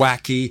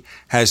wacky,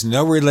 has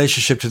no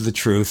relationship to the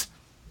truth.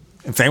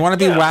 If they want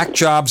to be whack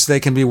jobs,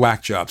 they can be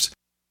whack jobs.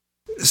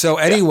 So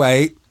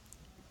anyway,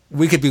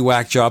 we could be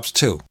whack jobs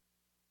too.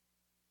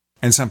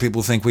 And some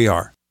people think we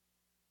are.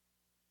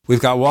 We've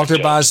got Walter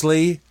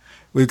Bosley.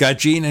 We've got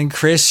Gene and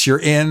Chris. You're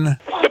in the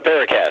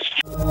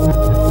Paracast.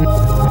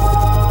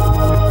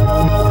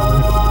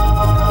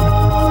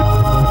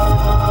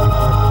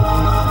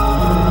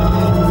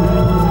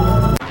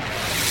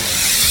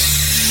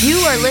 You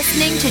are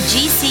listening to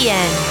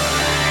GCN.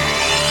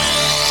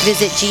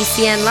 Visit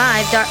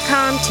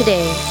GCNlive.com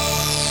today.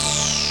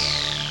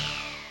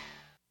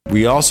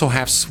 We also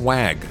have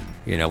swag.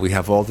 We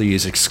have all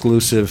these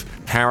exclusive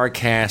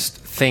Paracast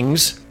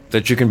things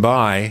that you can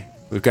buy.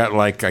 We've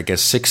got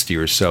 60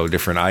 or so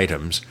different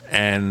items,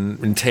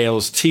 and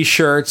entails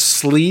T-shirts,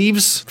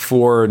 sleeves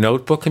for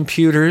notebook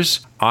computers,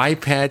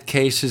 iPad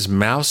cases,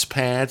 mouse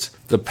pads,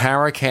 the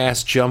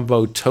Paracast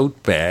Jumbo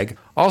tote bag,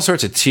 all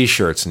sorts of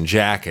T-shirts and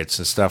jackets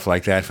and stuff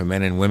like that for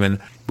men and women.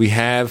 We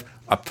have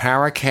a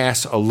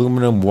Paracast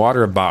aluminum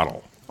water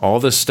bottle. All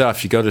this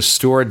stuff, you go to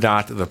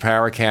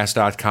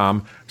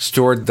store.theparacast.com,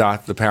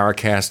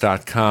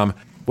 store.theparacast.com.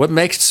 What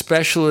makes it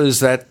special is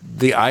that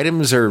the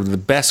items are the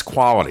best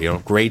quality,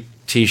 great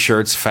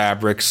T-shirts,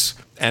 fabrics,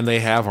 and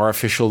they have our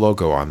official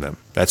logo on them.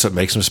 That's what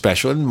makes them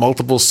special, in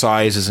multiple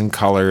sizes and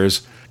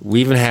colors.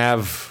 We even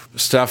have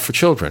stuff for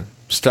children,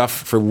 stuff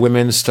for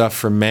women, stuff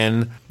for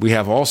men. We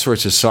have all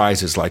sorts of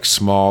sizes, like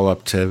small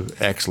up to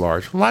X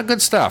large. A lot of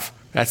good stuff.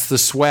 That's the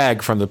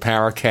swag from the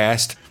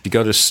Paracast. You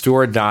go to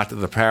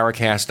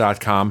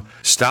store.theparacast.com,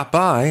 stop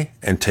by,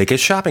 and take a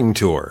shopping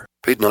tour.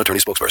 Paid non-attorney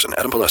spokesperson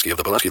Adam Pulaski of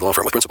the Pulaski Law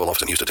Firm with principal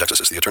office in Houston, Texas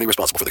is the attorney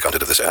responsible for the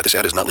content of this ad. This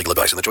ad is not legal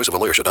advice, and the choice of a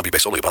lawyer should not be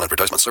based solely upon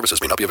advertisement. Services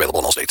may not be available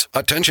in all states.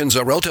 Attention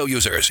Xarelto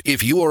users.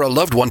 If you or a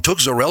loved one took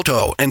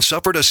Xarelto and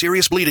suffered a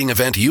serious bleeding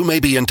event, you may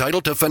be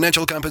entitled to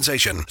financial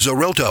compensation.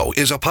 Xarelto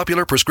is a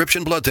popular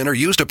prescription blood thinner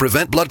used to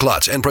prevent blood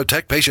clots and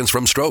protect patients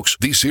from strokes.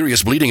 These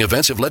serious bleeding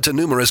events have led to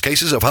numerous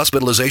cases of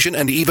hospitalization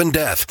and even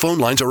death. Phone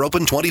lines are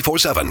open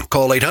 24/7.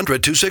 Call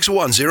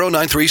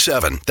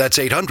 800-261-0937. That's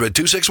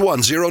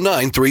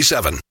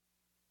 800-261-0937.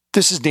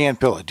 This is Dan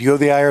Pilla. Do you owe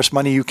the IRS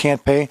money you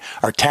can't pay?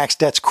 Are tax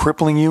debts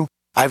crippling you?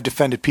 I've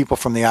defended people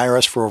from the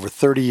IRS for over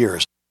 30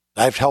 years.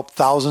 I've helped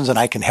thousands, and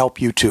I can help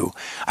you too.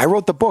 I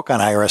wrote the book on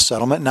IRS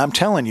settlement, and I'm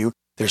telling you,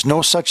 there's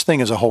no such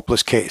thing as a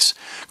hopeless case.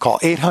 Call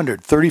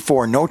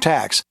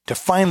 800-34-NO-TAX to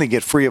finally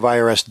get free of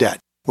IRS debt.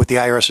 With the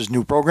IRS's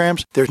new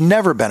programs, there's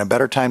never been a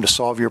better time to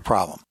solve your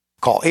problem.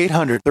 Call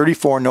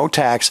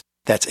 800-34-NO-TAX.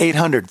 That's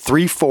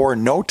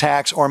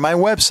 800-34-NO-TAX, or my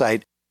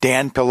website,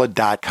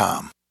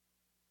 danpilla.com.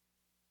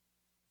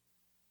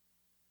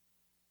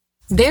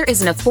 There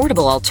is an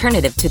affordable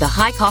alternative to the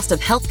high cost of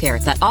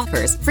healthcare that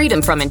offers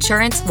freedom from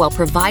insurance while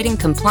providing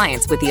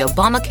compliance with the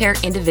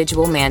Obamacare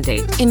individual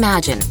mandate.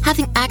 Imagine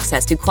having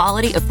access to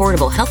quality,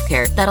 affordable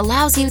healthcare that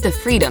allows you the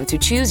freedom to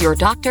choose your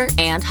doctor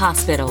and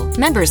hospital.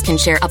 Members can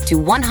share up to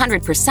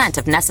 100%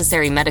 of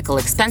necessary medical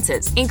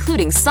expenses,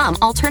 including some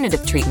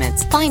alternative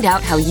treatments. Find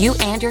out how you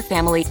and your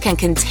family can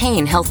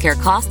contain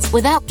healthcare costs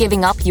without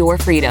giving up your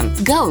freedom.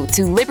 Go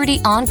to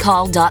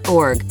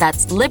libertyoncall.org.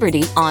 That's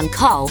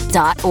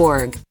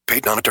libertyoncall.org.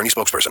 Paid non-attorney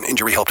spokesperson.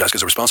 Injury Help Desk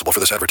is responsible for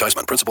this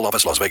advertisement. Principal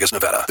office, Las Vegas,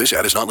 Nevada. This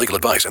ad is not legal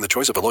advice, and the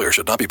choice of a lawyer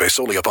should not be based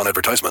solely upon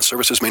advertisements.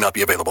 Services may not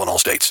be available in all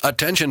states.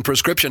 Attention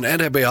prescription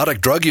antibiotic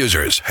drug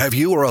users. Have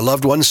you or a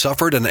loved one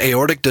suffered an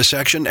aortic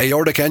dissection,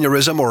 aortic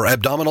aneurysm, or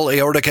abdominal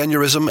aortic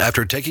aneurysm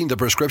after taking the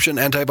prescription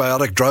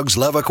antibiotic drugs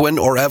Levaquin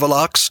or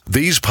Avelox?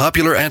 These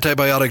popular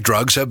antibiotic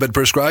drugs have been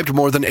prescribed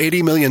more than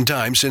 80 million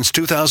times since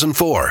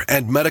 2004,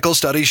 and medical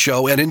studies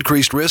show an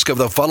increased risk of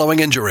the following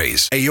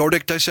injuries: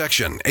 aortic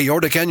dissection,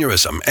 aortic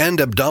aneurysm, and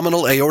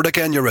abdominal aortic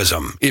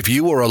aneurysm. If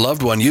you or a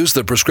loved one used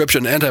the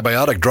prescription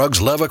antibiotic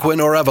drugs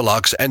Levaquin or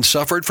Avelox and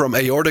suffered from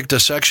aortic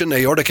dissection,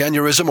 aortic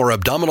aneurysm, or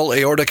abdominal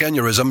aortic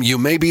aneurysm, you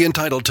may be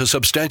entitled to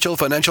substantial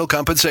financial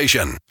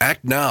compensation.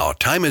 Act now.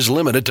 Time is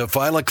limited to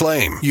file a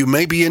claim. You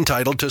may be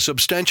entitled to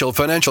substantial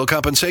financial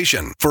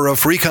compensation. For a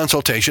free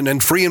consultation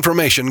and free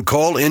information,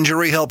 call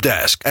Injury Help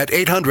Desk at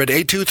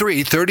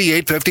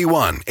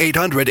 800-823-3851.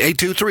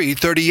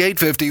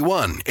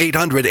 800-823-3851.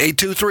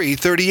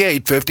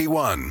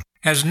 800-823-3851.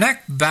 Has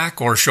neck, back,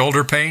 or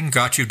shoulder pain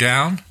got you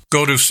down?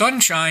 Go to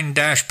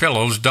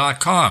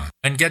sunshine-pillows.com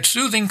and get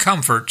soothing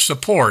comfort,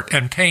 support,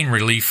 and pain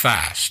relief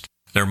fast.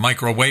 Their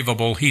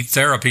microwavable heat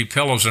therapy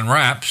pillows and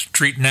wraps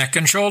treat neck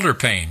and shoulder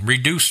pain,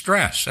 reduce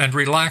stress, and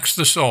relax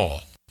the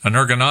soul. An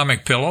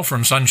ergonomic pillow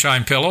from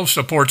Sunshine Pillows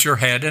supports your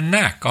head and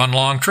neck on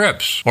long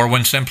trips or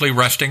when simply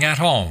resting at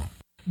home.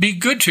 Be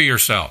good to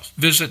yourself.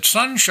 Visit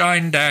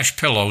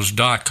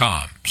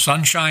sunshine-pillows.com.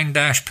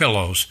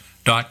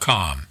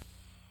 sunshine-pillows.com.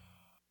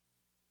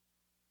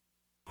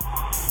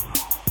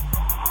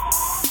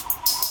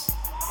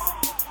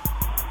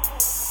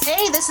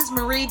 Hey, this is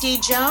Marie D.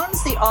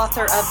 Jones, the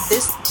author of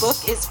This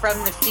Book is from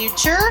the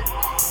Future,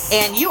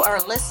 and you are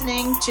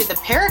listening to the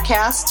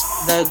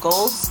Paracast, the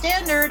gold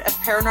standard of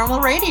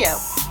paranormal radio.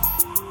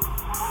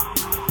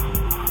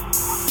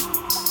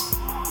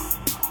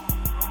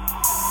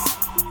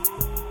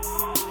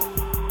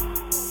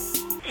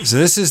 So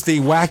this is the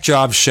Whack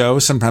Job Show,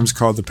 sometimes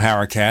called the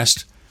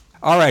Paracast.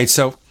 All right,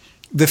 so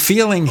the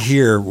feeling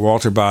here,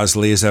 Walter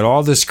Bosley, is that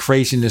all this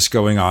craziness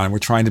going on, we're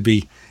trying to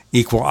be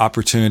equal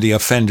opportunity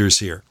offenders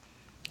here.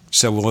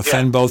 So we'll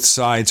offend both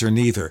sides or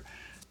neither.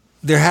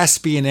 There has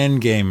to be an end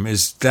game.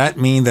 Does that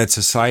mean that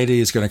society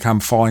is going to come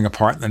falling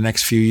apart in the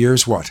next few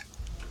years? What?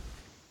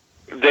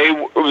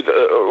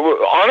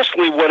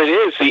 Honestly, what it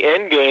is, the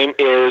end game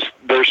is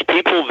there's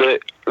people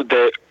that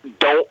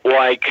don't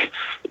like.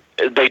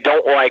 They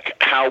don't like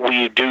how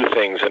we do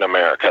things in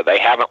America. They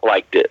haven't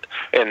liked it,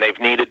 and they've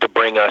needed to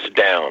bring us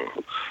down.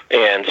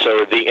 And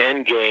so the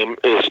end game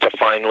is to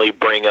finally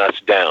bring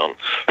us down,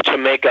 to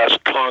make us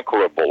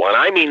conquerable. And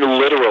I mean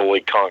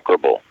literally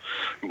conquerable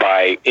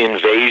by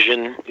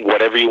invasion,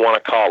 whatever you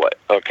want to call it,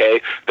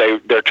 okay?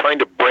 They're trying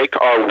to break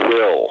our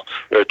will.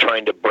 They're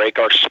trying to break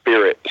our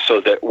spirit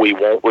so that we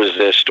won't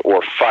resist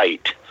or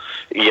fight,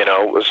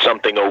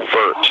 something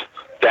overt.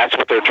 That's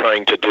what they're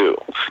trying to do.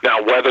 Now,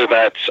 whether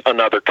that's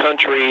another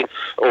country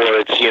or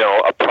it's,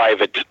 a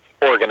private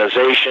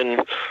organization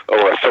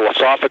or a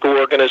philosophical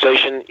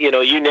organization, you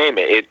name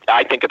it.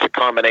 I think it's a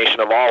combination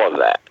of all of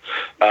that.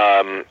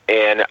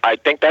 And I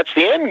think that's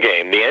the end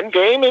game. The end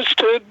game is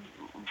to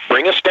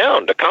bring us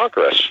down, to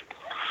conquer us.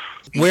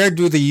 Where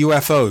do the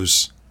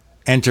UFOs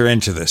enter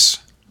into this?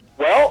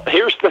 Well,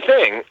 here's the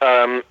thing.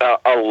 A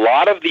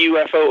lot of the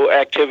UFO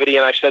activity,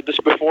 and I've said this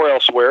before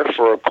elsewhere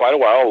for quite a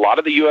while, a lot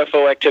of the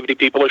UFO activity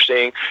people are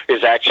seeing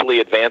is actually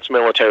advanced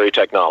military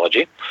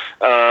technology.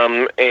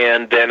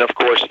 And then, of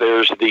course,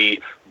 there's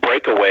the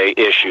breakaway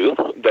issue,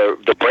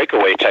 the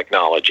breakaway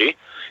technology.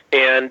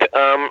 And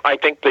I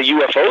think the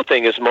UFO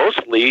thing is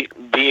mostly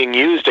being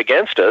used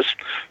against us.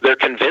 They're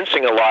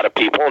convincing a lot of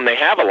people, and they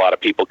have a lot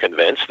of people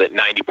convinced that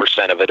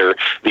 90% of it are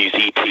these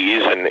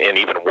ETs, and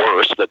even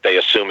worse, that they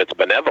assume it's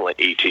benevolent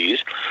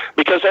ETs,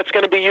 because that's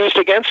going to be used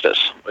against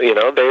us. They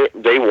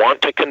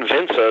want to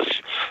convince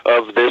us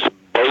of this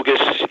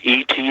bogus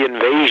ET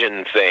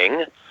invasion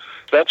thing.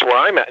 That's where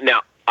I'm at.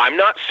 Now, I'm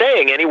not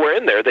saying anywhere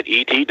in there that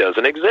ET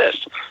doesn't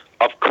exist.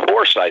 Of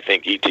course I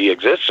think ET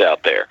exists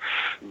out there.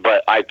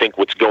 But I think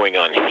what's going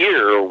on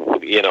here,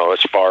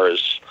 as far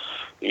as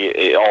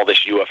all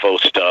this UFO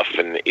stuff,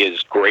 and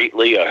is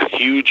greatly a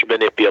huge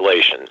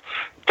manipulation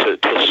to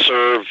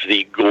serve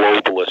the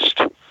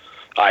globalist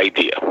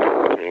idea.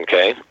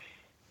 Okay?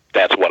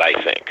 That's what I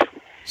think.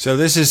 So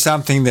this is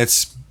something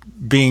that's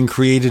being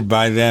created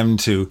by them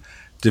to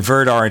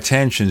divert our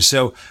attention.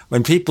 So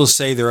when people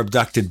say they're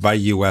abducted by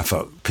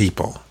UFO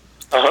people,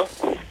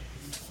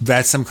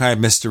 that's some kind of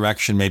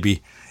misdirection.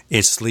 Maybe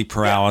it's sleep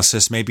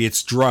paralysis. Maybe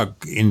it's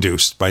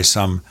drug-induced by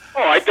some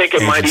I think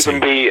it might agency.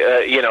 even be,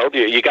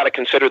 you got to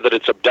consider that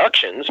it's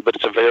abductions, but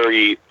it's a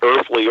very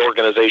earthly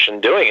organization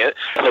doing it.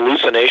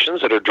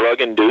 Hallucinations that are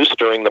drug-induced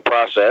during the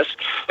process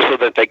so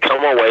that they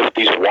come away with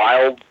these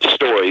wild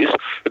stories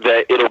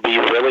that it'll be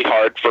really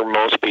hard for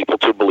most people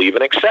to believe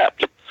and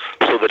accept.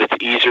 So that it's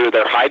easier.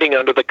 They're hiding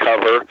under the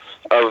cover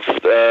of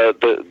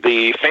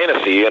the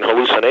fantasy and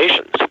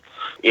hallucinations.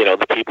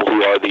 The people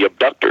who are the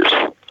abductors.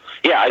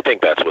 Yeah, I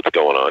think that's what's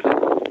going on.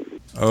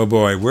 Oh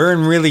boy, we're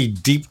in really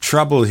deep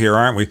trouble here,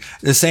 aren't we?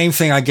 The same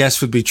thing, I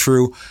guess, would be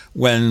true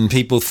when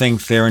people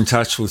think they're in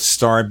touch with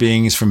star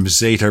beings from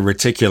Zeta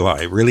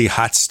Reticuli, really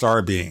hot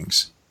star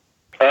beings.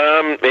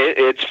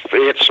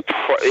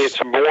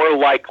 It's more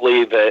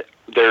likely that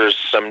there's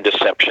some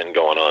deception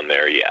going on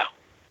there, yeah.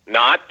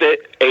 Not that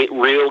a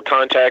real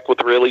contact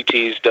with real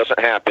ETs doesn't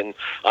happen.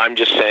 I'm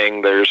just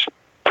saying there's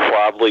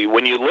probably,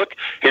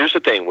 here's the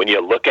thing, when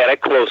you look at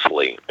it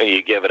closely and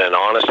you give it an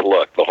honest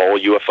look, the whole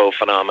UFO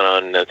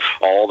phenomenon and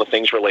all the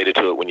things related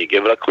to it, when you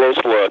give it a close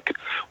look,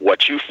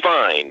 what you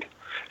find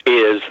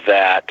is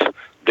that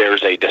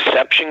there's a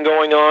deception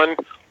going on,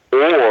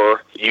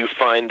 or you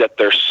find that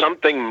there's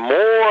something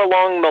more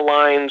along the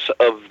lines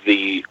of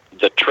the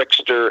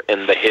trickster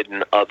and the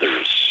hidden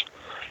others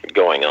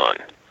going on.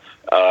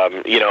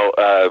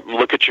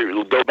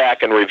 Go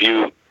back and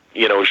review,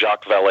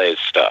 Jacques Vallée's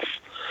stuff.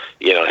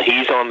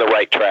 He's on the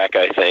right track,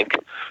 I think.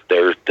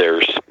 There's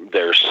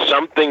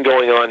something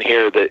going on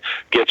here that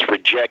gets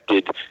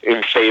rejected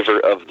in favor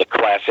of the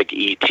classic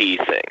ET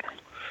thing.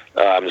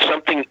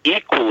 Something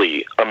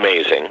equally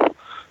amazing,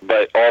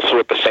 but also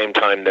at the same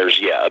time,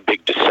 there's, a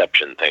big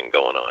deception thing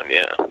going on,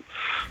 yeah.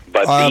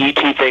 But the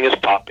ET thing is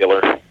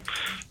popular.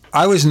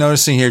 I was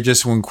noticing here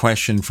just one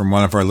question from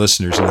one of our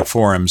listeners in the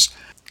forums.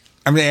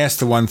 I'm going to ask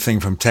the one thing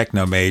from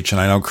Technomage,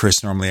 and I know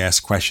Chris normally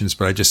asks questions,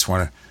 but I just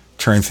want to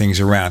turn things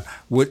around.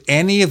 Would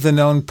any of the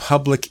known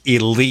public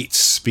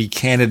elites be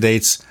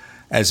candidates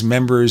as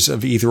members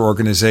of either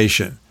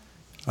organization?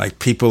 Like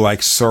people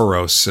like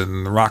Soros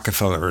and the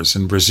Rockefellers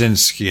and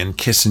Brzezinski and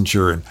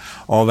Kissinger and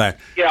all that.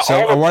 Yeah,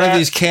 so are one of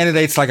these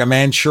candidates like a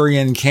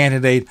Manchurian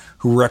candidate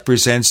who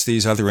represents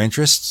these other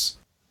interests?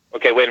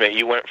 Okay, wait a minute.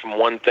 You went from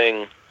one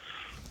thing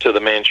to the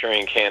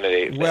Manchurian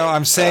candidate thing. Well,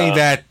 I'm saying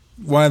that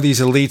one of these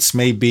elites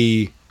may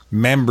be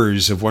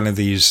members of one of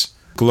these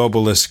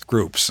globalist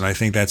groups, and I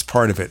think that's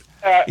part of it.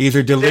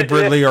 Either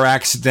deliberately or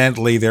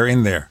accidentally, they're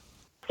in there.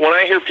 When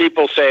I hear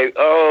people say,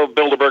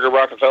 Bilderberger,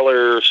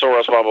 Rockefeller,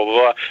 Soros, blah, blah,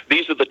 blah,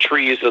 these are the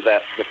trees of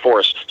the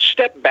forest.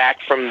 Step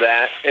back from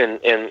that, and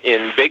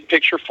in big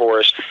picture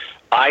forest,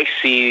 I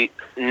see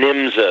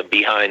NIMSA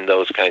behind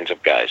those kinds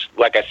of guys.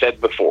 Like I said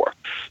before,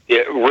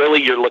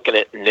 really you're looking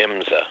at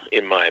NIMSA,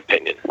 in my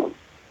opinion.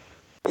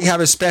 We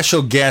have a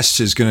special guest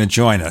who's going to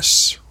join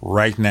us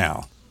right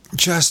now,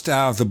 just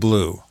out of the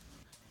blue.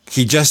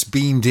 He just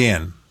beamed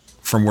in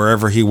from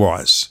wherever he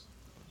was,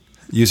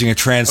 using a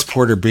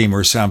transporter beam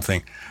or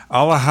something.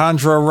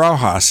 Alejandro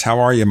Rojas, how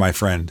are you, my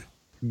friend?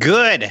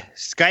 Good.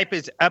 Skype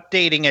is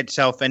updating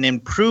itself and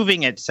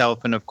improving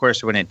itself, and of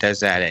course, when it does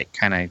that, it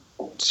kind of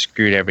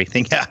screwed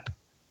everything up.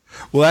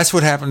 Well, that's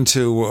what happened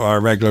to our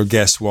regular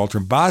guest, Walter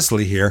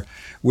Bosley here,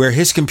 where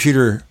his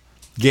computer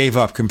gave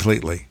up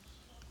completely.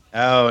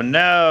 Oh,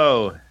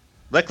 no.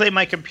 Luckily,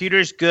 my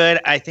computer's good.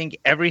 I think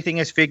everything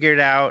is figured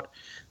out.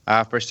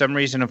 For some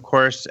reason, of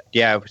course,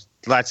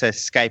 lots of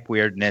Skype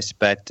weirdness,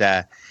 but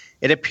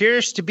it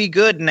appears to be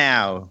good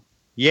now.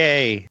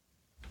 Yay.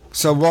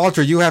 So,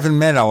 Walter, you haven't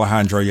met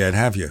Alejandro yet,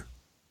 have you?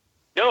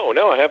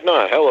 No, I have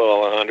not.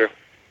 Hello, Alejandro.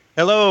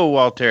 Hello,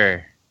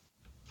 Walter.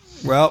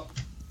 Well,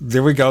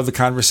 there we go. The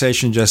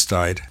conversation just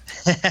died.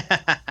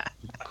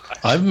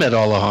 I've met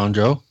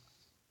Alejandro.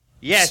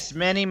 Yes,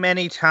 many,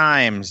 many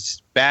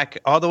times.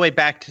 All the way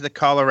back to the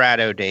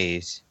Colorado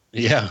days.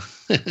 Yeah,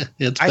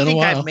 it's been a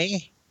while. I think I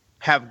may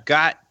have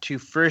got to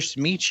first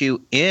meet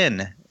you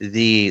in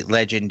the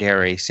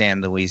legendary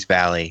San Luis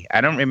Valley.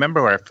 I don't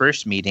remember our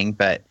first meeting,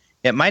 but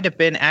it might have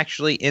been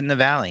actually in the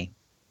valley.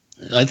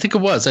 I think it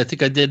was. I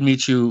think I did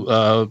meet you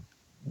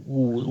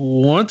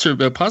once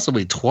or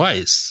possibly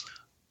twice.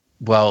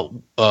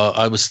 Well,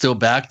 I was still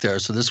back there,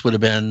 so this would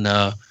have been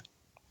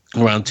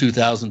around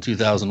 2000,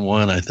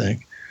 2001, I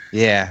think.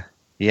 Yeah,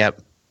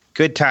 yep.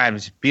 Good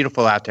times.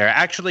 Beautiful out there.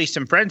 Actually,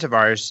 some friends of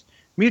ours,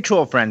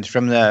 mutual friends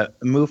from the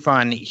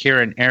MUFON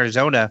here in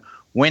Arizona,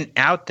 went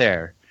out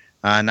there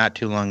not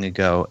too long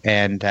ago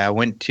and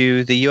went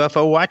to the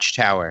UFO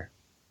Watchtower.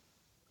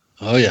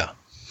 Oh, yeah.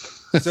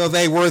 So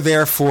they were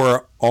there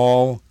for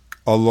all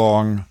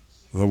along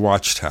the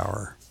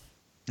Watchtower.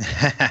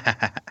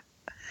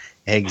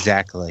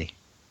 Exactly.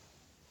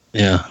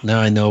 Yeah,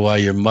 now I know why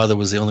your mother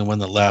was the only one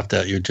that laughed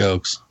at your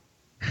jokes.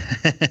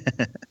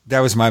 That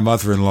was my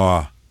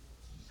mother-in-law.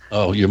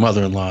 Oh, your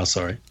mother-in-law,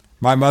 sorry.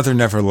 My mother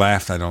never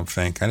laughed, I don't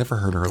think. I never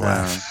heard her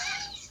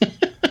laugh.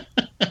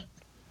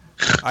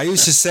 I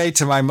used to say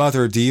to my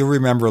mother, "Do you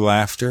remember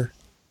laughter?"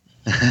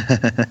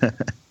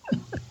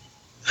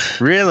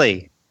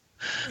 Really?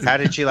 How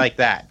did she like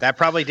that? That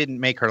probably didn't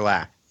make her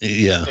laugh.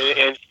 Yeah.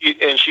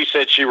 And she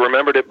said she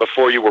remembered it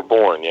before you were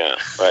born, yeah,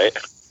 right?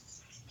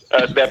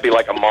 That'd be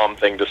like a mom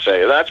thing to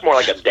say. That's more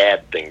like a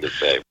dad thing to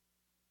say.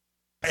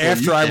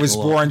 After I was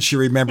born, she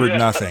remembered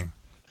nothing.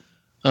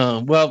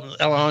 Well,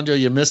 Alejandro,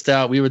 you missed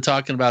out. We were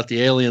talking about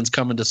the aliens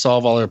coming to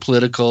solve all our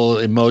political,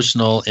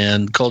 emotional,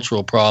 and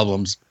cultural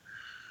problems.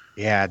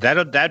 Yeah,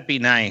 that'd be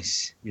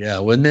nice. Yeah,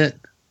 wouldn't it?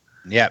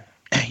 Yep.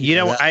 You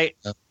know, I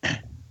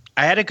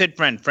had a good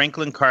friend,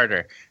 Franklin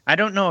Carter. I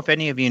don't know if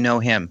any of you know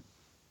him.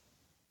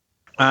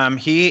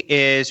 He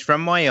is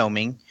from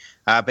Wyoming.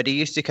 but he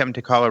used to come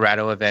to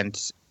Colorado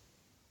events.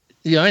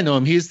 Yeah, I know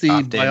him. He's the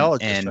often,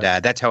 biologist, and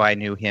right? that's how I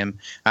knew him.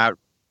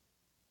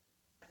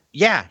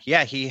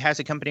 Yeah, he has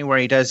a company where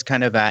he does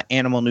kind of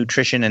animal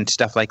nutrition and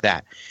stuff like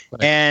that.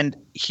 Right. And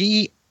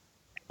he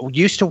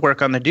used to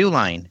work on the DEW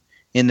line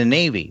in the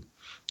Navy,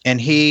 and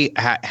he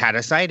had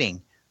a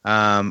sighting.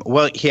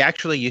 He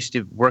actually used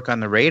to work on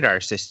the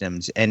radar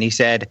systems, and he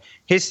said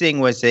his thing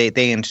was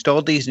they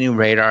installed these new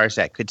radars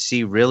that could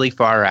see really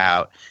far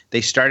out.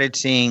 They started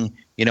seeing,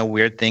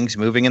 weird things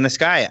moving in the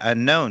sky,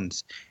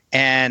 unknowns.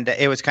 And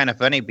it was kind of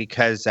funny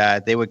because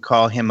they would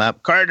call him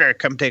up, Carter,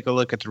 come take a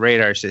look at the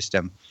radar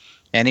system.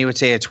 And he would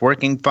say, it's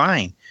working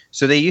fine.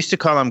 So they used to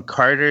call him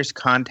Carter's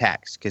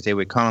Contacts because they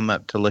would call him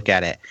up to look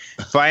at it.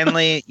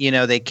 Finally,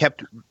 they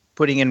kept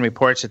putting in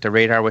reports that the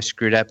radar was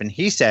screwed up. And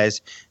he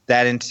says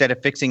that instead of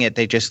fixing it,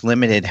 they just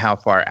limited how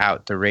far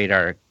out the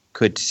radar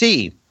could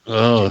see.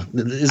 Oh,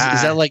 is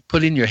that like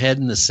putting your head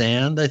in the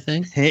sand, I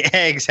think?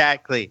 Yeah,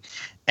 exactly.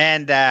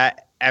 And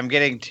I'm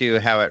getting to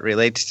how it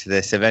relates to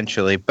this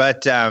eventually,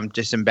 but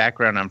just some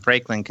background on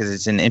Franklin because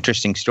it's an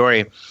interesting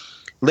story.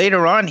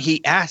 Later on,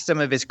 he asked some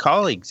of his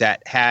colleagues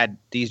that had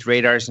these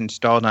radars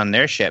installed on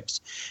their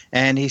ships,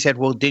 and he said,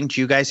 well, didn't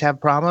you guys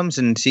have problems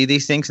and see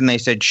these things? And they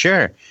said,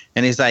 sure.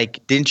 And he's like,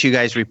 didn't you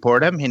guys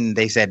report them? And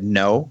they said,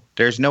 no,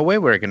 there's no way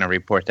we're going to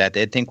report that.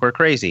 They'd think we're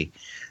crazy.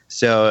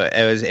 So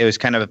it was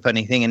kind of a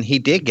funny thing, and he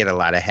did get a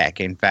lot of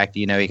heck. In fact,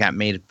 he got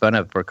made fun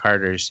of for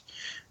Carter's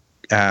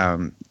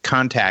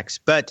contacts.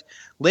 But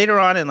later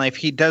on in life,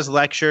 he does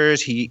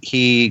lectures.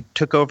 He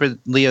took over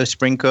Leo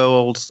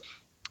Sprinkle's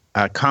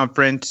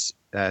conference,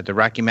 the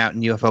Rocky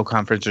Mountain UFO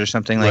conference or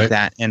something like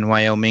that in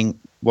Wyoming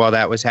while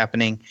that was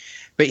happening.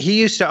 But he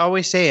used to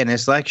always say in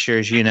his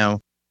lectures,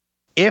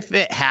 if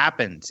it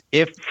happens,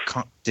 if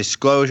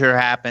disclosure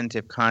happens,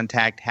 if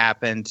contact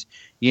happens,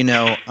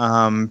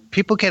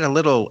 people get a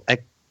little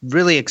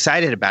really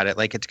excited about it,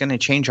 like it's going to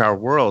change our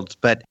worlds.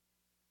 But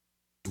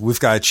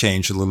we've got to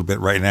change a little bit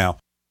right now.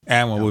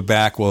 And when we're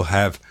back, we'll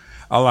have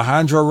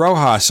Alejandro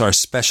Rojas, our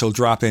special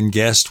drop-in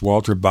guest,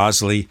 Walter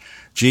Bosley,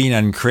 Gene,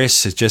 and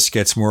Chris. It just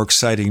gets more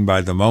exciting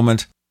by the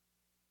moment.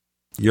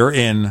 You're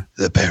in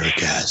the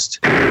Paracast.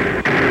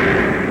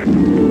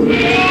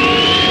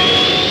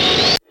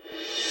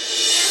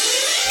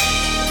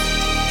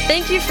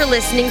 Thank you for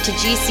listening to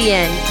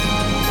GCN.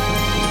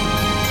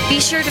 Be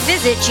sure to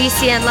visit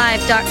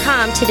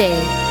GCNlive.com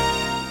today.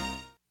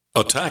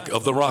 Attack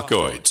of the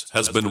Rockoids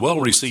has been well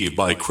received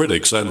by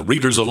critics and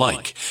readers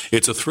alike.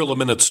 It's a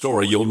thrill-a-minute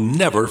story you'll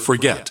never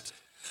forget.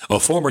 A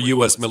former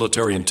U.S.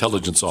 military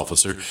intelligence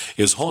officer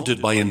is haunted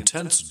by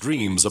intense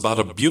dreams about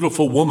a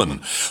beautiful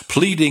woman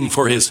pleading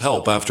for his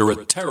help after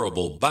a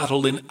terrible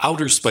battle in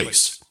outer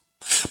space.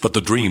 But the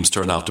dreams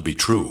turn out to be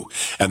true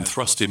and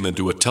thrust him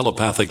into a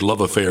telepathic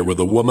love affair with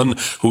a woman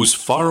whose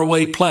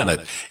faraway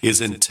planet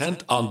is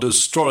intent on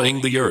destroying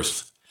the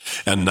Earth.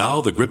 And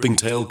now the gripping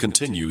tale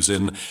continues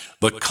in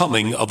The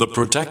Coming of the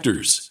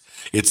Protectors.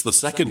 It's the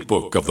second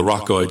book of the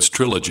Rockoids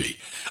trilogy,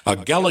 a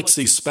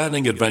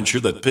galaxy-spanning adventure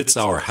that pits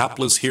our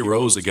hapless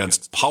heroes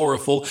against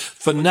powerful,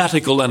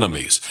 fanatical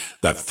enemies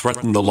that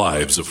threaten the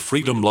lives of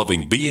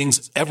freedom-loving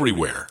beings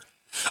everywhere.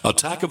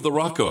 Attack of the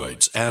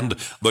Rockoids and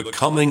The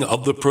Coming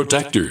of the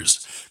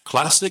Protectors.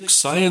 Classic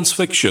science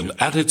fiction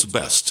at its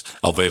best,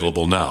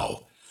 available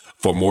now.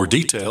 For more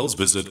details,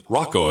 visit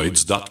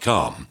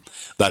rockoids.com.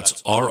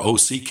 That's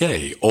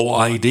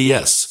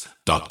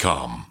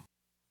ROCKOIDS.com.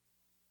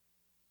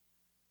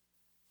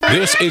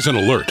 This is an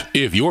alert.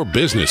 If your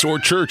business or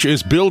church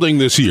is building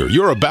this year,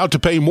 you're about to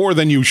pay more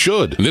than you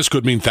should. This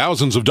could mean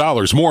thousands of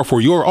dollars more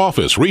for your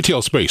office,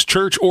 retail space,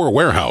 church, or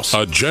warehouse.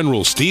 A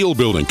General Steel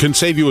building can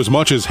save you as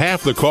much as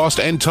half the cost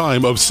and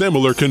time of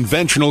similar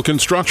conventional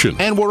construction.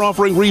 And we're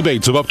offering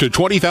rebates of up to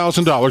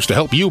 $20,000 to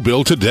help you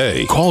build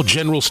today. Call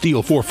General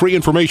Steel for free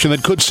information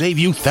that could save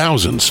you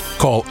thousands.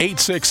 Call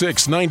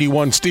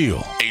 866-91-STEEL.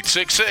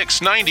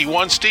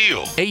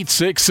 866-91-STEEL.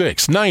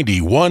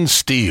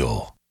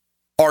 866-91-STEEL.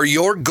 Are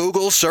your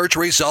Google search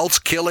results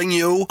killing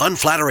you?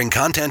 Unflattering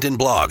content in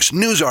blogs,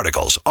 news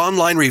articles,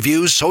 online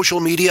reviews,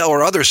 social media,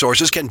 or other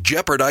sources can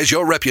jeopardize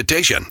your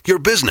reputation, your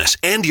business,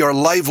 and your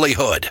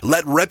livelihood.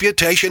 Let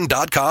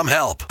Reputation.com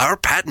help. Our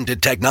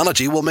patented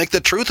technology will make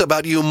the truth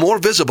about you more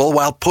visible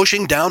while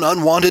pushing down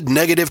unwanted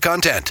negative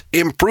content.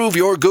 Improve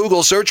your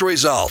Google search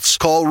results.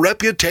 Call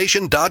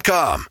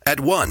Reputation.com at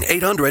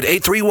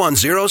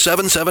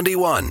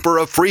 1-800-831-0771 for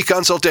a free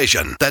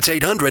consultation. That's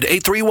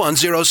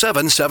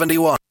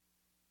 800-831-0771.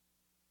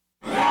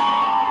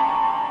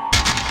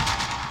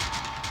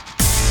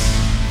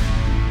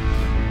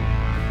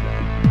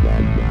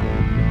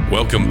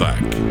 Welcome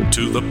back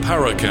to the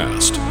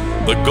Paracast,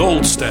 the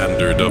gold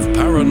standard of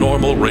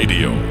paranormal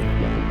radio.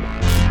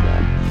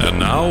 And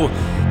now,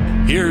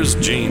 here's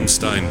Gene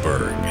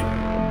Steinberg.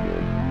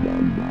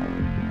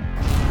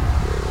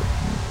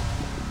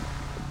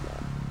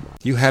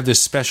 You have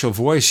this special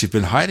voice you've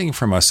been hiding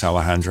from us,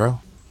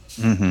 Alejandro.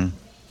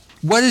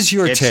 Mm-hmm. What is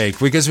your take?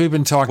 Because we've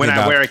been talking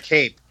about... When I wear a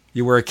cape.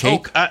 You wear a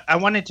cape? Oh, I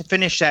wanted to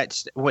finish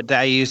that.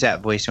 I use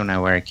that voice when I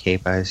wear a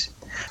cape.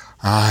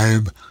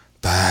 I'm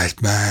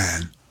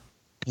Batman.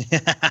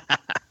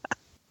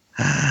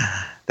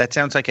 That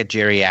sounds like a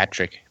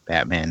geriatric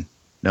Batman.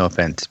 No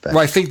offense, but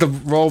well, I think the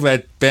role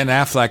that Ben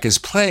Affleck is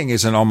playing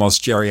is an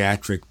almost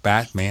geriatric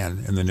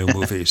Batman in the new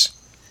movies.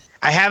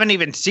 I haven't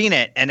even seen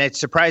it, and it's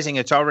surprising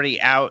it's already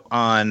out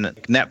on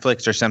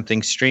Netflix or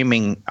something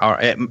streaming. Or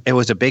it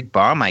was a big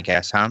bomb, I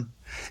guess, huh?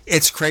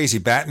 It's crazy.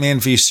 Batman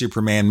v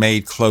Superman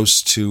made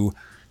close to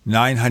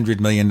 $900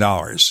 million,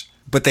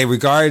 but they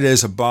regard it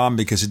as a bomb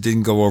because it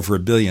didn't go over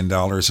 $1 billion,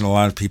 and a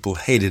lot of people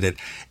hated it.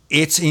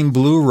 It's in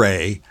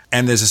Blu-ray,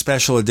 and there's a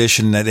special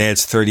edition that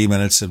adds 30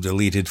 minutes of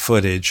deleted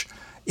footage.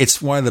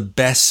 It's one of the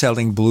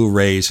best-selling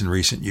Blu-rays in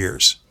recent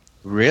years.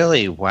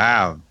 Really?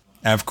 Wow.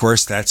 And of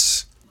course,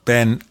 that's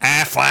Ben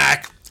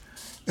Affleck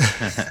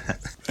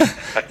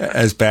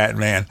as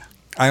Batman.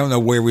 I don't know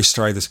where we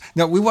started this.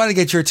 No, we want to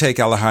get your take,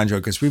 Alejandro,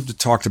 because we've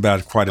talked about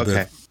it quite a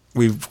bit.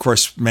 We've, of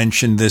course,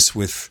 mentioned this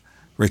with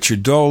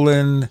Richard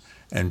Dolan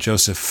and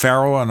Joseph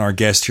Farrell and our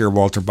guest here,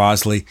 Walter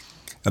Bosley,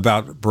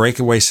 about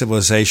breakaway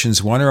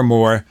civilizations, one or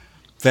more,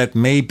 that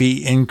may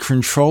be in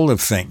control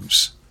of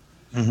things.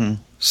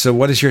 Mm-hmm. So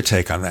what is your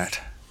take on that?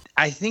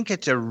 I think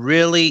it's a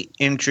really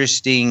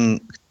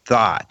interesting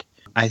thought.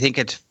 I think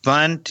it's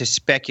fun to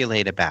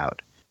speculate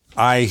about.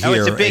 I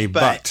hear it's a big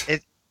butt.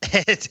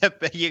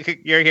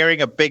 You're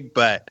hearing a big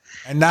butt.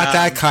 And not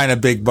that kind of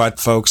big butt,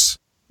 folks.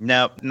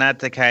 No, not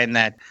the kind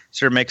that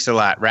Sir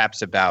Mix-a-Lot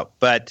raps about.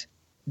 But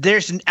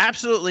there's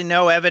absolutely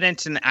no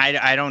evidence, and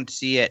I don't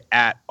see it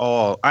at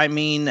all. I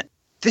mean,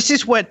 this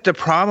is what the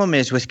problem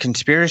is with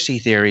conspiracy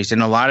theories,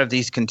 and a lot of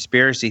these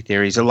conspiracy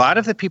theories. A lot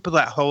of the people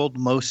that hold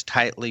most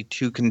tightly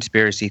to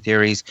conspiracy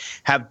theories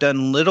have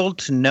done little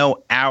to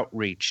no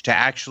outreach to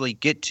actually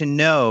get to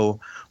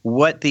know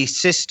what these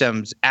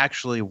systems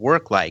actually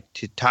work like,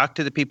 to talk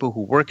to the people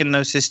who work in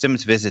those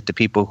systems, visit the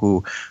people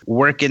who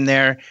work in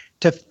there,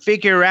 to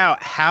figure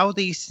out how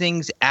these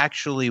things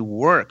actually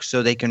work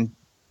so they can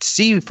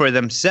see for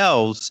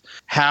themselves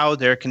how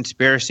their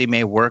conspiracy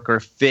may work or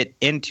fit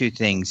into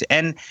things.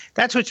 And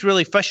that's what's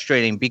really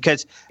frustrating,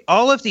 because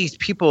all of these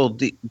people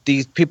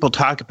these people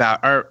talk about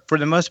are, for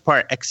the most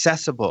part,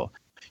 accessible.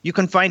 You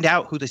can find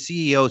out who the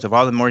CEOs of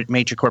all the more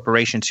major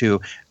corporations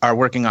who are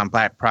working on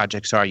black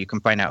projects are. You can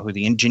find out who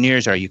the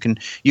engineers are. You can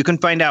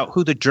find out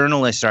who the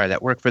journalists are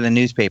that work for the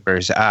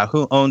newspapers,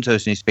 who owns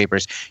those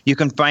newspapers. You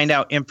can find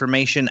out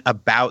information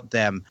about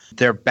them,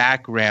 their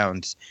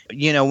backgrounds.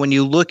 You know, when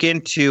you look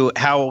into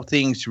how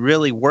things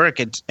really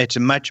work, it's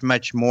much,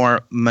 much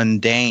more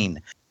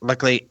mundane.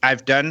 Luckily,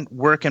 I've done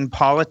work in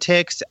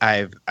politics.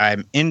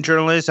 I'm in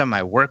journalism.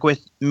 I work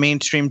with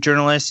mainstream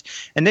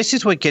journalists. And this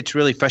is what gets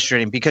really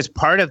frustrating, because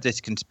part of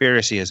this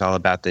conspiracy is all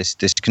about this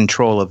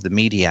control of the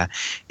media,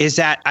 is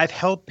that I've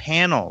held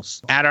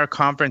panels at our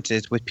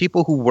conferences with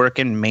people who work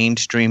in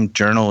mainstream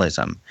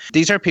journalism.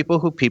 These are people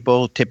who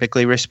people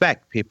typically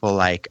respect, people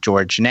like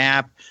George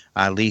Knapp,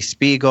 Lee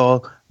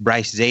Spiegel,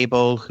 Bryce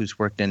Zabel, who's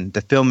worked in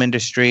the film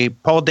industry,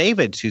 Paul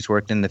Davids, who's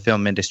worked in the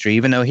film industry.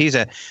 Even though he's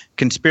a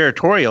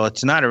conspiratorial,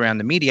 it's not around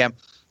the media.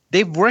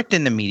 They've worked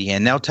in the media,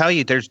 and they'll tell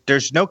you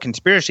there's no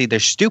conspiracy.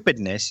 There's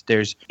stupidness.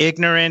 There's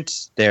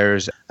ignorance.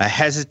 There's a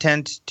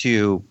hesitance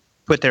to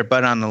put their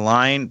butt on the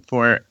line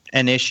for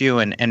an issue,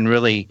 and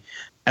really,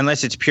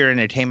 unless it's pure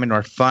entertainment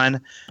or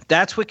fun.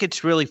 That's what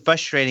gets really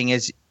frustrating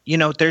is, you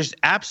know, there's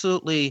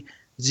absolutely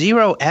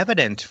zero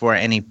evidence for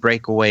any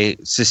breakaway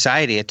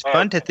society. It's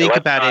fun to think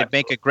about it,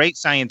 make a great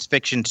science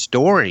fiction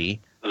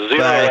story.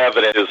 Zero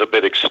evidence is a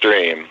bit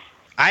extreme.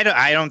 I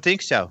don't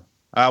think so.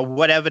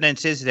 What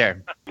evidence is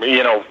there?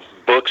 You know,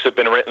 books have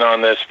been written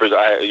on this.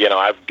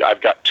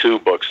 I've got 2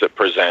 books that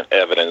present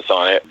evidence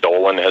on it.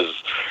 Dolan has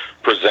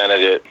presented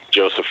it.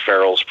 Joseph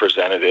Farrell's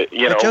presented it.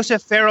 But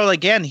Joseph Farrell,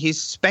 again,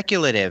 he's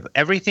speculative.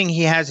 Everything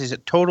he has is a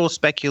total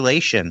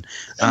speculation.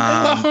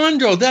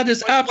 Alejandro, that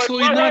is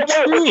absolutely not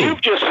true. What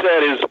you've just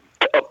said is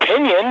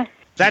opinion.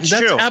 That's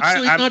true. That's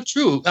absolutely not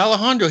true.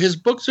 Alejandro, his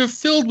books are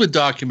filled with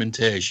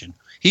documentation.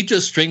 He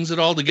just strings it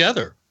all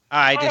together.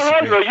 I disagree.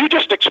 Alejandro, you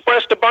just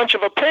expressed a bunch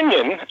of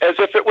opinion as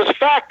if it was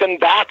fact, and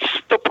that's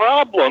the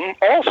problem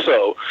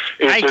also.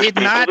 I did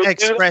not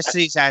express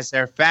these as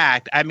their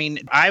fact. I mean,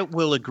 I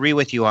will agree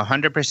with you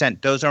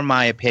 100%. Those are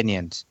my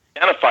opinions.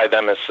 Identify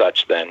them as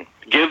such, then.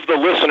 Give the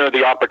listener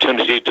the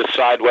opportunity to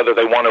decide whether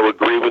they want to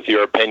agree with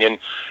your opinion.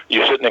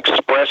 You shouldn't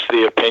express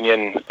the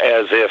opinion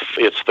as if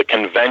it's the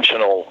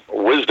conventional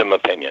wisdom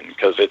opinion,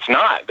 because it's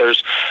not.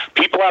 There's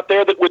people out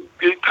there that would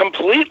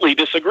completely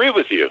disagree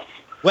with you.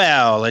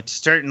 Well, it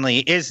certainly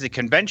is the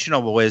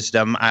conventional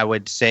wisdom. I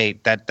would say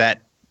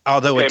that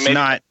although it's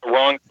not the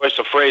wrong choice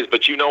of phrase,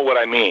 but you know what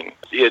I mean.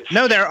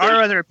 There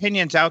are other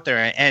opinions out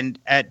there,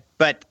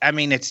 but I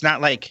mean, it's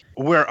not like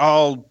we're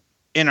all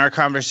in our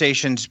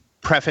conversations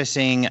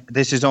prefacing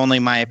this is only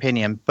my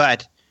opinion.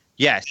 But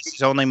yes,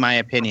 it's only my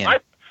opinion.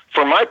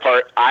 For my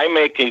part, I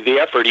make the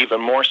effort even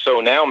more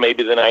so now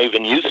maybe than I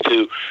even used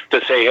to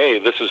say, hey,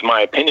 this is my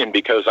opinion,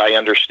 because I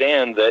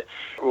understand that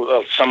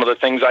some of the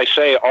things I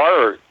say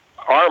are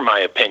are my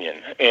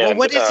opinion. And, well,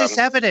 what is this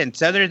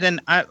evidence other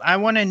than I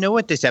want to know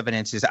what this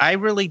evidence is? I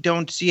really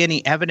don't see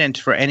any evidence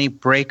for any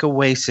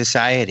breakaway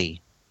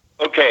society.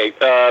 Okay.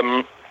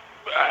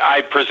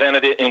 I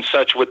presented it in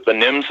such with the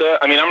NIMSA.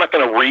 I mean, I'm not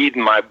going to read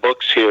my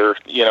books here,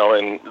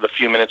 in the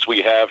few minutes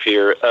we have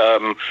here.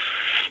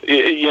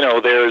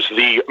 There's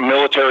the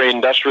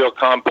military-industrial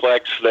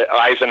complex that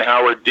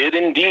Eisenhower did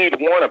indeed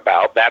warn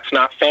about. That's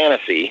not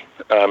fantasy.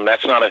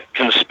 That's not a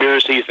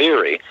conspiracy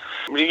theory.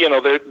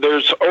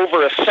 There's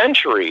over a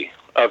century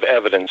of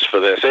evidence for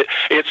this.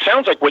 It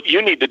sounds like what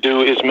you need to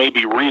do is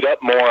maybe read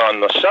up more on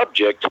the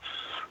subject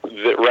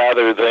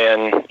rather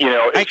than,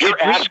 if you're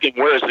asking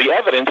where's the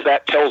evidence,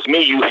 that tells me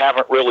you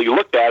haven't really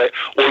looked at it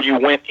or you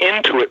went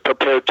into it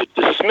prepared to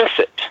dismiss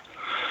it.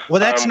 Well,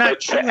 that's not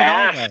true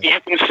at all.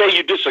 You can say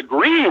you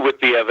disagree with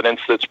the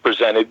evidence that's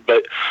presented,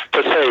 but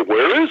to say,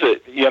 where is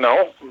it,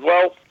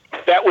 well,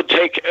 that would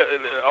take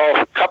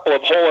a couple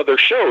of whole other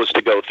shows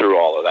to go through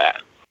all of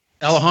that.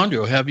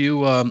 Alejandro, have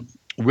you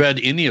read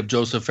any of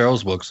Joseph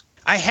Farrell's books?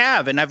 I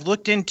have, and I've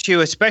looked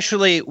into,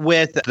 especially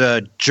with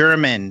the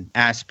German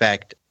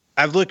aspect,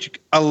 I've looked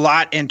a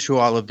lot into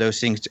all of those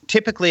things.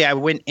 Typically, I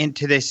went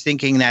into this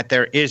thinking that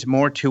there is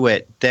more to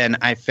it than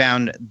I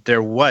found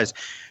there was.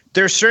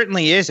 There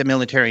certainly is a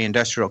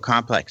military-industrial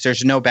complex.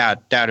 There's no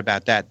doubt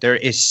about that. There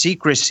is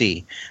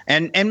secrecy.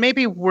 And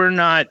maybe we're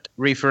not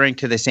referring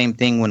to the same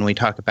thing when we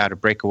talk about a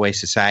breakaway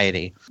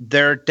society.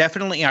 There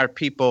definitely are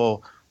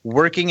people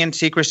working in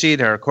secrecy.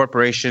 There are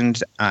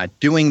corporations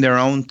doing their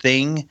own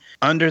thing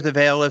under the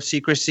veil of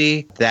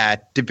secrecy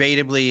that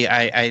debatably,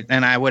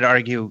 I would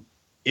argue,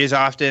 is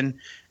often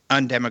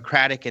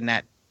undemocratic in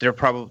that there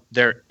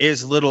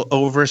is little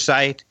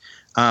oversight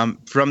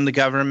from the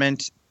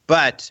government.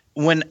 But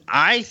when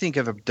I think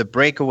of the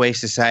breakaway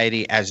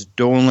society, as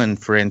Dolan,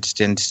 for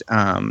instance,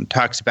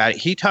 talks about it,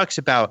 he talks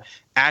about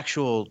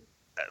actual,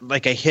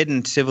 like a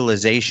hidden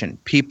civilization,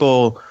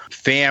 people,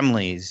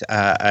 families,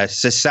 a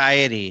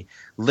society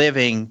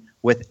living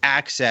with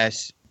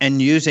access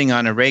and using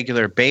on a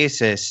regular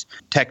basis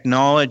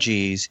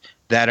technologies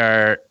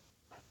that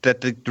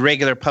the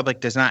regular public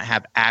does not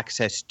have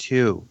access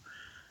to,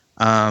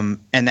 and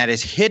that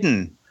is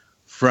hidden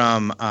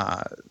from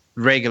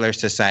regular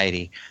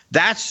society.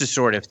 That's the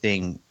sort of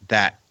thing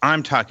that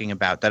I'm talking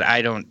about that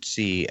I don't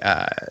see.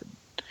 I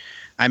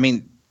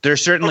mean, there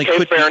certainly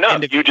could be. Fair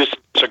enough. You just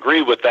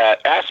disagree with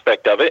that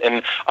aspect of it,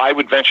 and I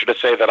would venture to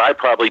say that I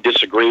probably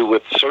disagree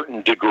with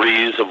certain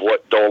degrees of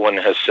what Dolan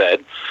has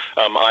said.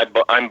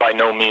 I'm by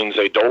no means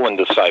a Dolan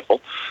disciple,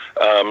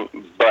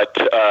 but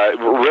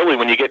really,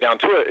 when you get down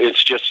to it,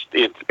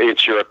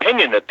 it's your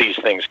opinion that these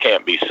things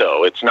can't be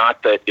so. It's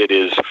not that it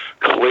is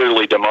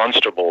clearly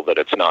demonstrable that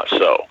it's not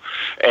so,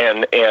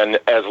 and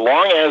as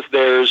long as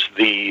there's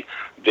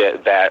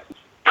that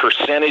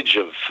percentage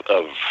of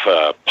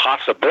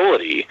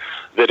possibility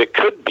that it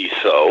could be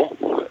so,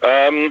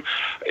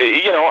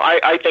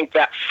 I think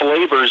that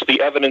flavors the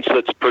evidence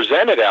that's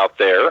presented out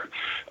there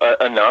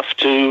enough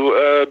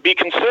to be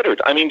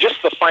considered. I mean,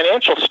 just the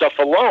financial stuff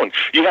alone.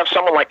 You have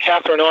someone like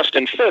Catherine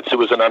Austin Fitts, who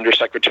was an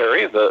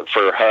undersecretary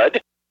for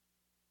HUD,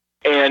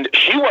 and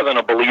she wasn't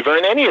a believer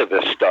in any of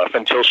this stuff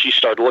until she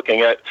started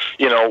looking at,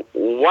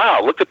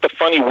 wow, look at the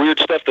funny, weird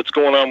stuff that's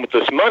going on with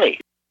this money.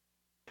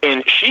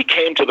 And she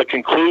came to the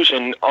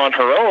conclusion on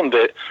her own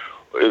that,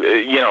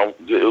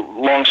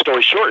 long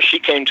story short, she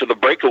came to the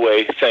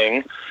breakaway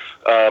thing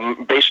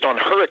based on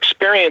her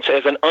experience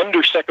as an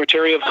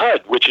undersecretary of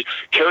HUD, which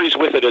carries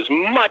with it as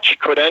much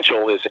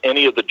credential as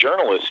any of the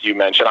journalists you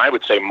mentioned. I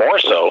would say more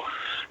so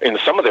in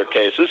some of their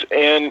cases.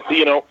 And,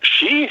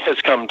 she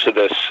has come to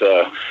this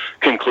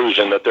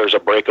conclusion that there's a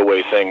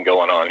breakaway thing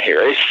going on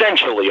here,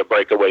 essentially a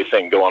breakaway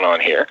thing going on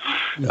here,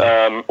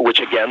 which,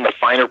 again, the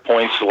finer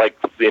points, like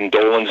in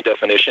Dolan's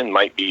definition,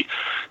 might be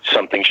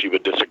something she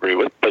would disagree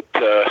with. But,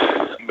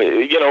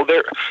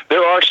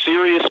 there are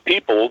serious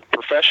people,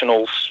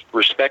 professionals,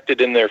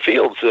 respected in their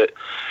fields that,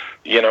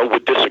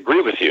 would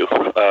disagree with you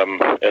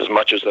as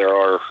much as there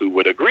are who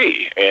would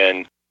agree.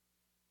 And,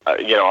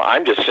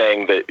 I'm just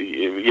saying that,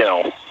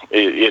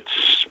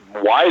 it's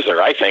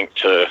wiser, I think,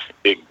 to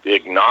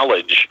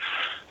acknowledge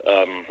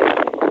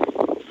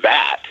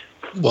that.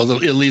 Well,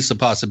 at least a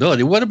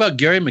possibility. What about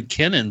Gary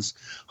McKinnon's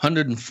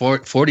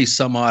 140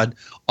 some odd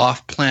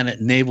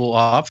off-planet naval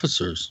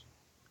officers?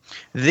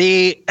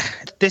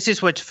 This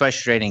is what's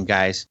frustrating,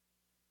 guys.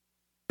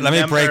 Let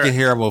me break it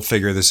here and we'll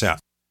figure this out.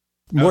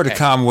 More to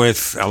come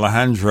with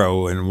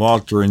Alejandro and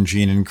Walter and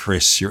Gene and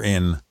Chris. You're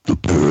in the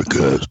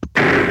Paracast.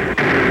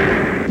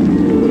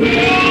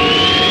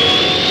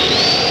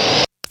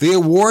 The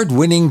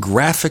award-winning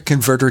Graphic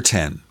Converter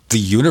 10, the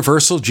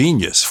universal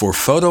genius for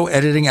photo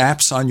editing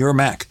apps on your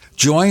Mac.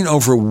 Join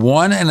over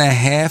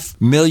 1.5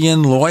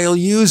 million loyal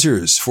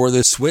users for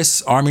the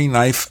Swiss Army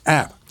Knife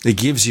app. It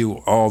gives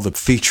you all the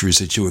features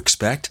that you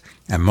expect,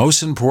 and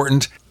most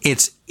important,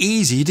 it's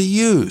easy to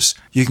use.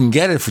 You can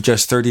get it for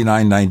just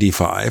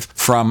 $39.95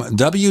 from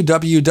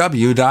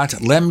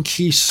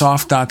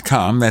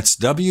www.lemkesoft.com. That's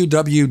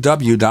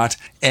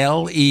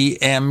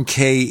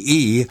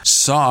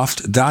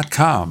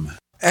www.lemkesoft.com.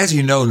 As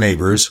you know,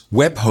 neighbors,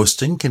 web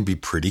hosting can be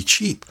pretty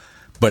cheap,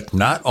 but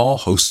not all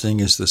hosting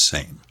is the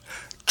same.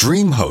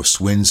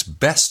 DreamHost wins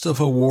Best of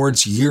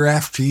Awards year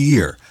after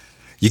year.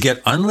 You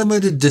get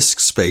unlimited disk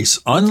space,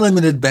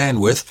 unlimited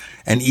bandwidth,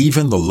 and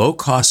even the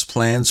low-cost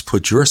plans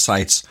put your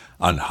sites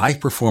on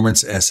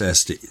high-performance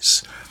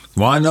SSDs.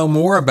 Want to know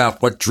more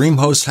about what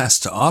DreamHost has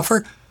to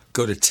offer?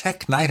 Go to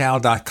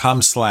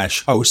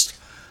technightowl.com/host.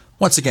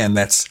 Once again,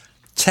 that's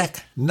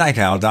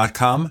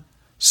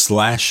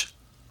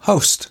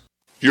technightowl.com/host.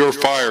 You're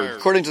fired.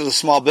 According to the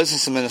Small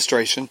Business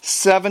Administration,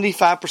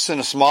 75%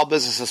 of small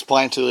businesses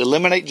plan to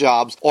eliminate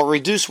jobs or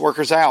reduce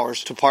workers'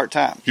 hours to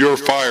part-time. You're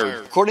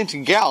fired. According to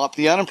Gallup,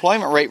 the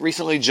unemployment rate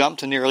recently jumped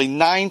to nearly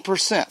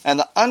 9%, and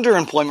the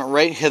underemployment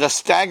rate hit a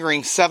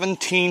staggering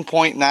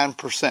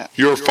 17.9%.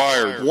 You're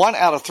fired. 1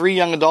 out of 3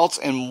 young adults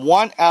and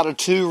 1 out of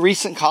 2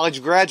 recent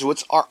college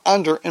graduates are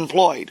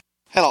underemployed.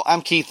 Hello,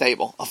 I'm Keith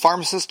Abel, a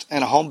pharmacist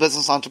and a home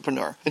business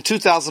entrepreneur. In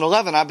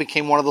 2011, I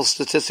became one of those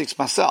statistics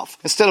myself.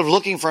 Instead of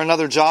looking for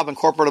another job in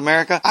corporate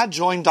America, I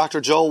joined Dr.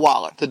 Joel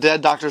Wallach, the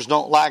Dead Doctors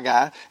Don't Lie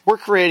guy. We're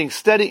creating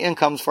steady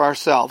incomes for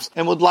ourselves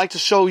and would like to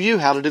show you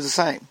how to do the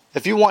same.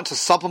 If you want to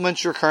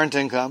supplement your current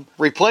income,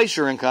 replace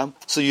your income,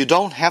 so you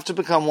don't have to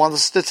become one of the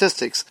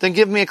statistics, then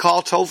give me a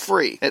call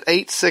toll-free at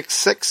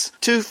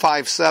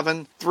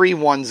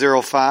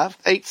 866-257-3105,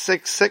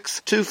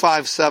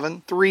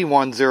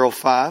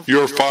 866-257-3105.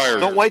 You're fired.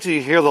 Don't wait till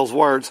you hear those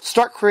words.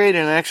 Start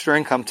creating an extra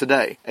income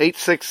today.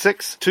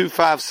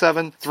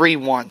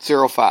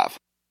 866-257-3105.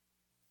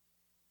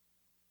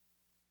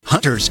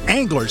 Hunters,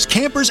 anglers,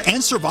 campers, and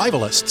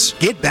survivalists.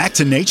 Get back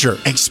to nature.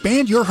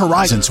 Expand your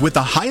horizons with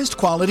the highest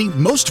quality,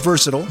 most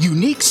versatile,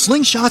 unique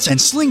slingshots and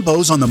sling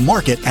bows on the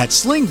market at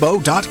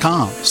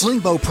slingbow.com.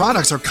 Slingbow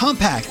products are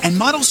compact and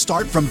models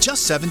start from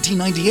just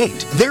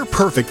 $17.98. They're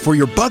perfect for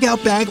your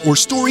bug-out bag or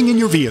storing in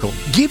your vehicle.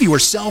 Give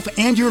yourself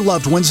and your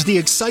loved ones the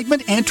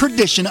excitement and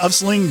tradition of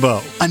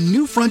slingbow. A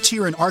new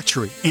frontier in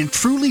archery and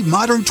truly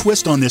modern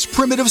twist on this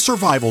primitive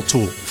survival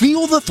tool.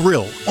 Feel the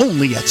thrill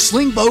only at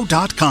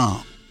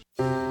slingbow.com.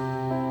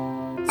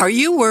 Are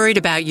you worried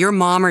about your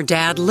mom or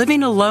dad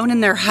living alone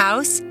in their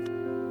house?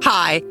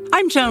 Hi,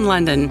 I'm Joan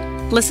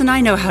London. Listen,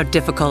 I know how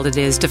difficult it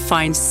is to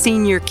find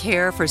senior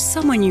care for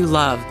someone you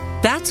love.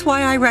 That's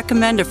why I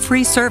recommend a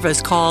free service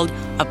called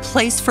A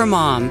Place for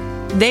Mom.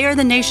 They are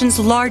the nation's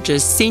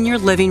largest senior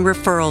living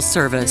referral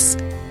service.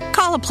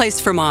 Call A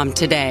Place for Mom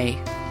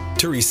today.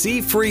 To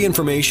receive free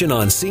information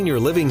on senior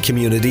living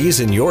communities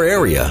in your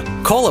area,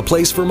 call A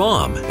Place for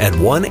Mom at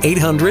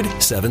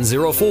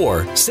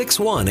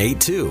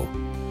 1-800-704-6182.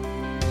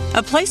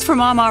 A Place for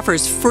Mom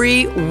offers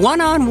free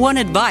one-on-one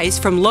advice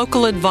from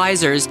local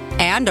advisors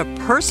and a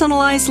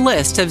personalized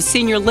list of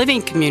senior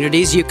living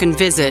communities you can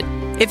visit.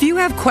 If you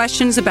have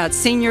questions about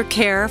senior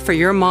care for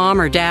your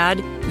mom or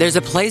dad, there's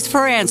a place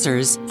for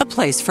answers, A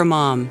Place for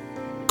Mom.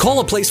 Call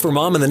A Place for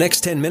Mom in the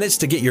next 10 minutes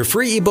to get your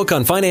free ebook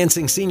on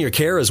financing senior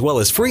care as well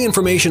as free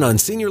information on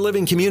senior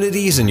living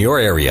communities in your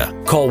area.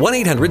 Call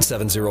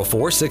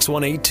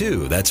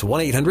 1-800-704-6182. That's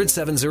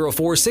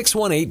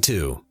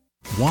 1-800-704-6182.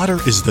 Water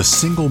is the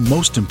single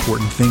most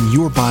important thing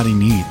your body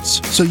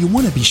needs, so you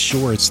want to be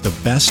sure it's the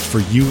best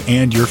for you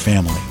and your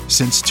family.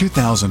 Since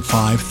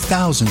 2005,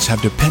 thousands have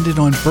depended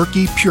on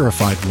Berkey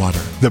purified water.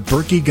 The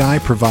Berkey Guy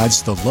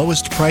provides the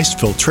lowest priced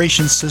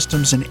filtration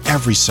systems in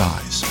every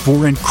size.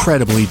 For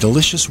incredibly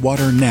delicious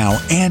water now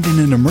and in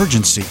an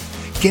emergency,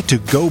 get to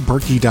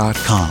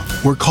GoBerkey.com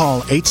or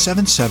call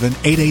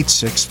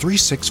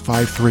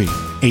 877-886-3653.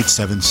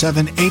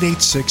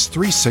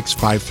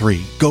 877-886-3653.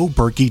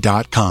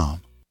 GoBerkey.com.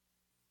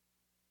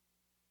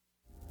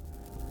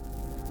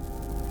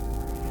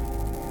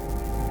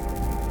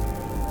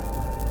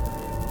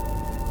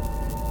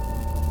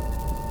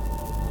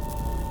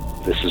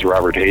 This is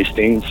Robert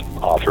Hastings,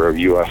 author of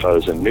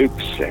UFOs and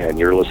Nukes, and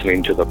you're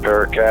listening to the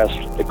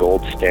Paracast, the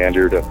gold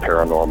standard of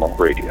paranormal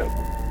radio.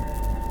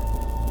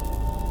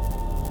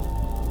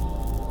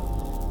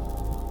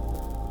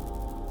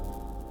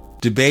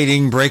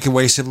 Debating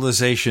breakaway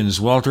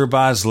civilizations, Walter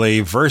Bosley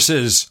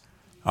versus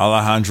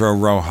Alejandro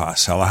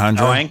Rojas.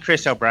 Alejandro? Oh, and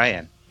Chris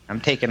O'Brien. I'm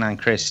taking on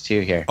Chris,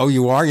 too, here. Oh,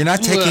 you are? You're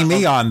not taking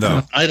me on,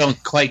 though. I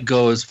don't quite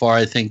go as far.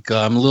 I think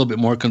I'm a little bit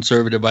more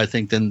conservative, I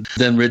think, than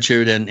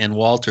Richard and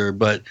Walter.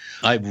 But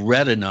I've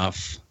read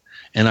enough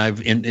and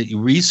I've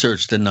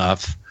researched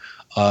enough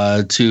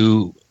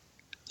to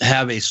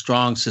have a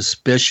strong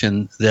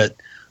suspicion that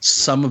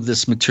some of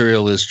this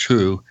material is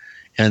true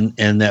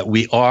and that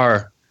we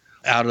are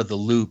out of the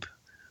loop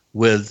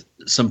with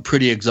some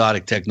pretty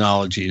exotic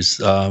technologies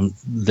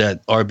that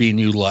are being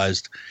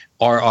utilized,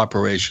 are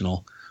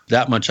operational.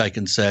 That much I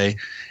can say.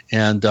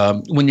 And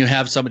when you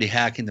have somebody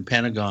hacking the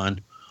Pentagon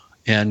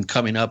and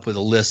coming up with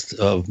a list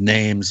of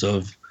names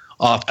of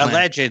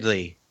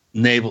allegedly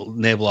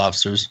naval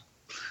officers,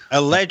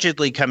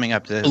 allegedly coming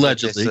up to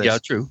allegedly, this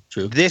list. Yeah,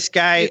 true. This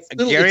guy,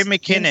 Gary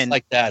McKinnon,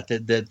 like that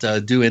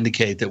do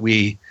indicate that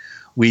we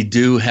we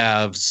do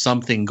have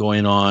something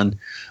going on.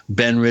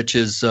 Ben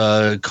Rich's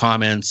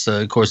comments,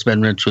 of course,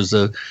 Ben Rich was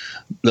the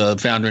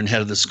founder and head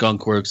of the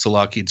Skunk Works, the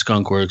Lockheed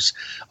Skunk Works,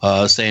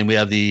 saying we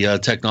have the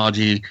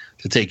technology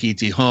to take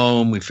ET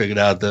home. We figured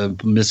out the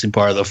missing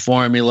part of the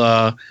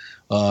formula.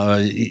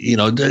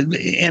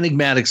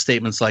 Enigmatic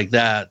statements like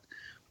that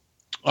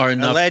are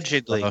enough.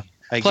 Allegedly.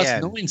 Plus,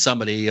 knowing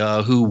somebody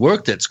who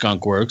worked at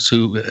Skunk Works,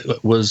 who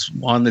was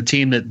on the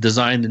team that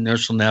designed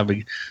inertial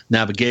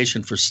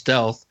navigation for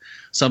stealth,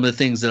 some of the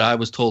things that I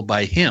was told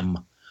by him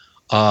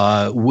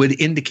would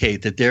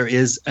indicate that there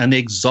is an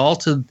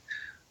exalted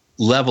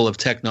level of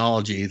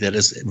technology that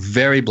is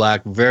very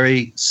black,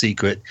 very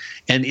secret,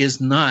 and is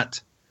not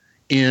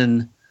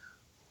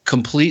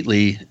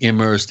completely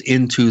immersed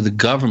into the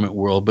government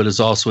world, but is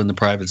also in the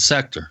private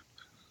sector.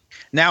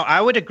 Now, I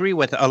would agree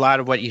with a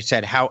lot of what you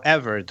said.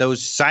 However,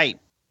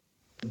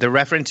 the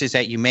references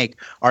that you make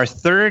are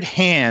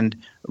third-hand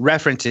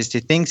references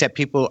to things that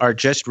people are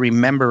just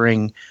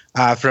remembering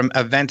from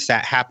events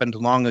that happened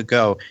long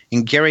ago.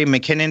 In Gary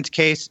McKinnon's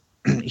case,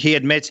 he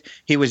admits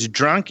he was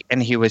drunk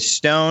and he was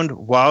stoned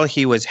while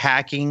he was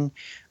hacking.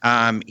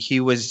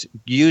 He was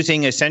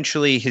using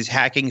essentially his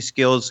hacking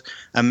skills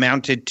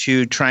amounted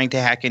to trying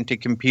to hack into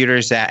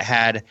computers that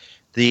had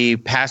the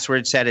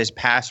password set as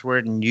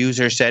password and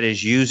user set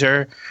as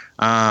user.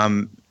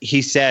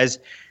 He says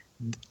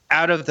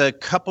out of the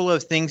couple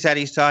of things that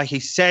he saw, he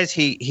says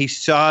he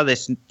saw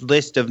this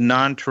list of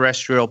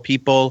non-terrestrial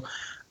people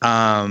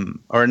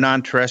or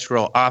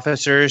non-terrestrial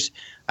officers,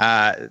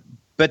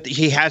 but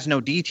he has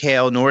no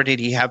detail, nor did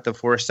he have the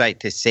foresight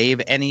to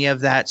save any of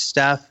that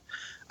stuff.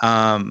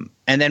 And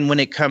then when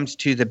it comes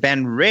to the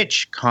Ben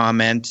Rich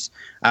comments,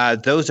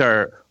 those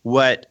are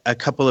what a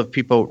couple of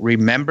people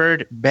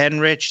remembered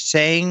Ben Rich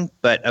saying.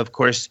 But of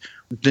course,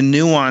 the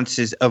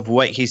nuances of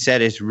what he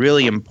said is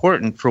really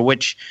important, for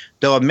which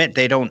they'll admit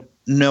they don't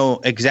know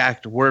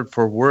exact word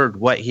for word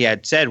what he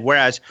had said.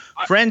 Whereas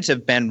friends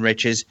of Ben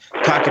Rich's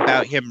talk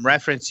about him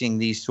referencing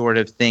these sort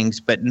of things,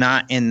 but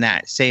not in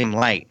that same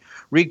light.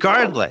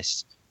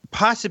 Regardless,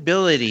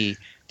 possibility.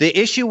 The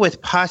issue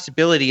with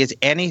possibility is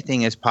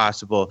anything is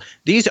possible.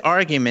 These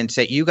arguments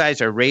that you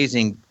guys are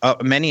raising,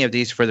 many of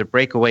these for the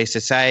Breakaway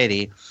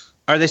Society,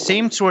 are the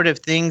same sort of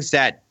things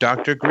that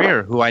Dr.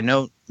 Greer, who I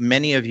know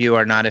many of you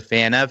are not a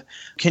fan of,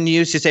 can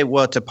use to say,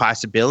 well, it's a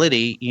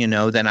possibility,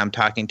 that I'm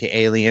talking to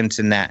aliens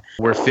and that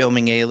we're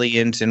filming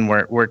aliens and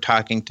we're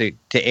talking to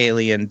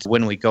aliens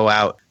when we go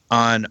out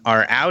on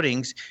our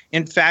outings.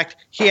 In fact,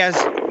 he has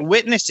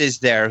witnesses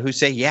there who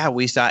say, yeah,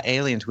 we saw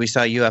aliens, we saw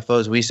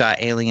UFOs, we saw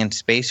alien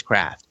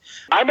spacecraft.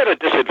 I'm at a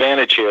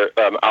disadvantage here,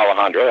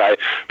 Alejandro,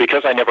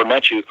 because I never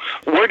met you.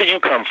 Where do you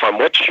come from?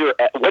 What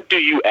do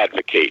you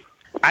advocate?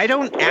 I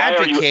don't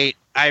advocate.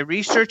 I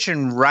research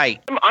and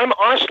write. I'm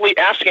honestly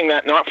asking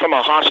that not from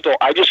a hostile.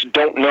 I just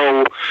don't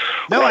know.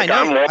 No, I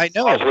know.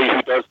 Bosley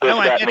who does this,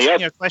 I'm that, and the answering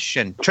other. your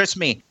question. Trust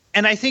me.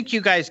 And I think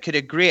you guys could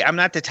agree. I'm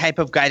not the type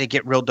of guy to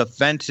get real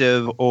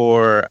defensive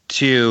or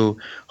to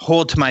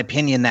hold to my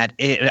opinion that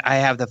I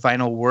have the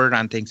final word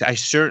on things. I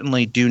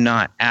certainly do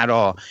not at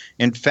all.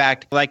 In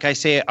fact, like I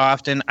say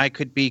often, I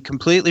could be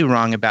completely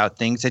wrong about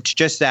things. It's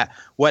just that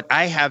what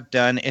I have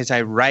done is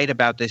I write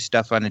about this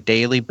stuff on a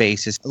daily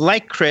basis,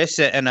 like Chris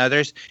and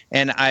others,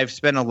 and I've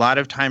spent a lot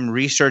of time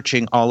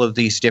researching all of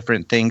these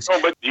different things. Oh,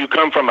 but do you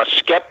come from a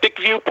skeptic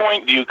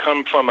viewpoint? Do you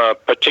come from a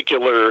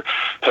particular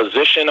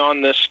position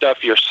on this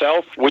stuff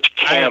yourself? Which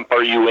camp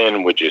are you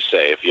in, would you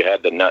say, if you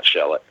had to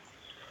nutshell it?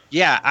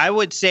 Yeah, I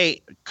would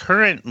say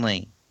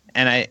currently,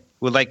 and I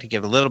would like to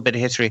give a little bit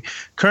of history,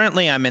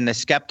 currently I'm in the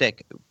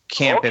skeptic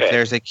camp, if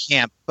there's a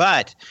camp,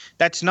 but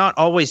that's not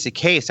always the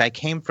case. I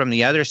came from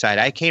the other side.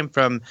 I came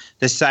from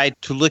the side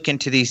to look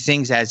into these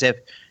things as if,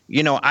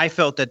 I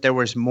felt that there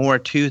was more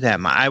to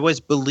them. I was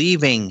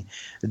believing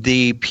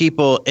the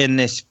people in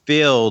this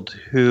field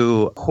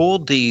who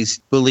hold these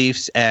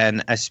beliefs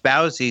and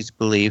espouse these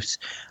beliefs.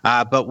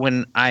 But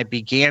when I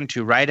began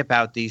to write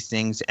about these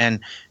things and,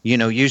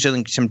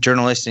 using some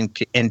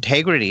journalistic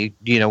integrity,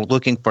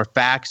 looking for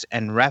facts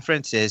and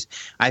references,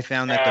 I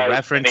found that the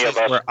references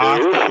were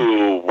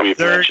often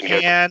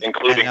third-hand, and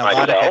a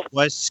lot of it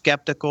was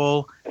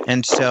skeptical.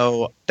 And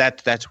so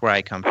that's where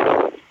I come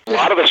from. A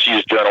lot of us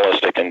use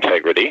journalistic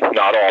integrity,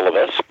 not all of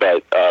us,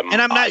 but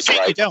and I'm not saying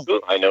you don't.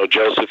 I know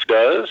Joseph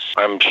does.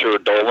 I'm sure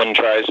Dolan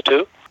tries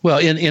to. Well,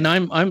 and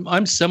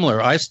I'm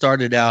similar. I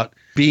started out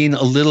being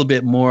a little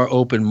bit more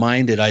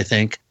open-minded, I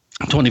think,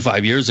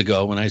 25 years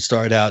ago when I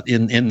started out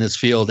in this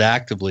field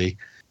actively.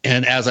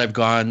 And as I've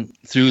gone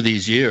through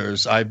these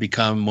years, I've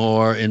become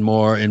more and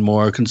more and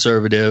more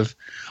conservative,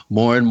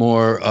 more and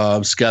more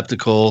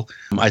skeptical.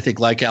 I think,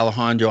 like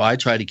Alejandro, I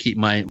try to keep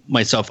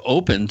myself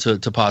open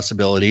to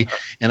possibility,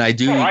 and I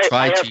do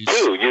try to.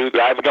 Too.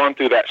 I've gone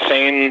through that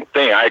same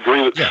thing. I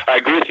agree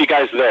with you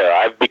guys there.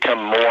 I've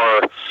become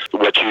more,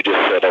 what you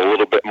just said, a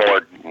little bit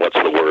more,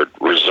 what's the word,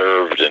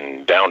 reserved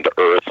and down to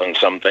earth on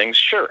some things.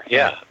 Sure,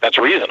 yeah, that's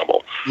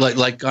reasonable.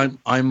 Like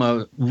I'm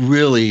a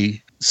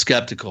really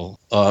skeptical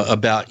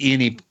about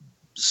any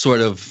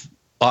sort of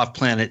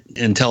off-planet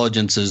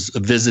intelligences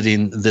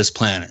visiting this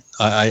planet.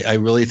 I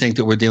really think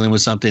that we're dealing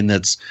with something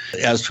that's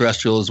as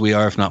terrestrial as we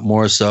are, if not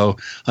more so.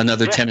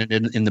 Another tenant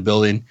in the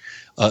building.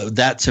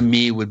 That to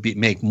me would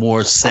make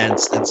more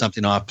sense than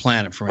something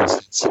off-planet, for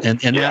instance.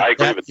 And I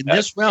agree with in that.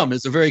 this realm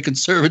is a very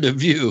conservative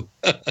view.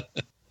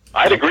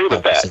 I'd agree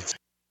with that.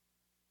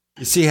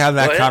 You see how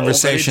that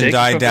conversation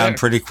died down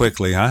pretty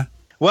quickly, huh?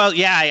 Well,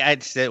 yeah,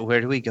 I'd say,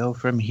 where do we go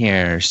from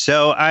here?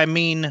 So, I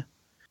mean,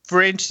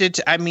 for instance,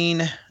 I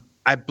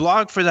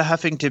blog for the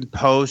Huffington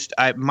Post.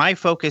 My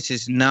focus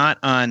is not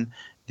on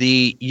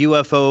the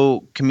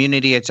UFO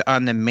community. It's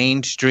on the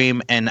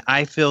mainstream, and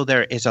I feel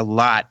there is a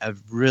lot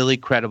of really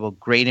credible,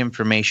 great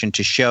information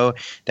to show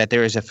that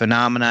there is a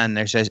phenomenon.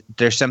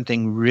 There's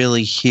something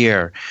really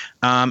here.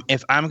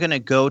 If I'm going to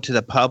go to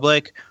the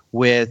public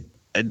with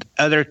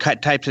other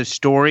types of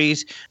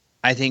stories,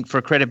 I think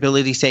for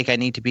credibility's sake, I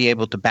need to be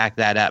able to back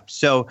that up.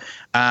 So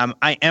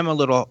I am a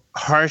little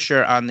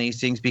harsher on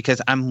these things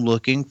because I'm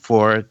looking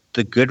for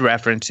the good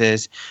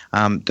references,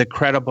 the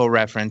credible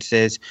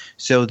references,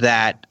 so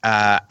that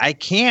I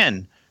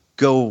can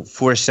go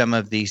for some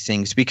of these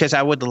things, because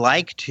I would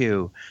like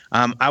to.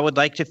 I would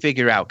like to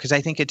figure out, because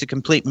I think it's a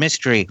complete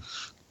mystery.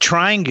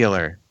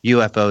 Triangular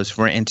UFOs,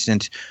 for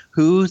instance,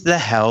 who the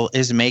hell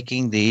is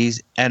making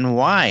these and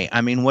why? I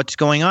mean, what's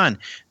going on?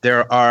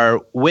 There are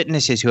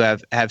witnesses who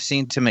have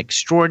seen some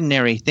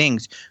extraordinary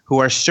things, who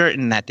are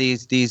certain that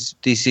these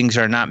things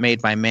are not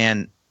made by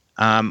man,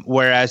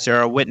 whereas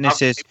there are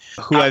witnesses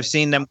who have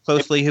seen them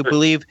closely who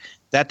believe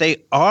that they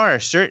are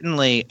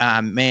certainly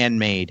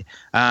man-made.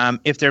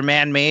 If they're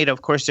man-made,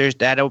 of course,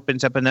 that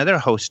opens up another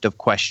host of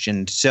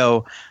questions.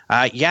 So,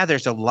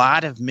 there's a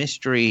lot of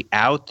mystery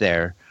out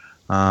there.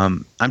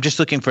 I'm just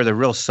looking for the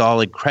real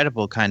solid,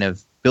 credible kind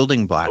of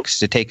building blocks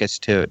to take us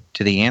to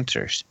the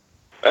answers.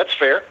 That's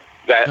fair.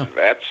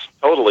 That's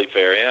totally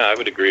fair. Yeah, I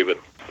would agree with.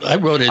 I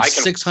wrote a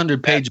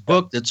 600-page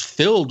book that's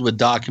filled with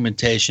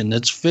documentation,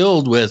 that's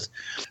filled with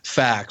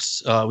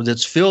facts,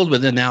 that's filled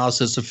with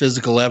analysis of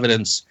physical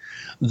evidence,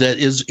 that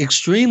is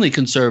extremely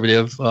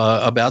conservative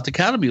about the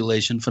cattle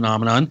mutilation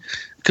phenomenon.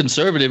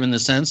 Conservative in the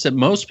sense that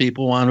most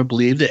people want to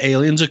believe that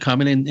aliens are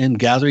coming in and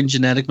gathering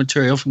genetic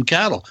material from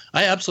cattle.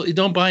 I absolutely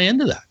don't buy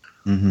into that.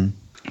 Mm-hmm.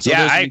 So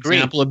I agree.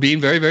 Example of being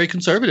very, very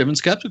conservative and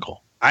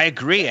skeptical. I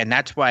agree, and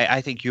that's why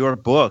I think your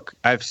book,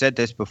 I've said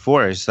this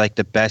before, is like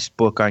the best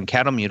book on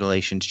cattle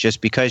mutilations,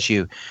 just because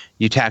you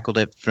tackled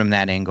it from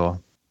that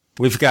angle.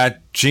 We've got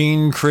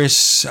Gene,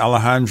 Chris,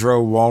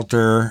 Alejandro,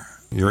 Walter.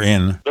 You're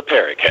in the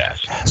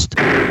Paracast.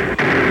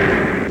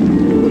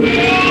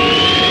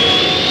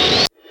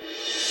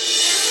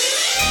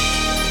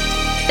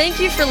 Thank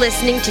you for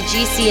listening to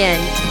GCN.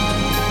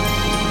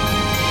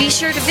 Be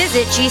sure to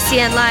visit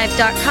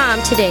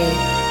GCNlive.com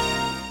today.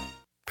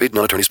 Paid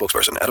non-attorney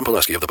spokesperson Adam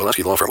Pileski of the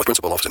Pileski Law Firm with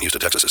principal office in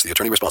Houston, Texas is the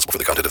attorney responsible for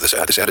the content of this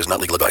ad. This ad is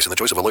not legal advice, and the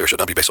choice of a lawyer should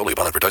not be based solely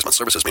upon advertisement.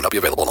 Services may not be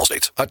available in all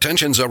states.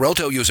 Attention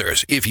Xarelto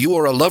users. If you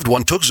or a loved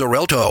one took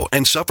Xarelto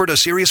and suffered a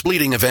serious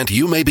bleeding event,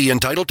 you may be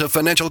entitled to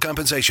financial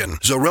compensation.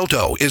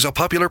 Xarelto is a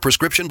popular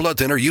prescription blood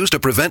thinner used to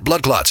prevent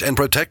blood clots and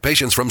protect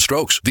patients from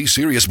strokes. These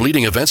serious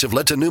bleeding events have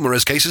led to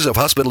numerous cases of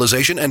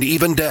hospitalization and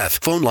even death.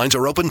 Phone lines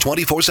are open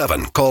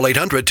 24/7. Call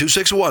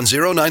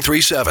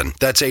 800-261-0937.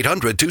 That's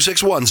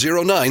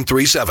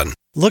 800-261-0937.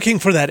 Looking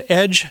for that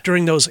edge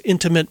during those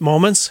intimate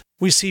moments?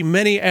 We see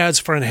many ads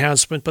for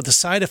enhancement, but the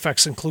side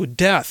effects include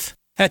death.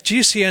 At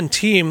GCN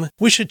Team,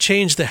 we should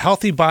change the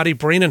Healthy Body,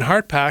 Brain, and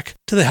Heart Pack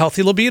to the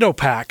Healthy Libido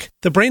Pack.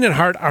 The brain and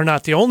heart are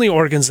not the only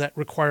organs that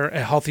require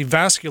a healthy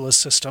vascular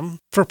system.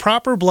 For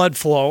proper blood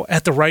flow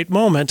at the right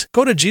moment,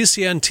 go to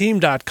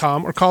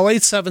GCNteam.com or call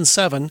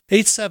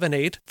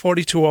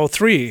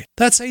 877-878-4203.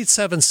 That's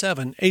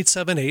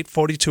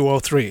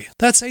 877-878-4203.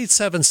 That's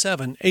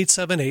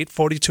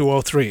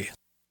 877-878-4203.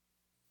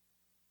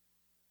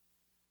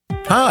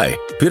 Hi,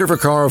 Peter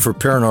Vaccaro for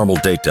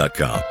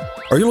ParanormalDate.com.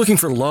 Are you looking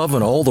for love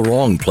in all the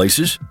wrong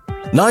places?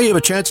 Now you have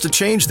a chance to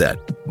change that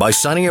by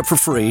signing up for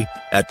free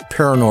at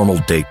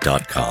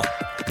ParanormalDate.com.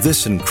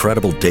 This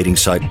incredible dating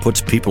site puts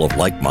people of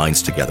like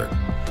minds together.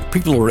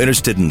 People who are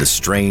interested in the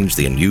strange,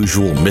 the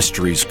unusual,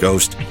 mysteries,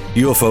 ghosts,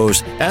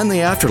 UFOs, and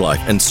the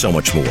afterlife, and so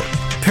much more.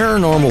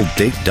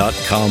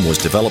 ParanormalDate.com was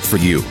developed for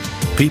you,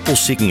 people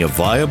seeking a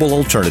viable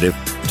alternative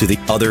to the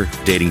other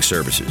dating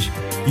services.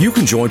 You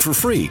can join for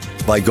free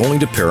by going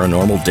to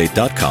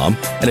ParanormalDate.com,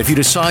 and if you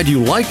decide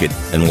you like it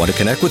and want to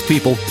connect with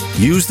people,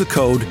 use the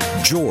code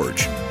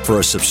GEORGE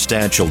for a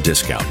substantial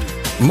discount.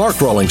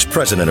 Mark Rawlings,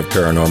 president of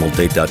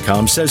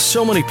ParanormalDate.com, says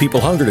so many people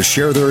hunger to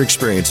share their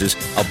experiences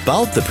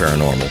about the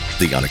paranormal,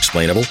 the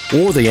unexplainable,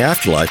 or the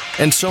afterlife,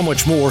 and so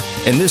much more,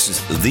 and this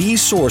is the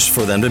source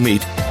for them to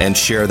meet and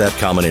share that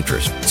common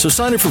interest. So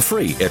sign up for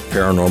free at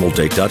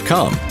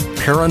ParanormalDate.com,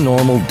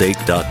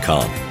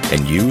 ParanormalDate.com,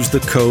 and use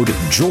the code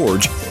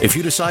GEORGE if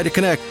you decide to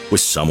connect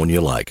with someone you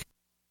like.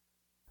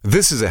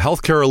 This is a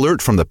healthcare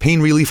alert from the Pain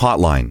Relief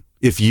Hotline.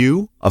 If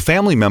you, a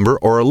family member,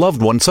 or a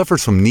loved one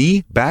suffers from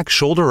knee, back,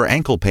 shoulder, or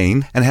ankle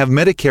pain and have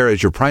Medicare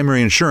as your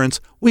primary insurance,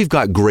 we've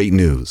got great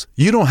news.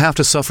 You don't have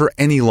to suffer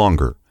any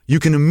longer. You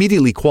can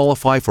immediately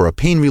qualify for a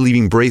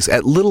pain-relieving brace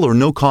at little or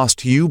no cost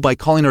to you by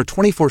calling our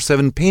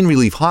 24/7 pain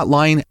relief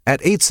hotline at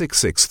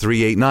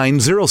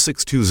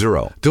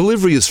 866-389-0620.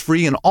 Delivery is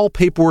free and all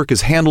paperwork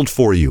is handled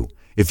for you.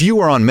 If you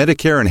are on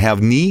Medicare and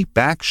have knee,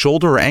 back,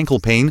 shoulder, or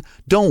ankle pain,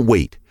 don't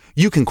wait.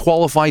 You can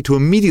qualify to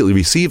immediately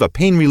receive a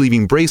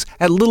pain-relieving brace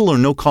at little or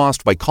no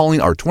cost by calling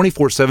our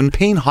 24/7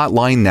 pain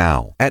hotline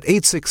now at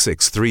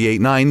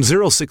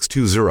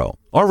 866-389-0620.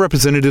 Our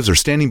representatives are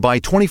standing by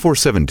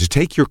 24/7 to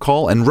take your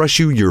call and rush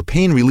you your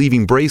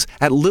pain-relieving brace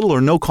at little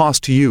or no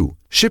cost to you.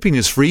 Shipping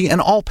is free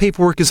and all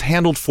paperwork is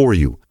handled for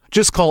you.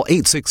 Just call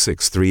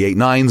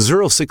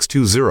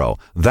 866-389-0620.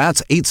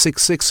 That's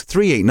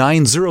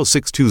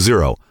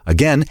 866-389-0620.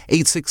 Again,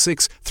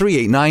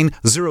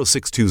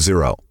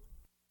 866-389-0620.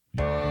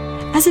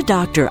 As a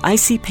doctor, I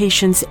see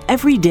patients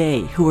every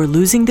day who are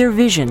losing their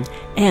vision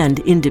and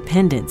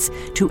independence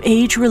to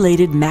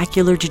age-related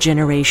macular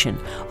degeneration,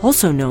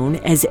 also known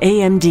as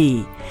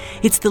AMD.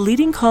 It's the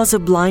leading cause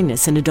of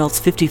blindness in adults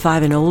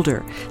 55 and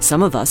older.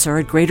 Some of us are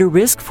at greater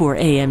risk for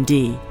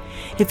AMD.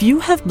 If you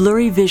have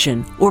blurry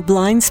vision or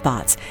blind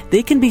spots,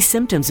 they can be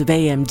symptoms of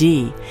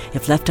AMD.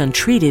 If left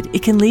untreated,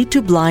 it can lead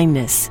to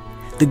blindness.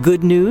 The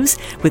good news?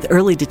 With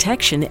early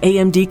detection,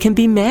 AMD can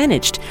be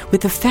managed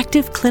with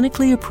effective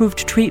clinically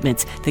approved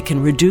treatments that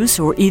can reduce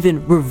or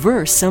even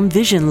reverse some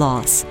vision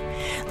loss.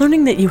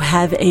 Learning that you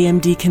have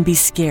AMD can be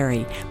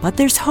scary, but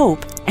there's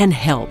hope and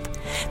help.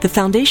 The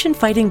Foundation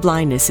Fighting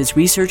Blindness is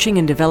researching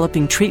and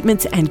developing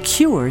treatments and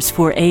cures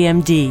for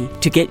AMD.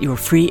 To get your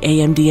free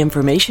AMD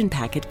information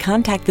packet,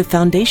 contact the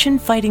Foundation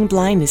Fighting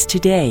Blindness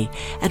today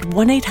at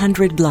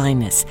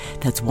 1-800-BLINDNESS.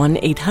 That's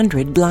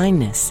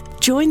 1-800-BLINDNESS.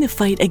 Join the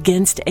fight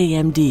against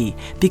AMD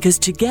because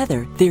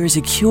together there is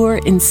a cure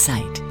in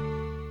sight.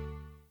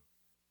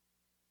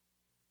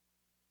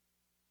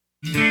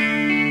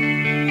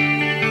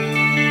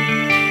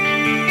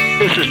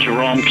 This is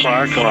Jerome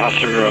Clark,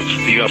 author of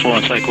the UFO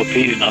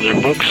Encyclopedia and other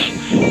books.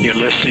 You're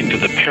listening to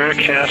the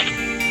Paracast.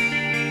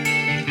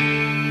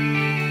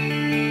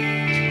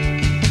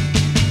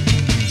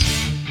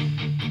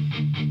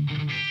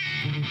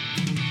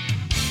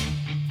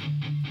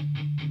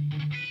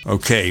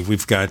 Okay,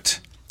 we've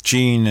got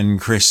Gene and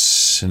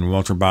Chris and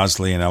Walter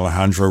Bosley and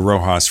Alejandro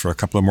Rojas for a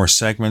couple of more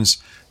segments.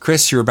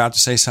 Chris, you're about to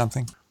say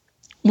something?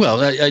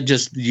 Well, I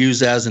just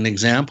use as an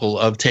example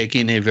of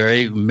taking a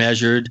very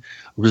measured,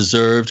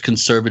 reserved,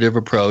 conservative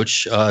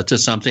approach to a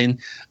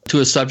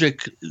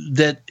subject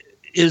that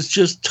is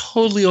just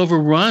totally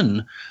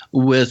overrun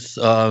with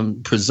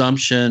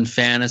presumption,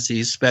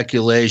 fantasy,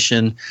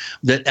 speculation,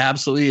 that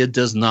absolutely it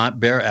does not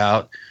bear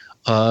out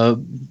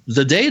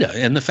the data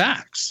and the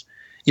facts.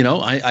 You know,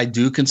 I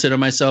do consider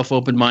myself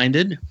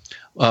open-minded.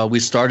 We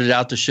started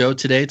out the show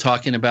today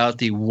talking about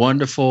the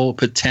wonderful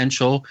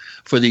potential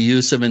for the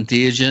use of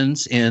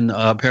entheogens in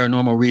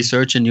paranormal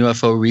research and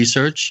UFO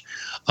research.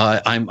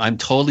 I'm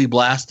totally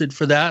blasted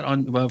for that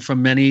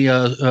from many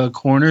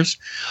corners.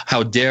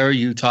 How dare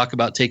you talk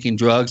about taking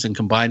drugs and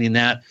combining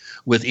that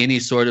with any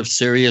sort of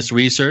serious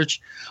research?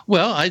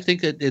 Well, I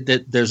think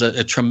that there's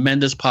a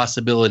tremendous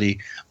possibility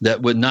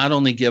that would not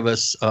only give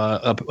us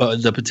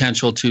the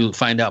potential to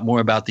find out more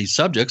about these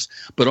subjects,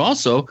 but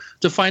also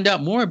to find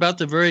out more about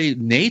the very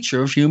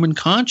nature of human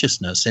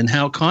consciousness and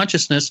how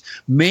consciousness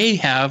may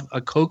have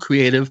a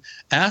co-creative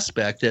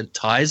aspect that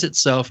ties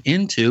itself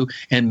into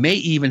and may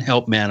even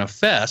help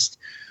manifest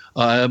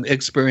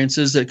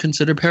experiences that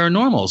consider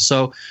paranormal.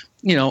 So,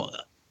 you know,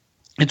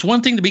 it's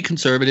one thing to be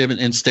conservative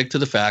and stick to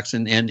the facts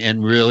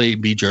and really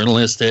be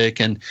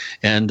journalistic and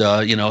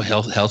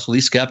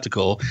healthily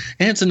skeptical.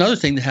 And it's another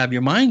thing to have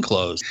your mind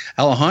closed.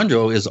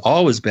 Alejandro has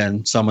always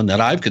been someone that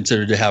I've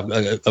considered to have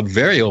a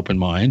very open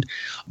mind.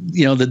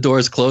 You know, the door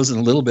is closing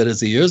a little bit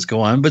as the years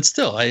go on, but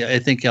still, I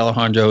think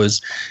Alejandro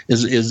has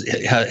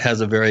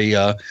a very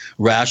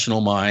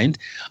rational mind.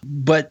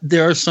 But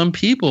there are some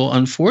people,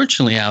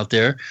 unfortunately, out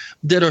there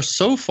that are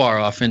so far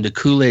off into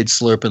Kool-Aid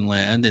slurping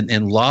land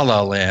and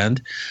la-la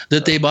land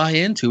that they buy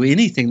into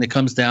anything that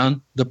comes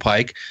down the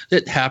pike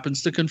that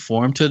happens to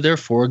conform to their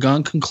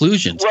foregone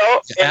conclusions.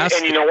 Well, and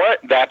you know what?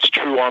 That's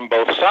true on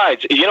both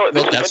sides. You know,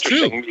 this is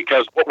interesting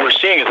because what we're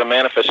seeing is a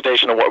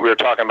manifestation of what we were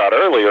talking about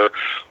earlier,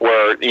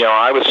 where, you know,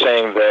 I was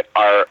saying that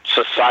our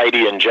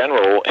society in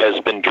general has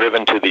been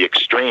driven to the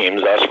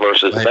extremes, us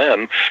versus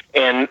them,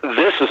 and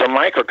this is a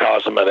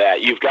microcosm of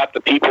that. You've got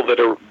the people that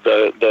are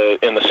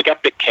in the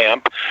skeptic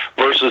camp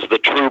versus the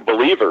true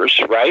believers,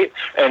 right?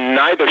 And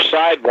neither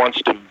side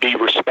wants to be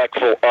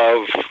respectful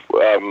of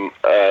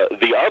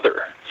the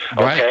other,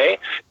 okay?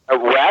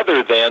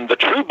 Rather than the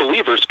true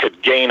believers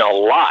could gain a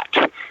lot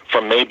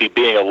from maybe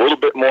being a little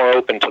bit more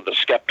open to the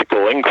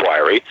skeptical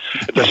inquiry.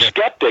 The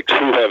skeptics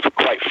who have,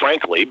 quite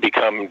frankly,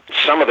 become,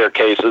 some of their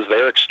cases,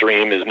 their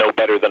extreme is no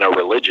better than a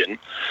religion.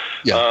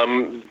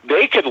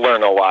 They could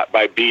learn a lot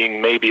by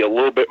being maybe a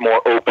little bit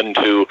more open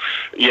to,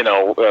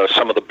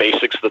 some of the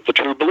basics that the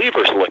true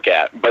believers look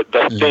at. But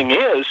the thing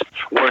is,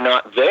 we're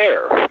not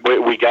there.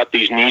 We got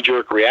these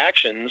knee-jerk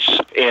reactions,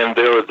 and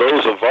there are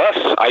those of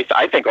us,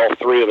 I think all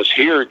three of us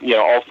here,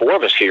 all four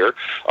of us here,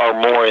 are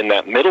more in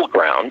that middle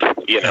ground.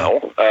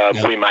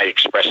 We might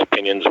express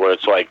opinions where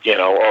it's like,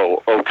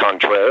 au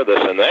contraire,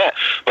 this and that.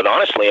 But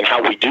honestly, in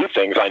how we do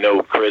things, I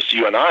know, Chris,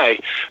 you and I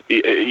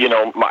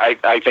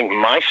think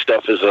my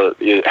stuff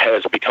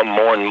has become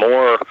more and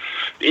more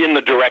in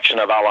the direction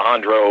of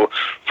Alejandro,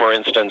 for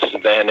instance,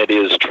 than it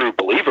is true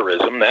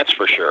believerism, that's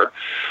for sure.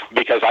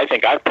 Because I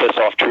think I piss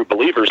off true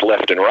believers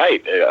left and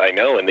right, I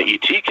know, in the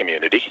ET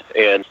community.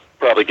 And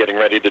probably getting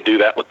ready to do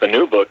that with the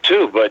new book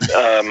too, but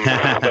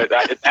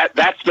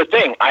that's the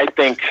thing. I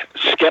think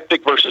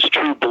skeptic versus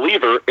true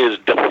believer is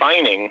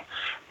defining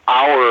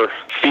our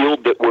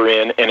field that we're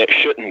in, and it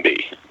shouldn't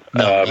be.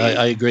 No,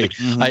 I agree.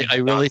 I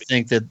really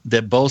think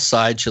that both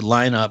sides should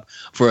line up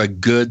for a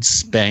good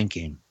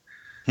spanking.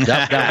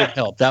 That would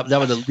help. That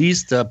would at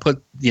least at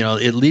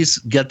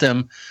least get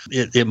them.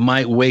 It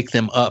might wake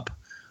them up.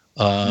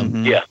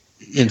 In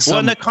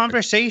the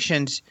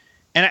conversations.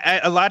 And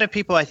a lot of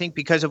people, I think,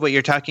 because of what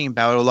you're talking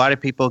about, a lot of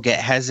people get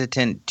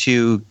hesitant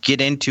to get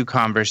into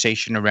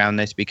conversation around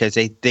this because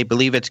they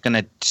believe it's going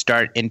to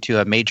start into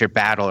a major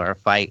battle or a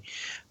fight.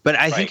 But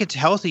I think it's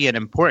healthy and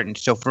important.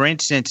 So, for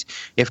instance,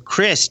 if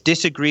Chris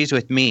disagrees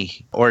with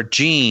me or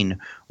Gene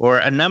or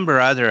a number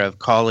other of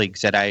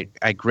colleagues that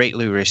I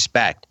greatly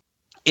respect,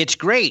 it's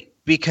great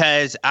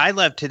because I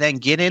love to then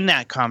get in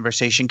that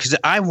conversation because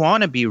I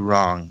want to be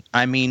wrong.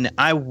 I mean,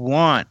 I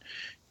want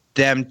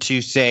them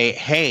to say,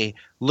 hey,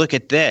 look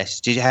at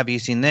this. Have you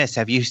seen this?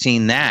 Have you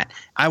seen that?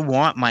 I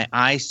want my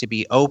eyes to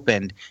be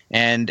opened.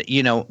 And,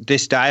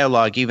 this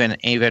dialogue,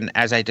 even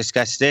as I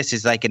discuss this,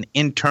 is like an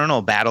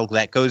internal battle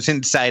that goes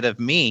inside of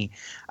me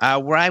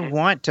where I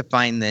want to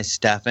find this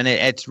stuff. And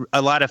it's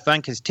a lot of fun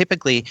because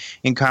typically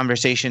in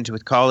conversations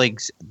with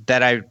colleagues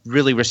that I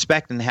really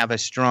respect and have a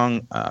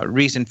strong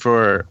reason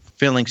for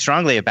feeling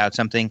strongly about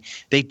something,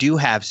 they do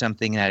have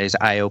something that is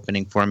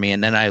eye-opening for me.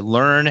 And then I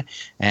learn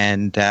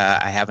and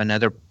I have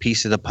another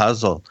piece of the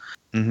puzzle.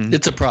 Mm-hmm.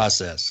 It's a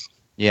process.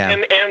 Yeah.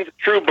 And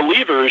true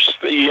believers,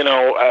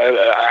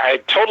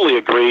 I totally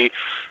agree,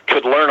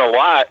 could learn a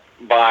lot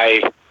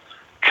by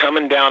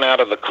coming down out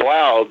of the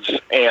clouds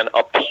and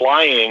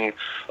applying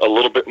a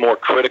little bit more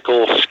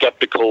critical,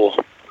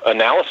 skeptical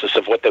analysis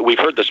of we've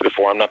heard this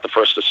before. I'm not the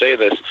first to say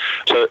this,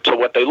 to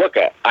what they look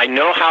at. I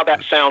know how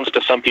that sounds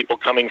to some people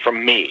coming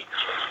from me,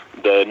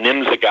 the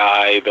NIMSA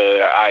guy.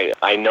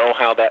 I know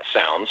how that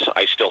sounds.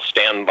 I still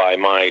stand by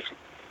my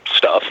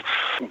stuff,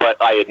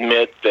 but I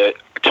admit that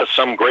to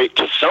some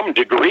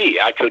degree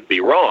I could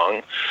be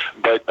wrong,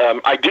 but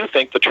I do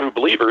think the true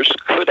believers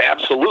could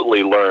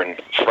absolutely learn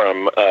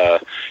from a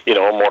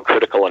more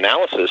critical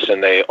analysis,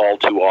 and they all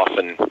too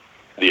often,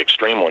 the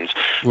extreme ones,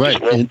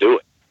 just won't do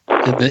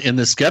it. And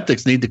the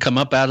skeptics need to come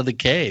up out of the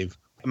cave.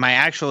 My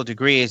actual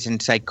degree is in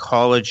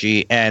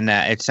psychology, and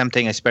it's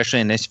something,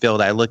 especially in this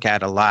field, I look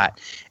at a lot.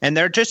 And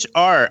there just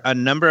are a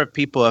number of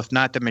people, if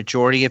not the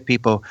majority of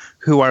people,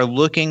 who are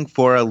looking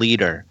for a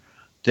leader.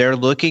 They're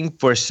looking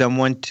for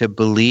someone to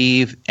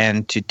believe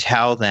and to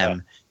tell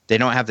them. They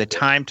don't have the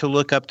time to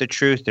look up the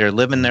truth. They're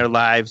living their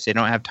lives. They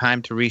don't have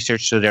time to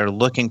research, so they're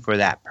looking for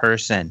that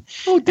person.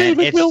 Oh,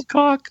 David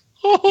Wilcock.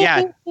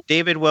 Yeah,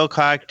 David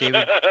Wilcock,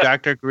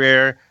 Dr.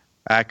 Greer,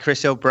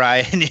 Chris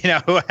O'Brien,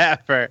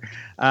 whoever.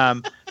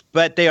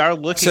 But they are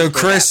looking for that person. So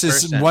Chris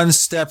is one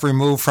step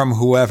removed from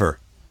whoever.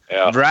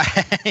 Yeah.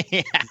 Right.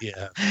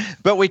 Yeah.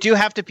 But we do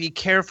have to be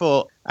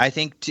careful, I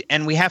think,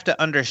 and we have to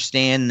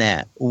understand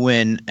that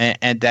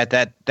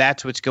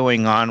that's what's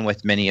going on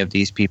with many of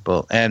these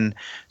people. And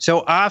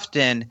so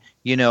often,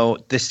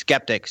 the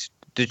skeptics,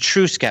 the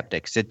true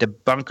skeptics, the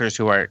debunkers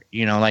who are,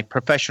 like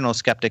professional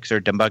skeptics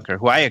or debunker,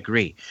 who I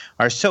agree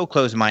are so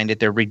close-minded,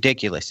 they're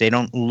ridiculous. They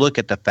don't look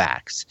at the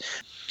facts.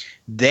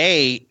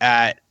 They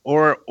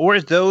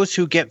or those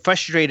who get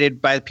frustrated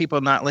by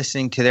people not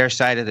listening to their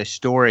side of the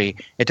story,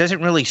 it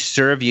doesn't really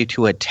serve you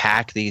to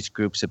attack these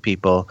groups of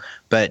people,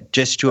 but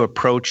just to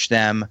approach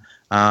them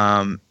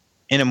in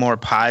a more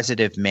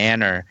positive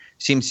manner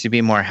seems to be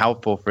more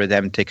helpful for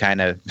them to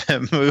kind of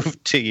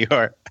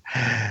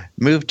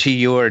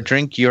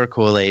drink your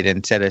Kool-Aid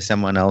instead of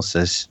someone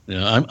else's.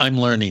 Yeah, I'm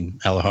learning,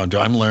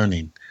 Alejandro. I'm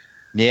learning.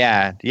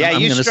 Yeah.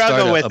 I'm you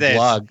struggle with this.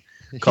 Blog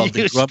called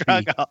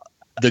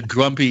The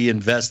Grumpy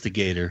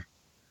Investigator.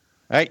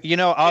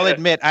 I'll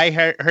admit, I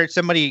heard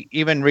somebody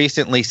even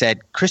recently said,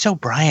 Chris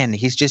O'Brien,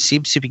 he just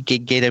seems to be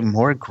getting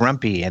more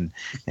grumpy and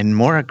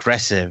more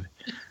aggressive.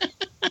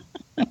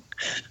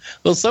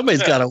 Well,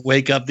 somebody's got to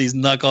wake up these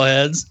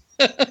knuckleheads.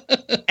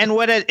 And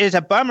what is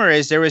a bummer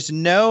is there was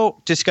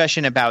no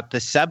discussion about the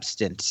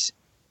substance.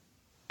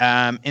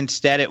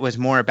 Instead, it was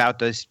more about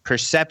this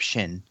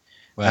perception,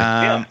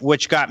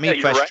 which got me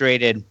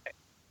frustrated. Right.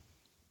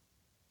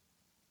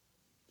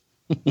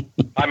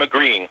 I'm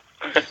agreeing.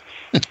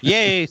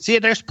 Yay. See,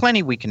 there's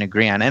plenty we can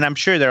agree on, and I'm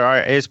sure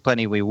is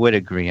plenty we would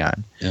agree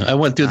on. Yeah, I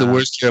went through the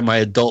worst year of my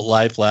adult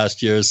life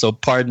last year, so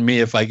pardon me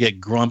if I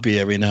get grumpy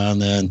every now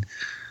and then.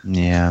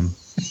 Yeah.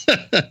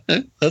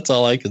 That's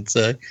all I can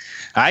say.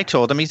 I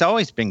told him he's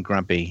always been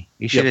grumpy.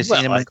 You should have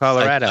seen him in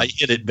Colorado. I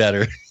hit it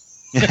better.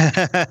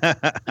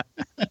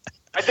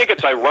 I think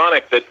it's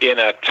ironic that in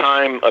a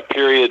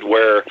period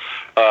where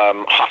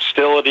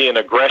hostility and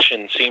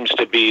aggression seems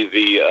to be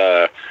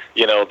the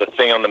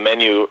thing on the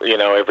menu,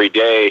 every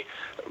day,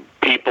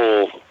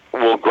 people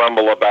will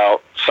grumble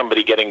about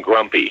somebody getting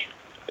grumpy,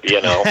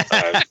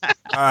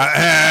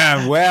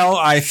 Well,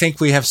 I think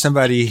we have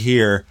somebody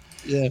here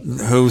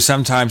who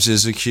sometimes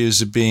is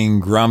accused of being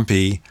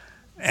grumpy,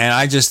 and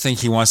I just think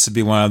he wants to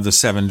be one of the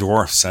 7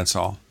 dwarfs, that's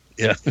all.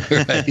 Yeah,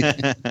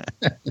 right.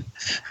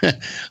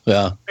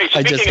 Well,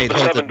 I just hate the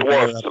Seven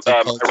Dwarfs.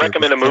 I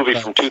recommend a movie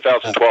from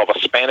 2012, a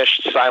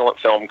Spanish silent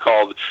film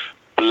called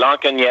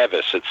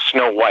Blancanieves. It's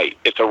Snow White.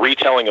 It's a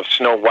retelling of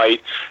Snow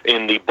White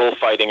in the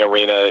bullfighting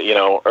arena,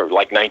 or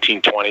like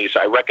 1920s.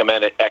 I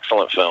recommend it.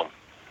 Excellent film.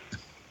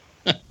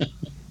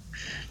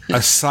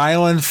 A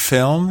silent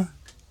film?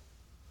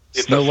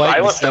 It's a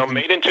silent film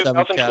made in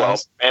 2012,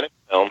 Spanish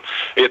film.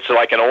 It's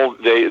like an old,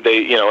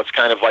 it's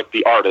kind of like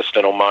The Artist,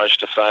 an homage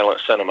to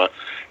silent cinema,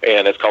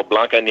 and it's called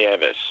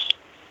Blancanieves.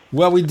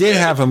 Well, we did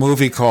have a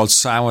movie called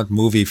Silent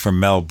Movie from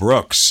Mel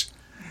Brooks,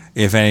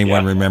 if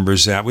anyone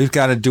remembers that. We've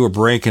got to do a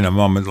break in a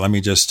moment. Let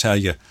me just tell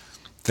you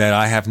that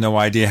I have no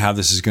idea how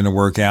this is going to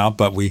work out,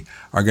 but we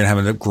are going to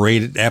have a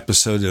great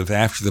episode of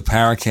After the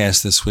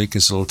Paracast this week,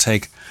 because it'll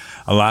take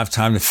a lot of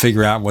time to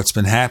figure out what's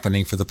been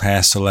happening for the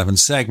past 11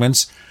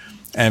 segments.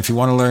 And if you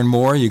want to learn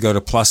more, you go to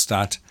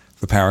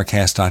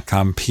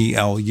plus.theparacast.com,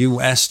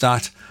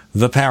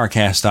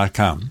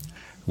 plus.theparacast.com.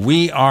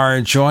 We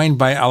are joined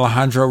by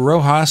Alejandro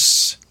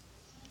Rojas,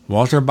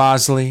 Walter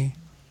Bosley,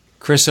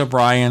 Chris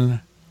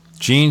O'Brien,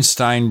 Gene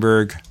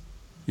Steinberg.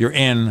 You're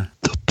in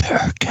the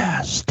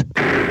Paracast.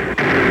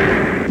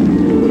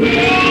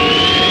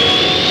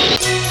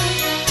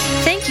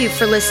 Thank you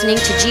for listening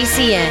to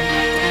GCN.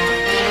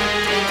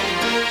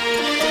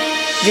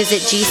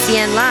 Visit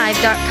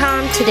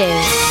GCNlive.com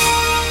today.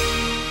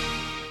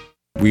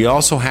 We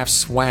also have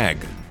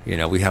swag.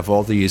 We have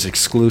all these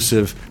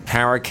exclusive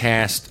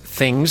Paracast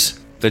things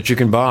that you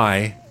can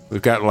buy.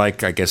 We've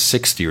got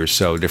 60 or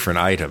so different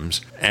items,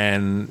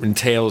 and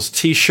entails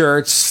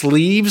T-shirts,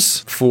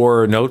 sleeves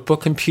for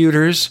notebook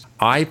computers,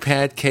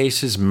 iPad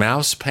cases,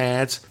 mouse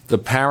pads, the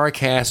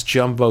Paracast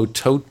Jumbo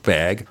tote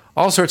bag,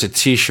 all sorts of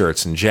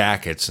T-shirts and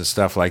jackets and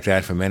stuff like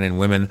that for men and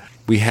women.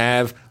 We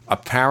have a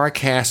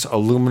Paracast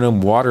aluminum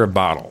water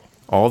bottle.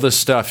 All this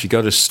stuff, you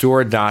go to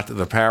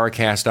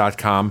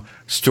store.theparacast.com,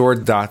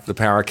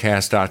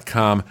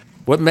 store.theparacast.com.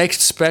 What makes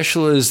it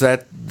special is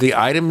that the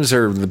items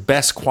are the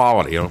best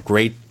quality,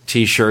 great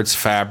T-shirts,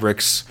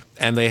 fabrics,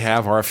 and they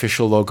have our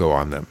official logo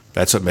on them.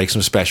 That's what makes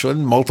them special,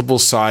 in multiple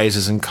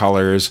sizes and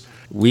colors.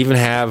 We even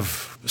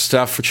have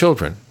stuff for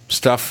children,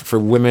 stuff for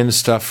women,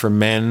 stuff for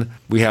men.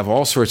 We have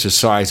all sorts of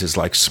sizes,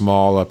 like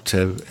small up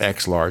to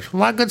X large. A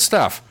lot of good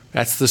stuff.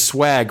 That's the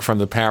swag from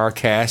the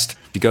Paracast.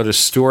 You go to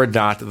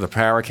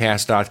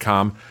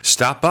store.theparacast.com,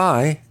 stop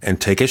by,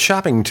 and take a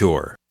shopping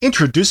tour.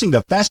 Introducing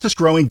the fastest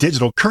growing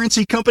digital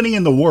currency company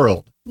in the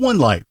world,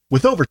 OneLife.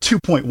 With over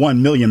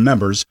 2.1 million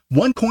members,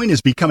 OneCoin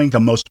is becoming the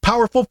most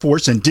powerful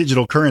force in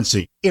digital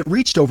currency. It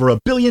reached over $1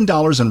 billion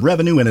in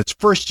revenue in its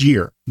first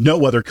year.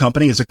 No other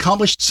company has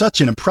accomplished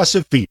such an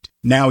impressive feat.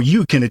 Now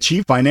you can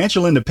achieve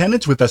financial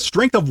independence with the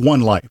strength of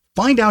OneLife.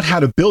 Find out how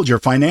to build your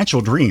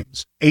financial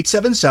dreams.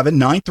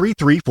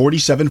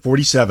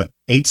 877-933-4747.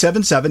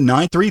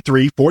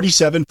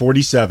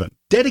 877-933-4747.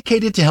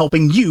 Dedicated to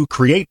helping you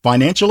create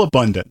financial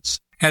abundance.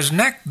 Has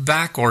neck,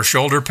 back, or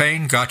shoulder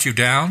pain got you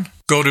down?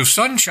 Go to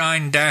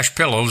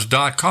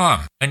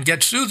sunshine-pillows.com and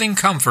get soothing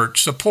comfort,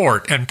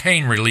 support, and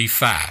pain relief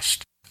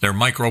fast. Their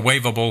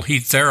microwavable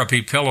heat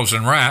therapy pillows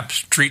and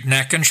wraps treat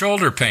neck and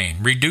shoulder pain,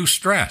 reduce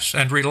stress,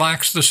 and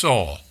relax the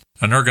soul.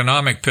 An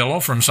ergonomic pillow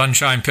from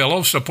Sunshine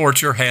Pillows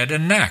supports your head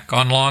and neck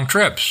on long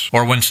trips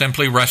or when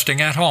simply resting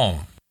at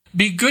home.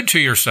 Be good to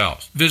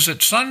yourself.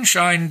 Visit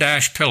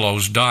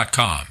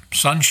sunshine-pillows.com.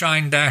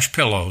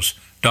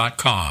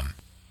 sunshine-pillows.com.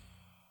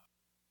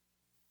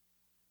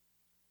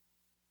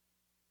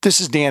 This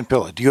is Dan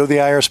Pilla. Do you owe the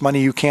IRS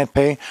money you can't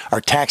pay?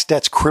 Are tax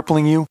debts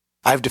crippling you?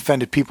 I've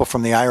defended people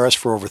from the IRS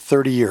for over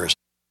 30 years.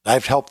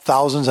 I've helped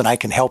thousands, and I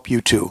can help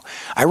you too.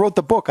 I wrote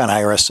the book on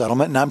IRS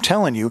settlement, and I'm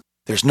telling you,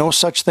 there's no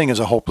such thing as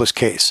a hopeless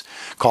case.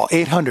 Call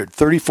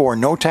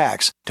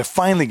 800-34-NO-TAX to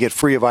finally get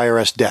free of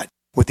IRS debt.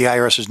 With the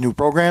IRS's new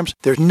programs,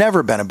 there's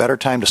never been a better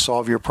time to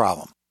solve your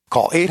problem.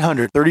 Call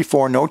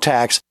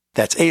 800-34-NO-TAX.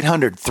 That's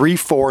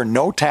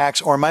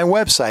 800-34-NO-TAX, or my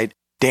website,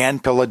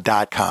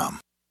 danpilla.com.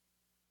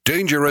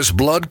 Dangerous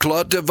blood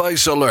clot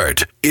device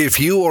alert.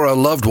 If you or a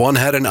loved one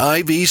had an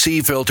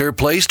IVC filter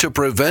placed to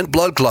prevent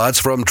blood clots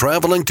from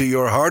traveling to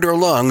your heart or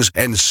lungs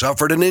and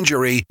suffered an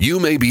injury, you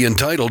may be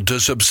entitled to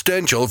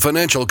substantial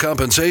financial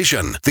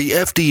compensation. The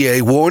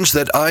FDA warns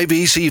that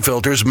IVC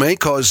filters may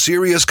cause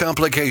serious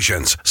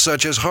complications,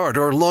 such as heart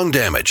or lung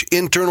damage,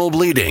 internal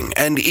bleeding,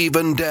 and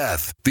even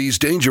death. These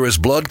dangerous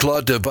blood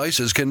clot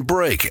devices can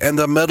break, and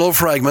the metal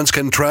fragments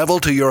can travel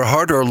to your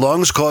heart or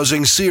lungs,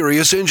 causing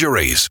serious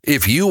injuries.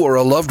 If you or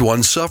a loved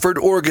one suffered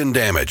organ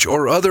damage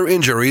or other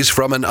injuries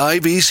from an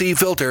IVC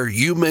filter,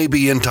 you may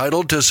be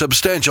entitled to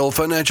substantial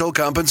financial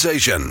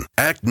compensation.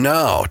 Act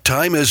now.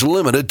 Time is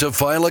limited to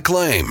file a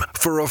claim.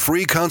 For a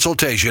free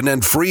consultation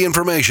and free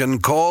information,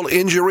 call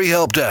Injury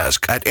Help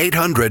Desk at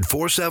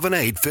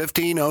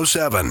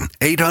 800-478-1507.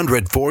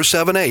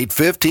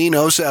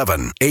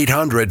 800-478-1507.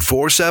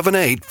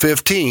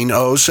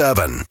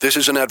 800-478-1507. This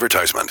is an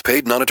advertisement.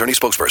 Paid non-attorney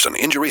spokesperson.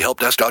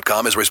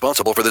 InjuryHelpDesk.com is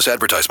responsible for this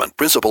advertisement.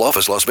 Principal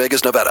office, Las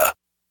Vegas, Nevada.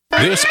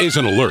 This is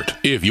an alert.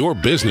 If your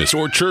business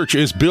or church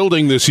is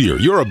building this year,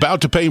 you're about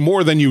to pay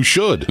more than you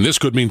should. This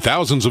could mean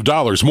thousands of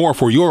dollars more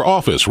for your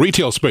office,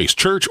 retail space,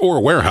 church,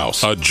 or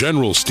warehouse. A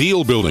general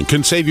steel building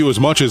can save you as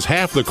much as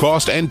half the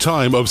cost and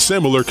time of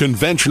similar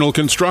conventional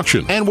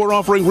construction. And we're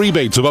offering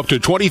rebates of up to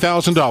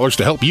 $20,000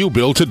 to help you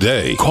build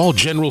today. Call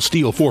General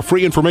Steel for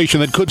free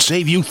information that could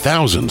save you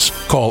thousands.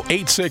 Call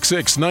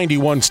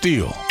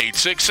 866-91-STEEL.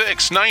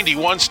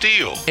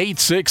 866-91-STEEL.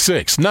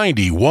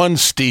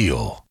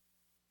 866-91-STEEL.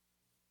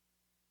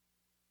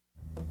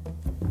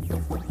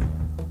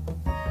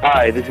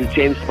 Hi, this is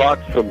James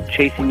Fox from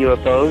Chasing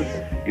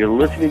UFOs. You're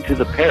listening to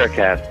the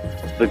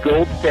Paracast, the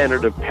gold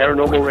standard of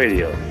paranormal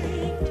radio.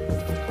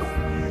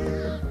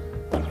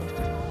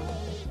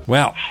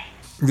 Well,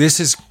 this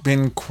has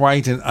been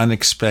quite an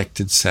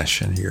unexpected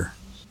session here.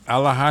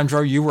 Alejandro,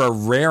 you were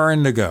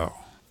raring to go.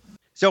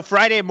 So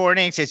Friday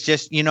mornings, it's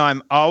just,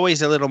 I'm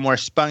always a little more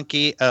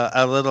spunky,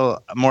 a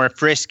little more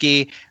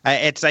frisky.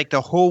 It's like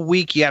the whole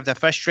week, you have the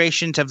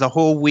frustrations of the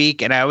whole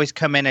week. And I always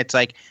come in, it's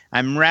like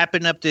I'm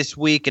wrapping up this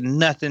week and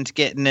nothing's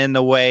getting in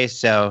the way.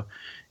 So,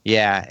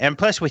 yeah. And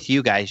plus with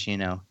you guys, you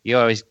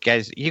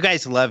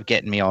guys love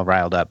getting me all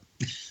riled up.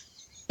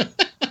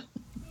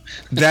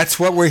 That's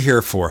what we're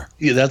here for.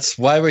 Yeah, that's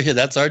why we're here.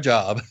 That's our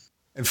job.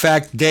 In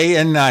fact, day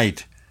and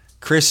night,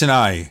 Chris and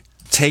I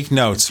take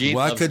notes.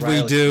 What could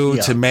we do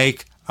to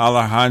make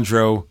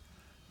Alejandro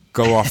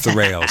go off the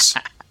rails?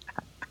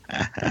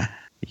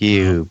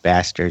 You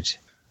bastards.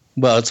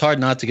 Well, it's hard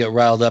not to get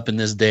riled up in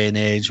this day and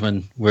age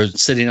when we're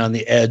sitting on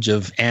the edge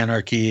of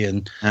anarchy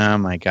and oh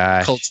my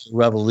gosh, cultural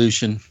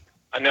revolution.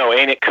 I know,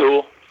 ain't it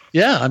cool?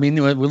 Yeah, I mean,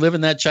 we live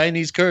in that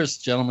Chinese curse,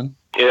 gentlemen.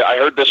 Yeah, I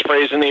heard this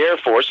phrase in the Air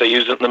Force. They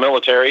use it in the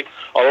military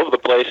all over the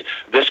place.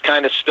 This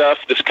kind of stuff,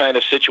 this kind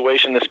of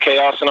situation, this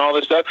chaos and all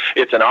this stuff,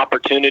 it's an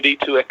opportunity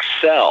to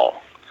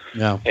excel.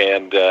 Yeah.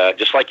 And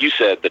just like you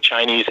said, the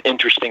Chinese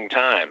interesting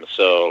time.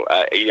 So,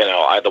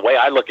 the way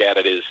I look at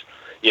it is,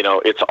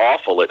 it's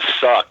awful. It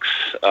sucks.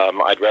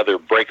 I'd rather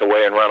break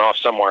away and run off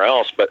somewhere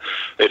else. But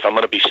if I'm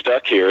going to be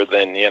stuck here,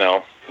 then,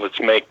 let's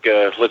make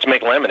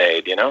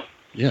lemonade,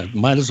 Yeah,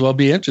 might as well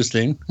be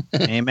interesting.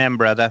 Amen,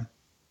 brother.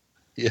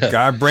 Yeah.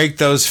 Gotta break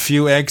those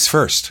few eggs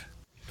first.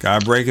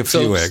 Gotta break a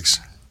few eggs.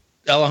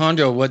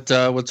 Alejandro, what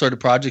sort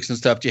of projects and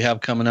stuff do you have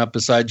coming up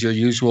besides your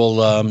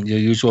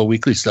usual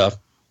weekly stuff?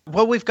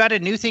 Well, we've got a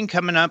new thing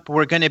coming up.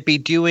 We're going to be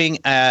doing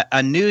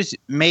a news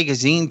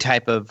magazine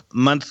type of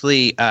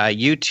monthly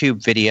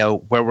YouTube video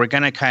where we're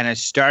going to kind of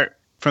start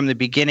from the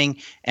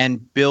beginning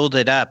and build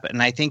it up.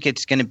 And I think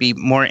it's going to be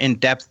more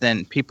in-depth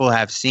than people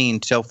have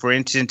seen. So, for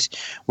instance,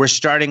 we're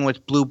starting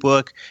with Blue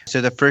Book.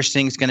 So the first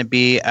thing is going to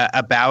be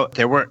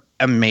there were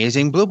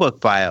amazing Blue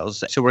Book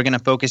files. So we're going to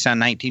focus on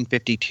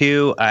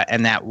 1952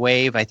 and that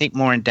wave, I think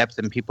more in depth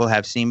than people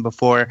have seen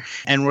before.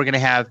 And we're going to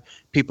have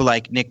people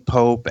like Nick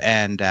Pope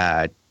and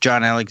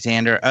John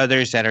Alexander,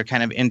 others that are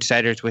kind of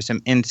insiders with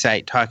some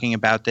insight talking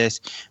about this.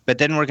 But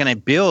then we're going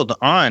to build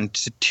on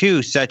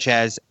to such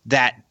as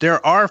that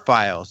there are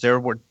files. There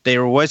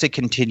was a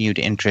continued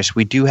interest.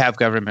 We do have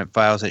government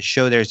files that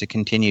show there's a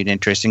continued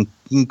interest,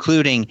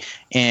 including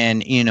in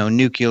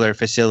nuclear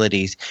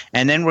facilities.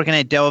 And then we're going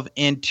to delve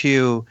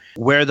into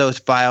where those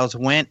files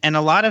went. And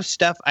a lot of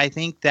stuff I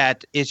think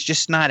that is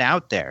just not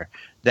out there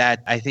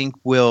that I think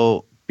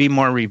will be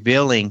more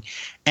revealing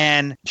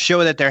and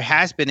show that there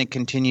has been a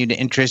continued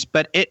interest.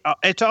 But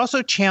it's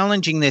also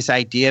challenging this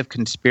idea of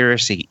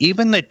conspiracy,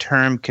 even the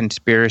term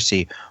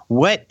conspiracy.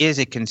 What is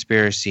a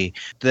conspiracy?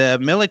 The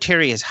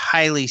military is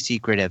highly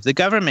secretive. The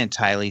government's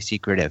highly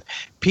secretive.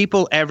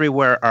 People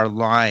everywhere are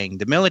lying.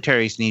 The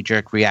military's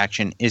knee-jerk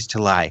reaction is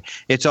to lie.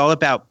 It's all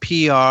about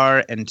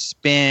PR and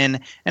spin,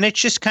 and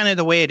it's just kind of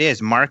the way it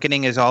is.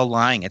 Marketing is all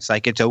lying. It's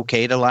like it's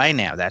okay to lie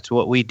now. That's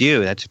what we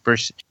do. That's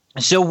first.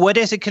 So what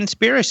is a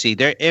conspiracy?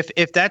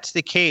 If that's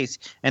the case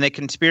and a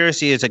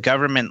conspiracy is a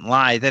government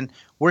lie, then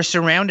we're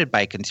surrounded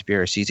by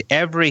conspiracies.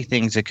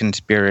 Everything's a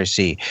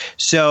conspiracy.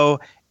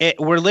 So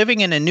we're living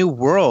in a new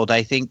world,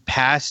 I think,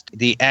 past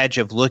the edge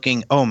of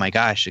looking, oh my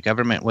gosh, the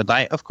government would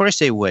lie. Of course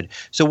they would.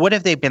 So what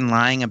have they been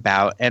lying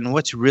about, and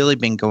what's really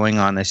been going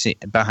on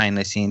behind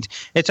the scenes?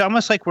 It's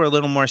almost like we're a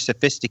little more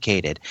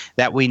sophisticated,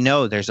 that we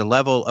know there's a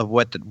level of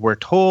what we're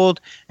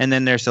told, and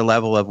then there's a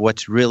level of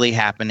what's really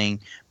happening.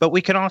 But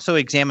we can also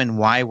examine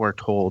why we're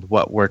told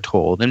what we're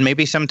told, and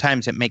maybe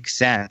sometimes it makes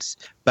sense.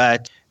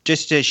 But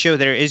just to show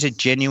there is a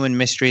genuine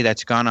mystery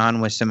that's gone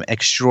on with some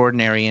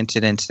extraordinary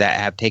incidents that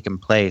have taken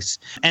place.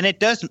 And it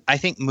does, I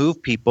think,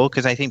 move people,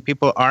 because I think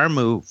people are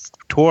moved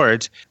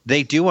towards,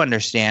 they do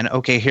understand,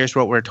 okay, here's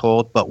what we're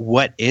told, but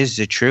what is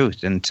the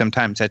truth? And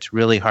sometimes that's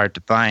really hard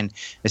to find,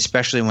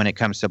 especially when it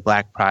comes to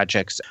black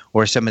projects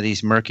or some of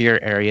these murkier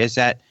areas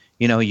that,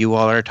 you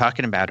all are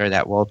talking about, or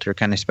that Walter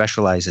kind of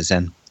specializes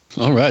in.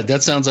 All right.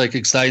 That sounds like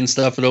exciting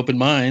stuff at Open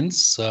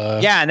Minds.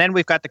 Yeah, and then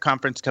we've got the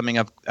conference coming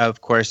up,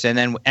 of course,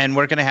 and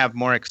we're going to have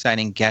more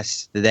exciting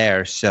guests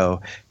there, so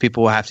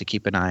people will have to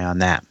keep an eye on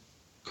that.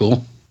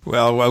 Cool.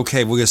 Well,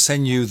 okay, we're going to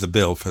send you the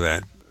bill for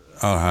that,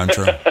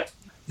 Alejandro.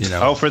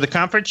 Oh, for the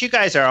conference? You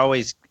guys are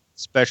always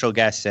special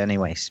guests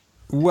anyways.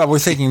 Well, we're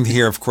thinking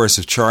here, of course,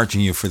 of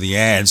charging you for the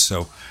ads,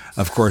 so,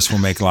 of course,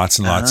 we'll make lots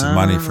and lots of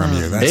money from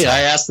you. That's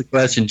I asked the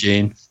question,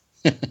 Gene.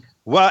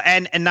 Well,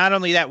 and not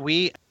only that,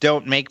 we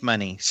don't make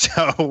money,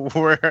 so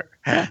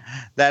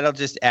that'll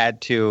just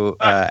add to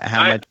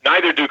how much.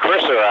 Neither do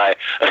Chris or I.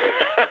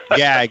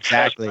 Yeah,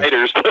 exactly.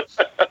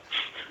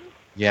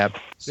 Yep.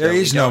 There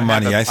is no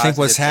money. I think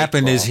what's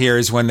happened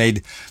is when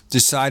they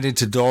decided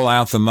to dole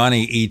out the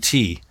money,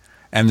 ET,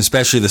 and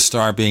especially the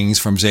star beings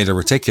from Zeta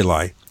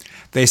Reticuli,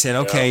 they said,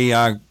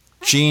 okay,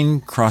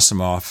 Gene, cross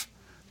him off.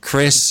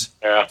 Chris,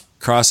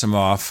 cross him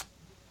off.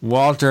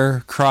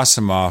 Walter, cross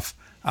him off.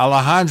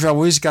 Alejandro,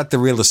 we've got the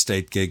real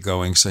estate gig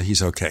going, so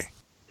he's okay.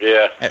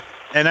 Yeah.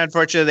 And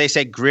unfortunately, they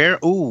say, Greer,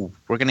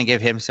 we're going to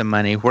give him some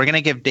money. We're going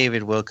to give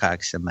David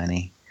Wilcox some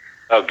money.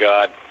 Oh,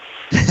 God.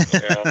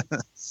 Yeah.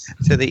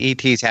 So the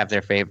ETs have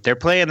their favorite. They're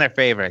playing their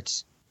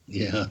favorites.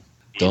 Yeah.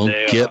 Don't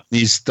get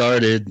me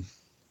started.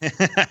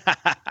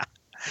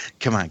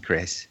 Come on,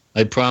 Chris.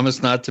 I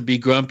promise not to be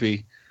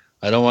grumpy.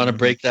 I don't want to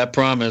break that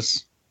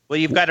promise. Well,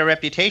 you've got a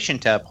reputation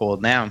to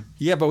uphold now.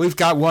 Yeah, but we've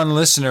got one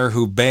listener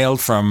who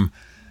bailed from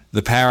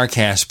the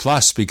Paracast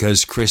Plus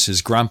because Chris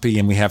is grumpy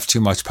and we have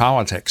too much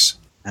politics.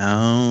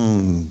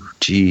 Oh,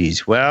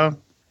 geez. Well,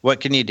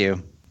 what can you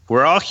do?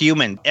 We're all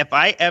human. If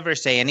I ever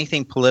say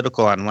anything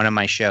political on one of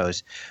my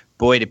shows,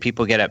 boy, do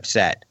people get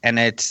upset. And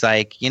it's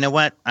like, you know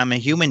what? I'm a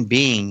human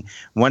being.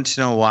 Once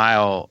in a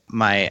while,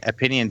 my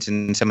opinions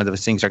and some of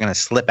those things are going to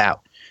slip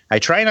out. I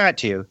try not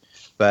to.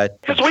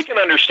 Because we can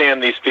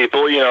understand these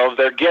people,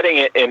 they're getting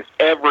it in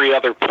every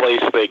other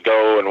place they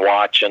go and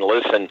watch and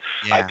listen.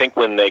 Yeah. I think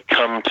when they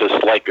come to,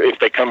 if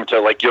they come to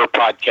your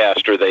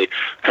podcast or they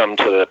come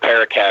to the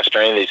Paracast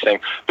or any of these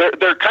things,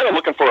 they're kind of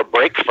looking for a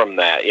break from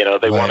that.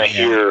 They want to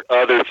hear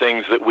other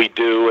things that we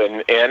do,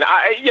 and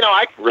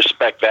I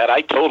respect that. I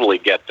totally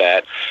get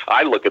that.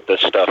 I look at this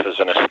stuff as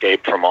an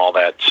escape from all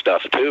that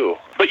stuff too.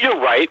 But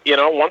you're right.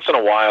 Once in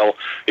a while,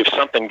 if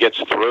something gets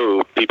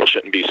through, people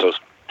shouldn't be so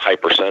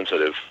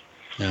hypersensitive.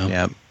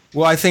 Yeah.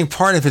 Well, I think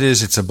part of it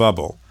is it's a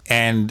bubble.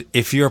 And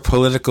if your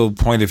political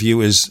point of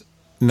view is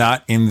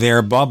not in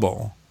their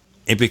bubble,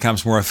 it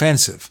becomes more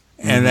offensive.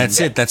 And that's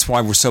it. That's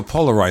why we're so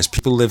polarized.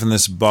 People live in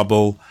this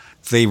bubble.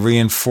 They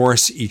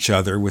reinforce each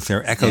other with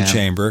their echo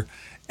chamber.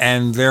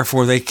 And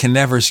therefore, they can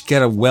never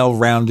get a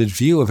well-rounded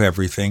view of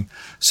everything.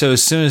 So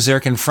as soon as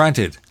they're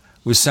confronted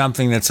with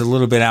something that's a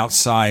little bit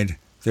outside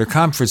their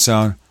comfort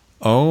zone,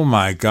 oh,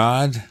 my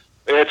God.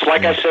 It's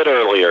like I said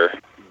earlier.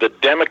 The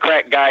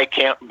Democrat guy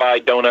can't buy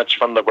donuts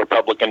from the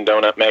Republican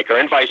donut maker,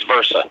 and vice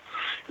versa.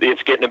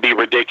 It's getting to be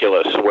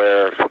ridiculous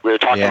where we're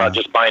talking about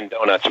just buying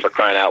donuts for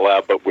crying out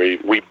loud, but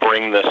we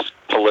bring this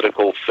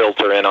political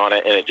filter in on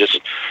it, and it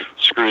just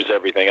screws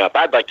everything up.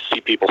 I'd like to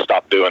see people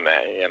stop doing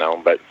that,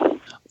 but...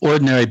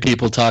 Ordinary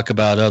people talk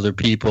about other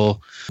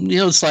people.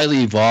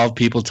 Slightly evolved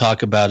people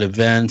talk about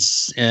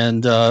events,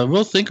 and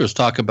real thinkers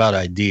talk about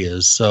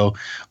ideas. So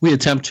we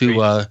attempt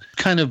to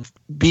kind of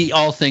be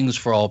all things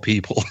for all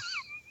people.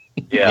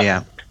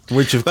 Yeah.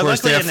 Which, of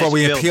course, therefore,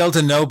 we appeal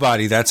to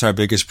nobody. That's our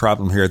biggest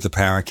problem here at the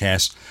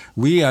Paracast.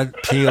 We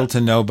appeal to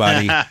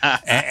nobody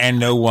and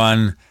no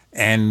one,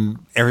 and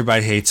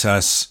everybody hates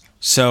us.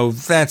 So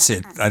that's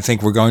it. I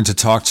think we're going to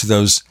talk to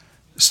those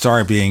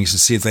star beings and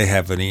see if they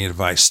have any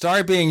advice.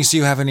 Star beings, do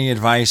you have any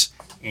advice?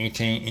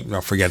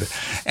 No, forget it.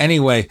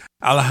 Anyway,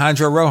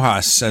 Alejandro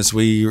Rojas, as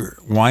we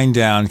wind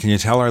down, can you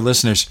tell our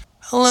listeners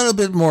a little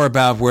bit more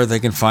about where they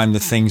can find the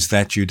things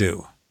that you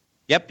do?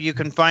 Yep, you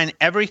can find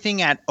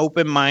everything at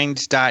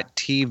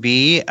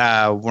openminds.tv.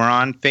 We're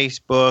on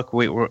Facebook.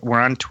 We're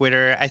on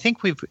Twitter. I think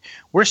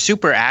we're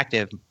super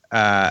active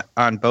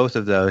on both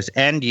of those,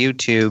 and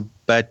YouTube.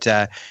 But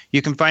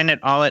you can find it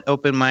all at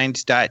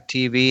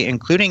openminds.tv,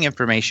 including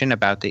information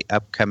about the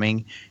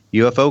upcoming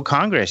UFO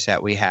Congress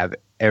that we have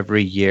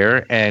every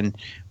year. And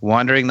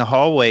wandering the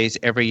hallways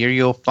every year,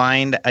 you'll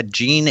find a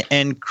Gene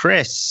and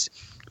Chris,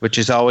 which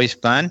is always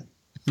fun.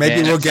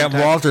 Maybe we'll get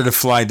Walter to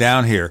fly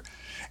down here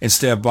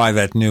instead of buy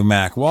that new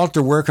Mac.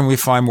 Walter, where can we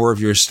find more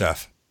of your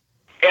stuff?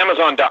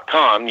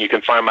 Amazon.com. You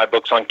can find my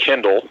books on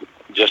Kindle.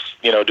 Just,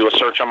 do a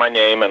search on my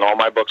name and all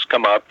my books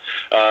come up.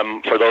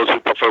 For those who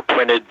prefer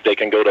printed, they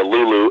can go to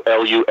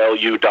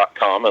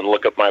Lulu.com and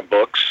look up my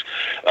books.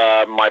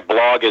 My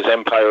blog is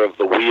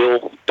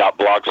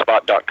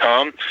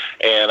empireofthewheel.blogspot.com.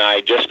 And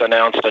I just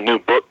announced a new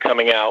book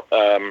coming out,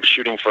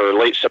 shooting for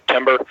late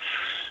September,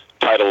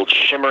 titled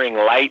Shimmering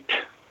Light,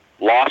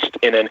 Lost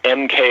in an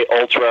MK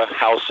Ultra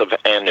House of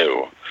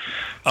Anu.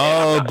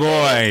 Oh,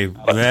 boy.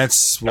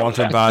 That's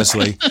Walter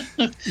Bosley.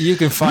 You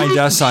can find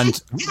us on...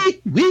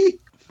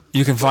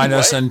 You can find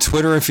us on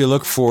Twitter if you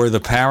look for the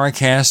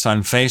Paracast,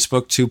 on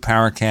Facebook, 2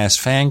 Paracast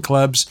fan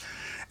clubs.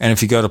 And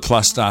if you go to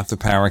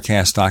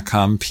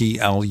plus.theparacast.com,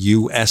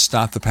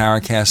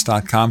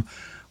 plus.theparacast.com,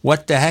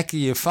 what the heck do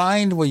you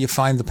find? Well, you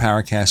find the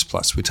Paracast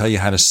Plus. We tell you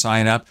how to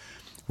sign up.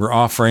 We're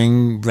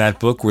offering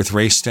that book with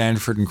Ray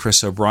Stanford and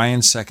Chris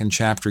O'Brien, second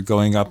chapter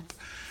going up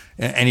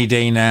any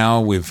day now.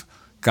 We've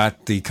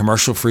got the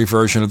commercial-free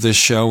version of this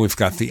show. We've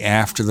got the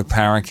After the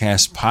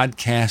Paracast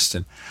podcast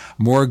and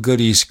more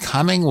goodies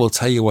coming. We'll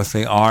tell you what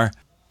they are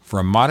for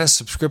a modest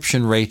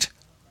subscription rate,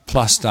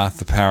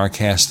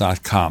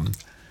 plus.theparacast.com.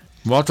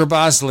 Walter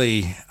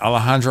Bosley,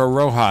 Alejandro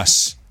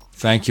Rojas,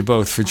 thank you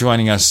both for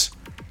joining us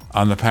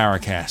on the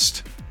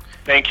Paracast.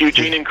 Thank you,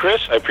 Gene and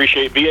Chris. I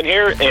appreciate being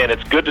here, and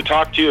it's good to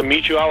talk to you and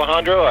meet you,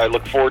 Alejandro. I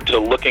look forward to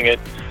looking at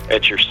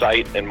your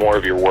site and more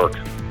of your work.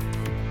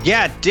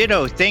 Yeah,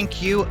 ditto.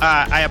 Thank you.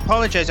 I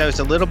apologize. I was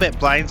a little bit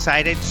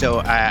blindsided,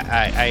 so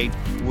I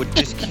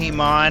just came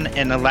on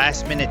in a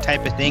last-minute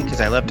type of thing because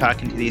I love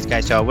talking to these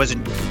guys, so I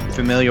wasn't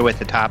familiar with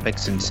the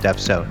topics and stuff.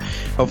 So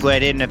hopefully I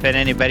didn't offend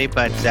anybody,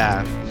 but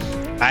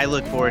I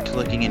look forward to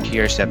looking into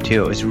your stuff,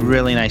 too. It was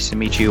really nice to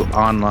meet you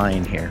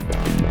online here.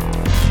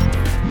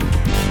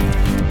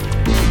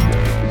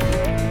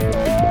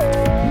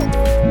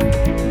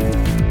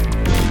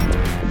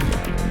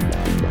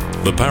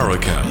 The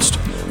Paracast,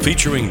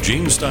 featuring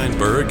Gene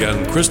Steinberg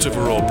and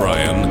Christopher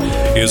O'Brien,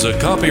 is a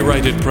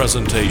copyrighted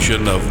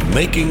presentation of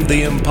Making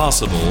the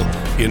Impossible,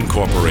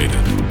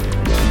 Incorporated.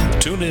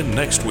 Tune in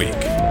next week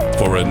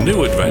for a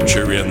new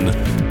adventure in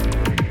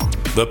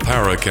The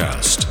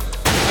Paracast.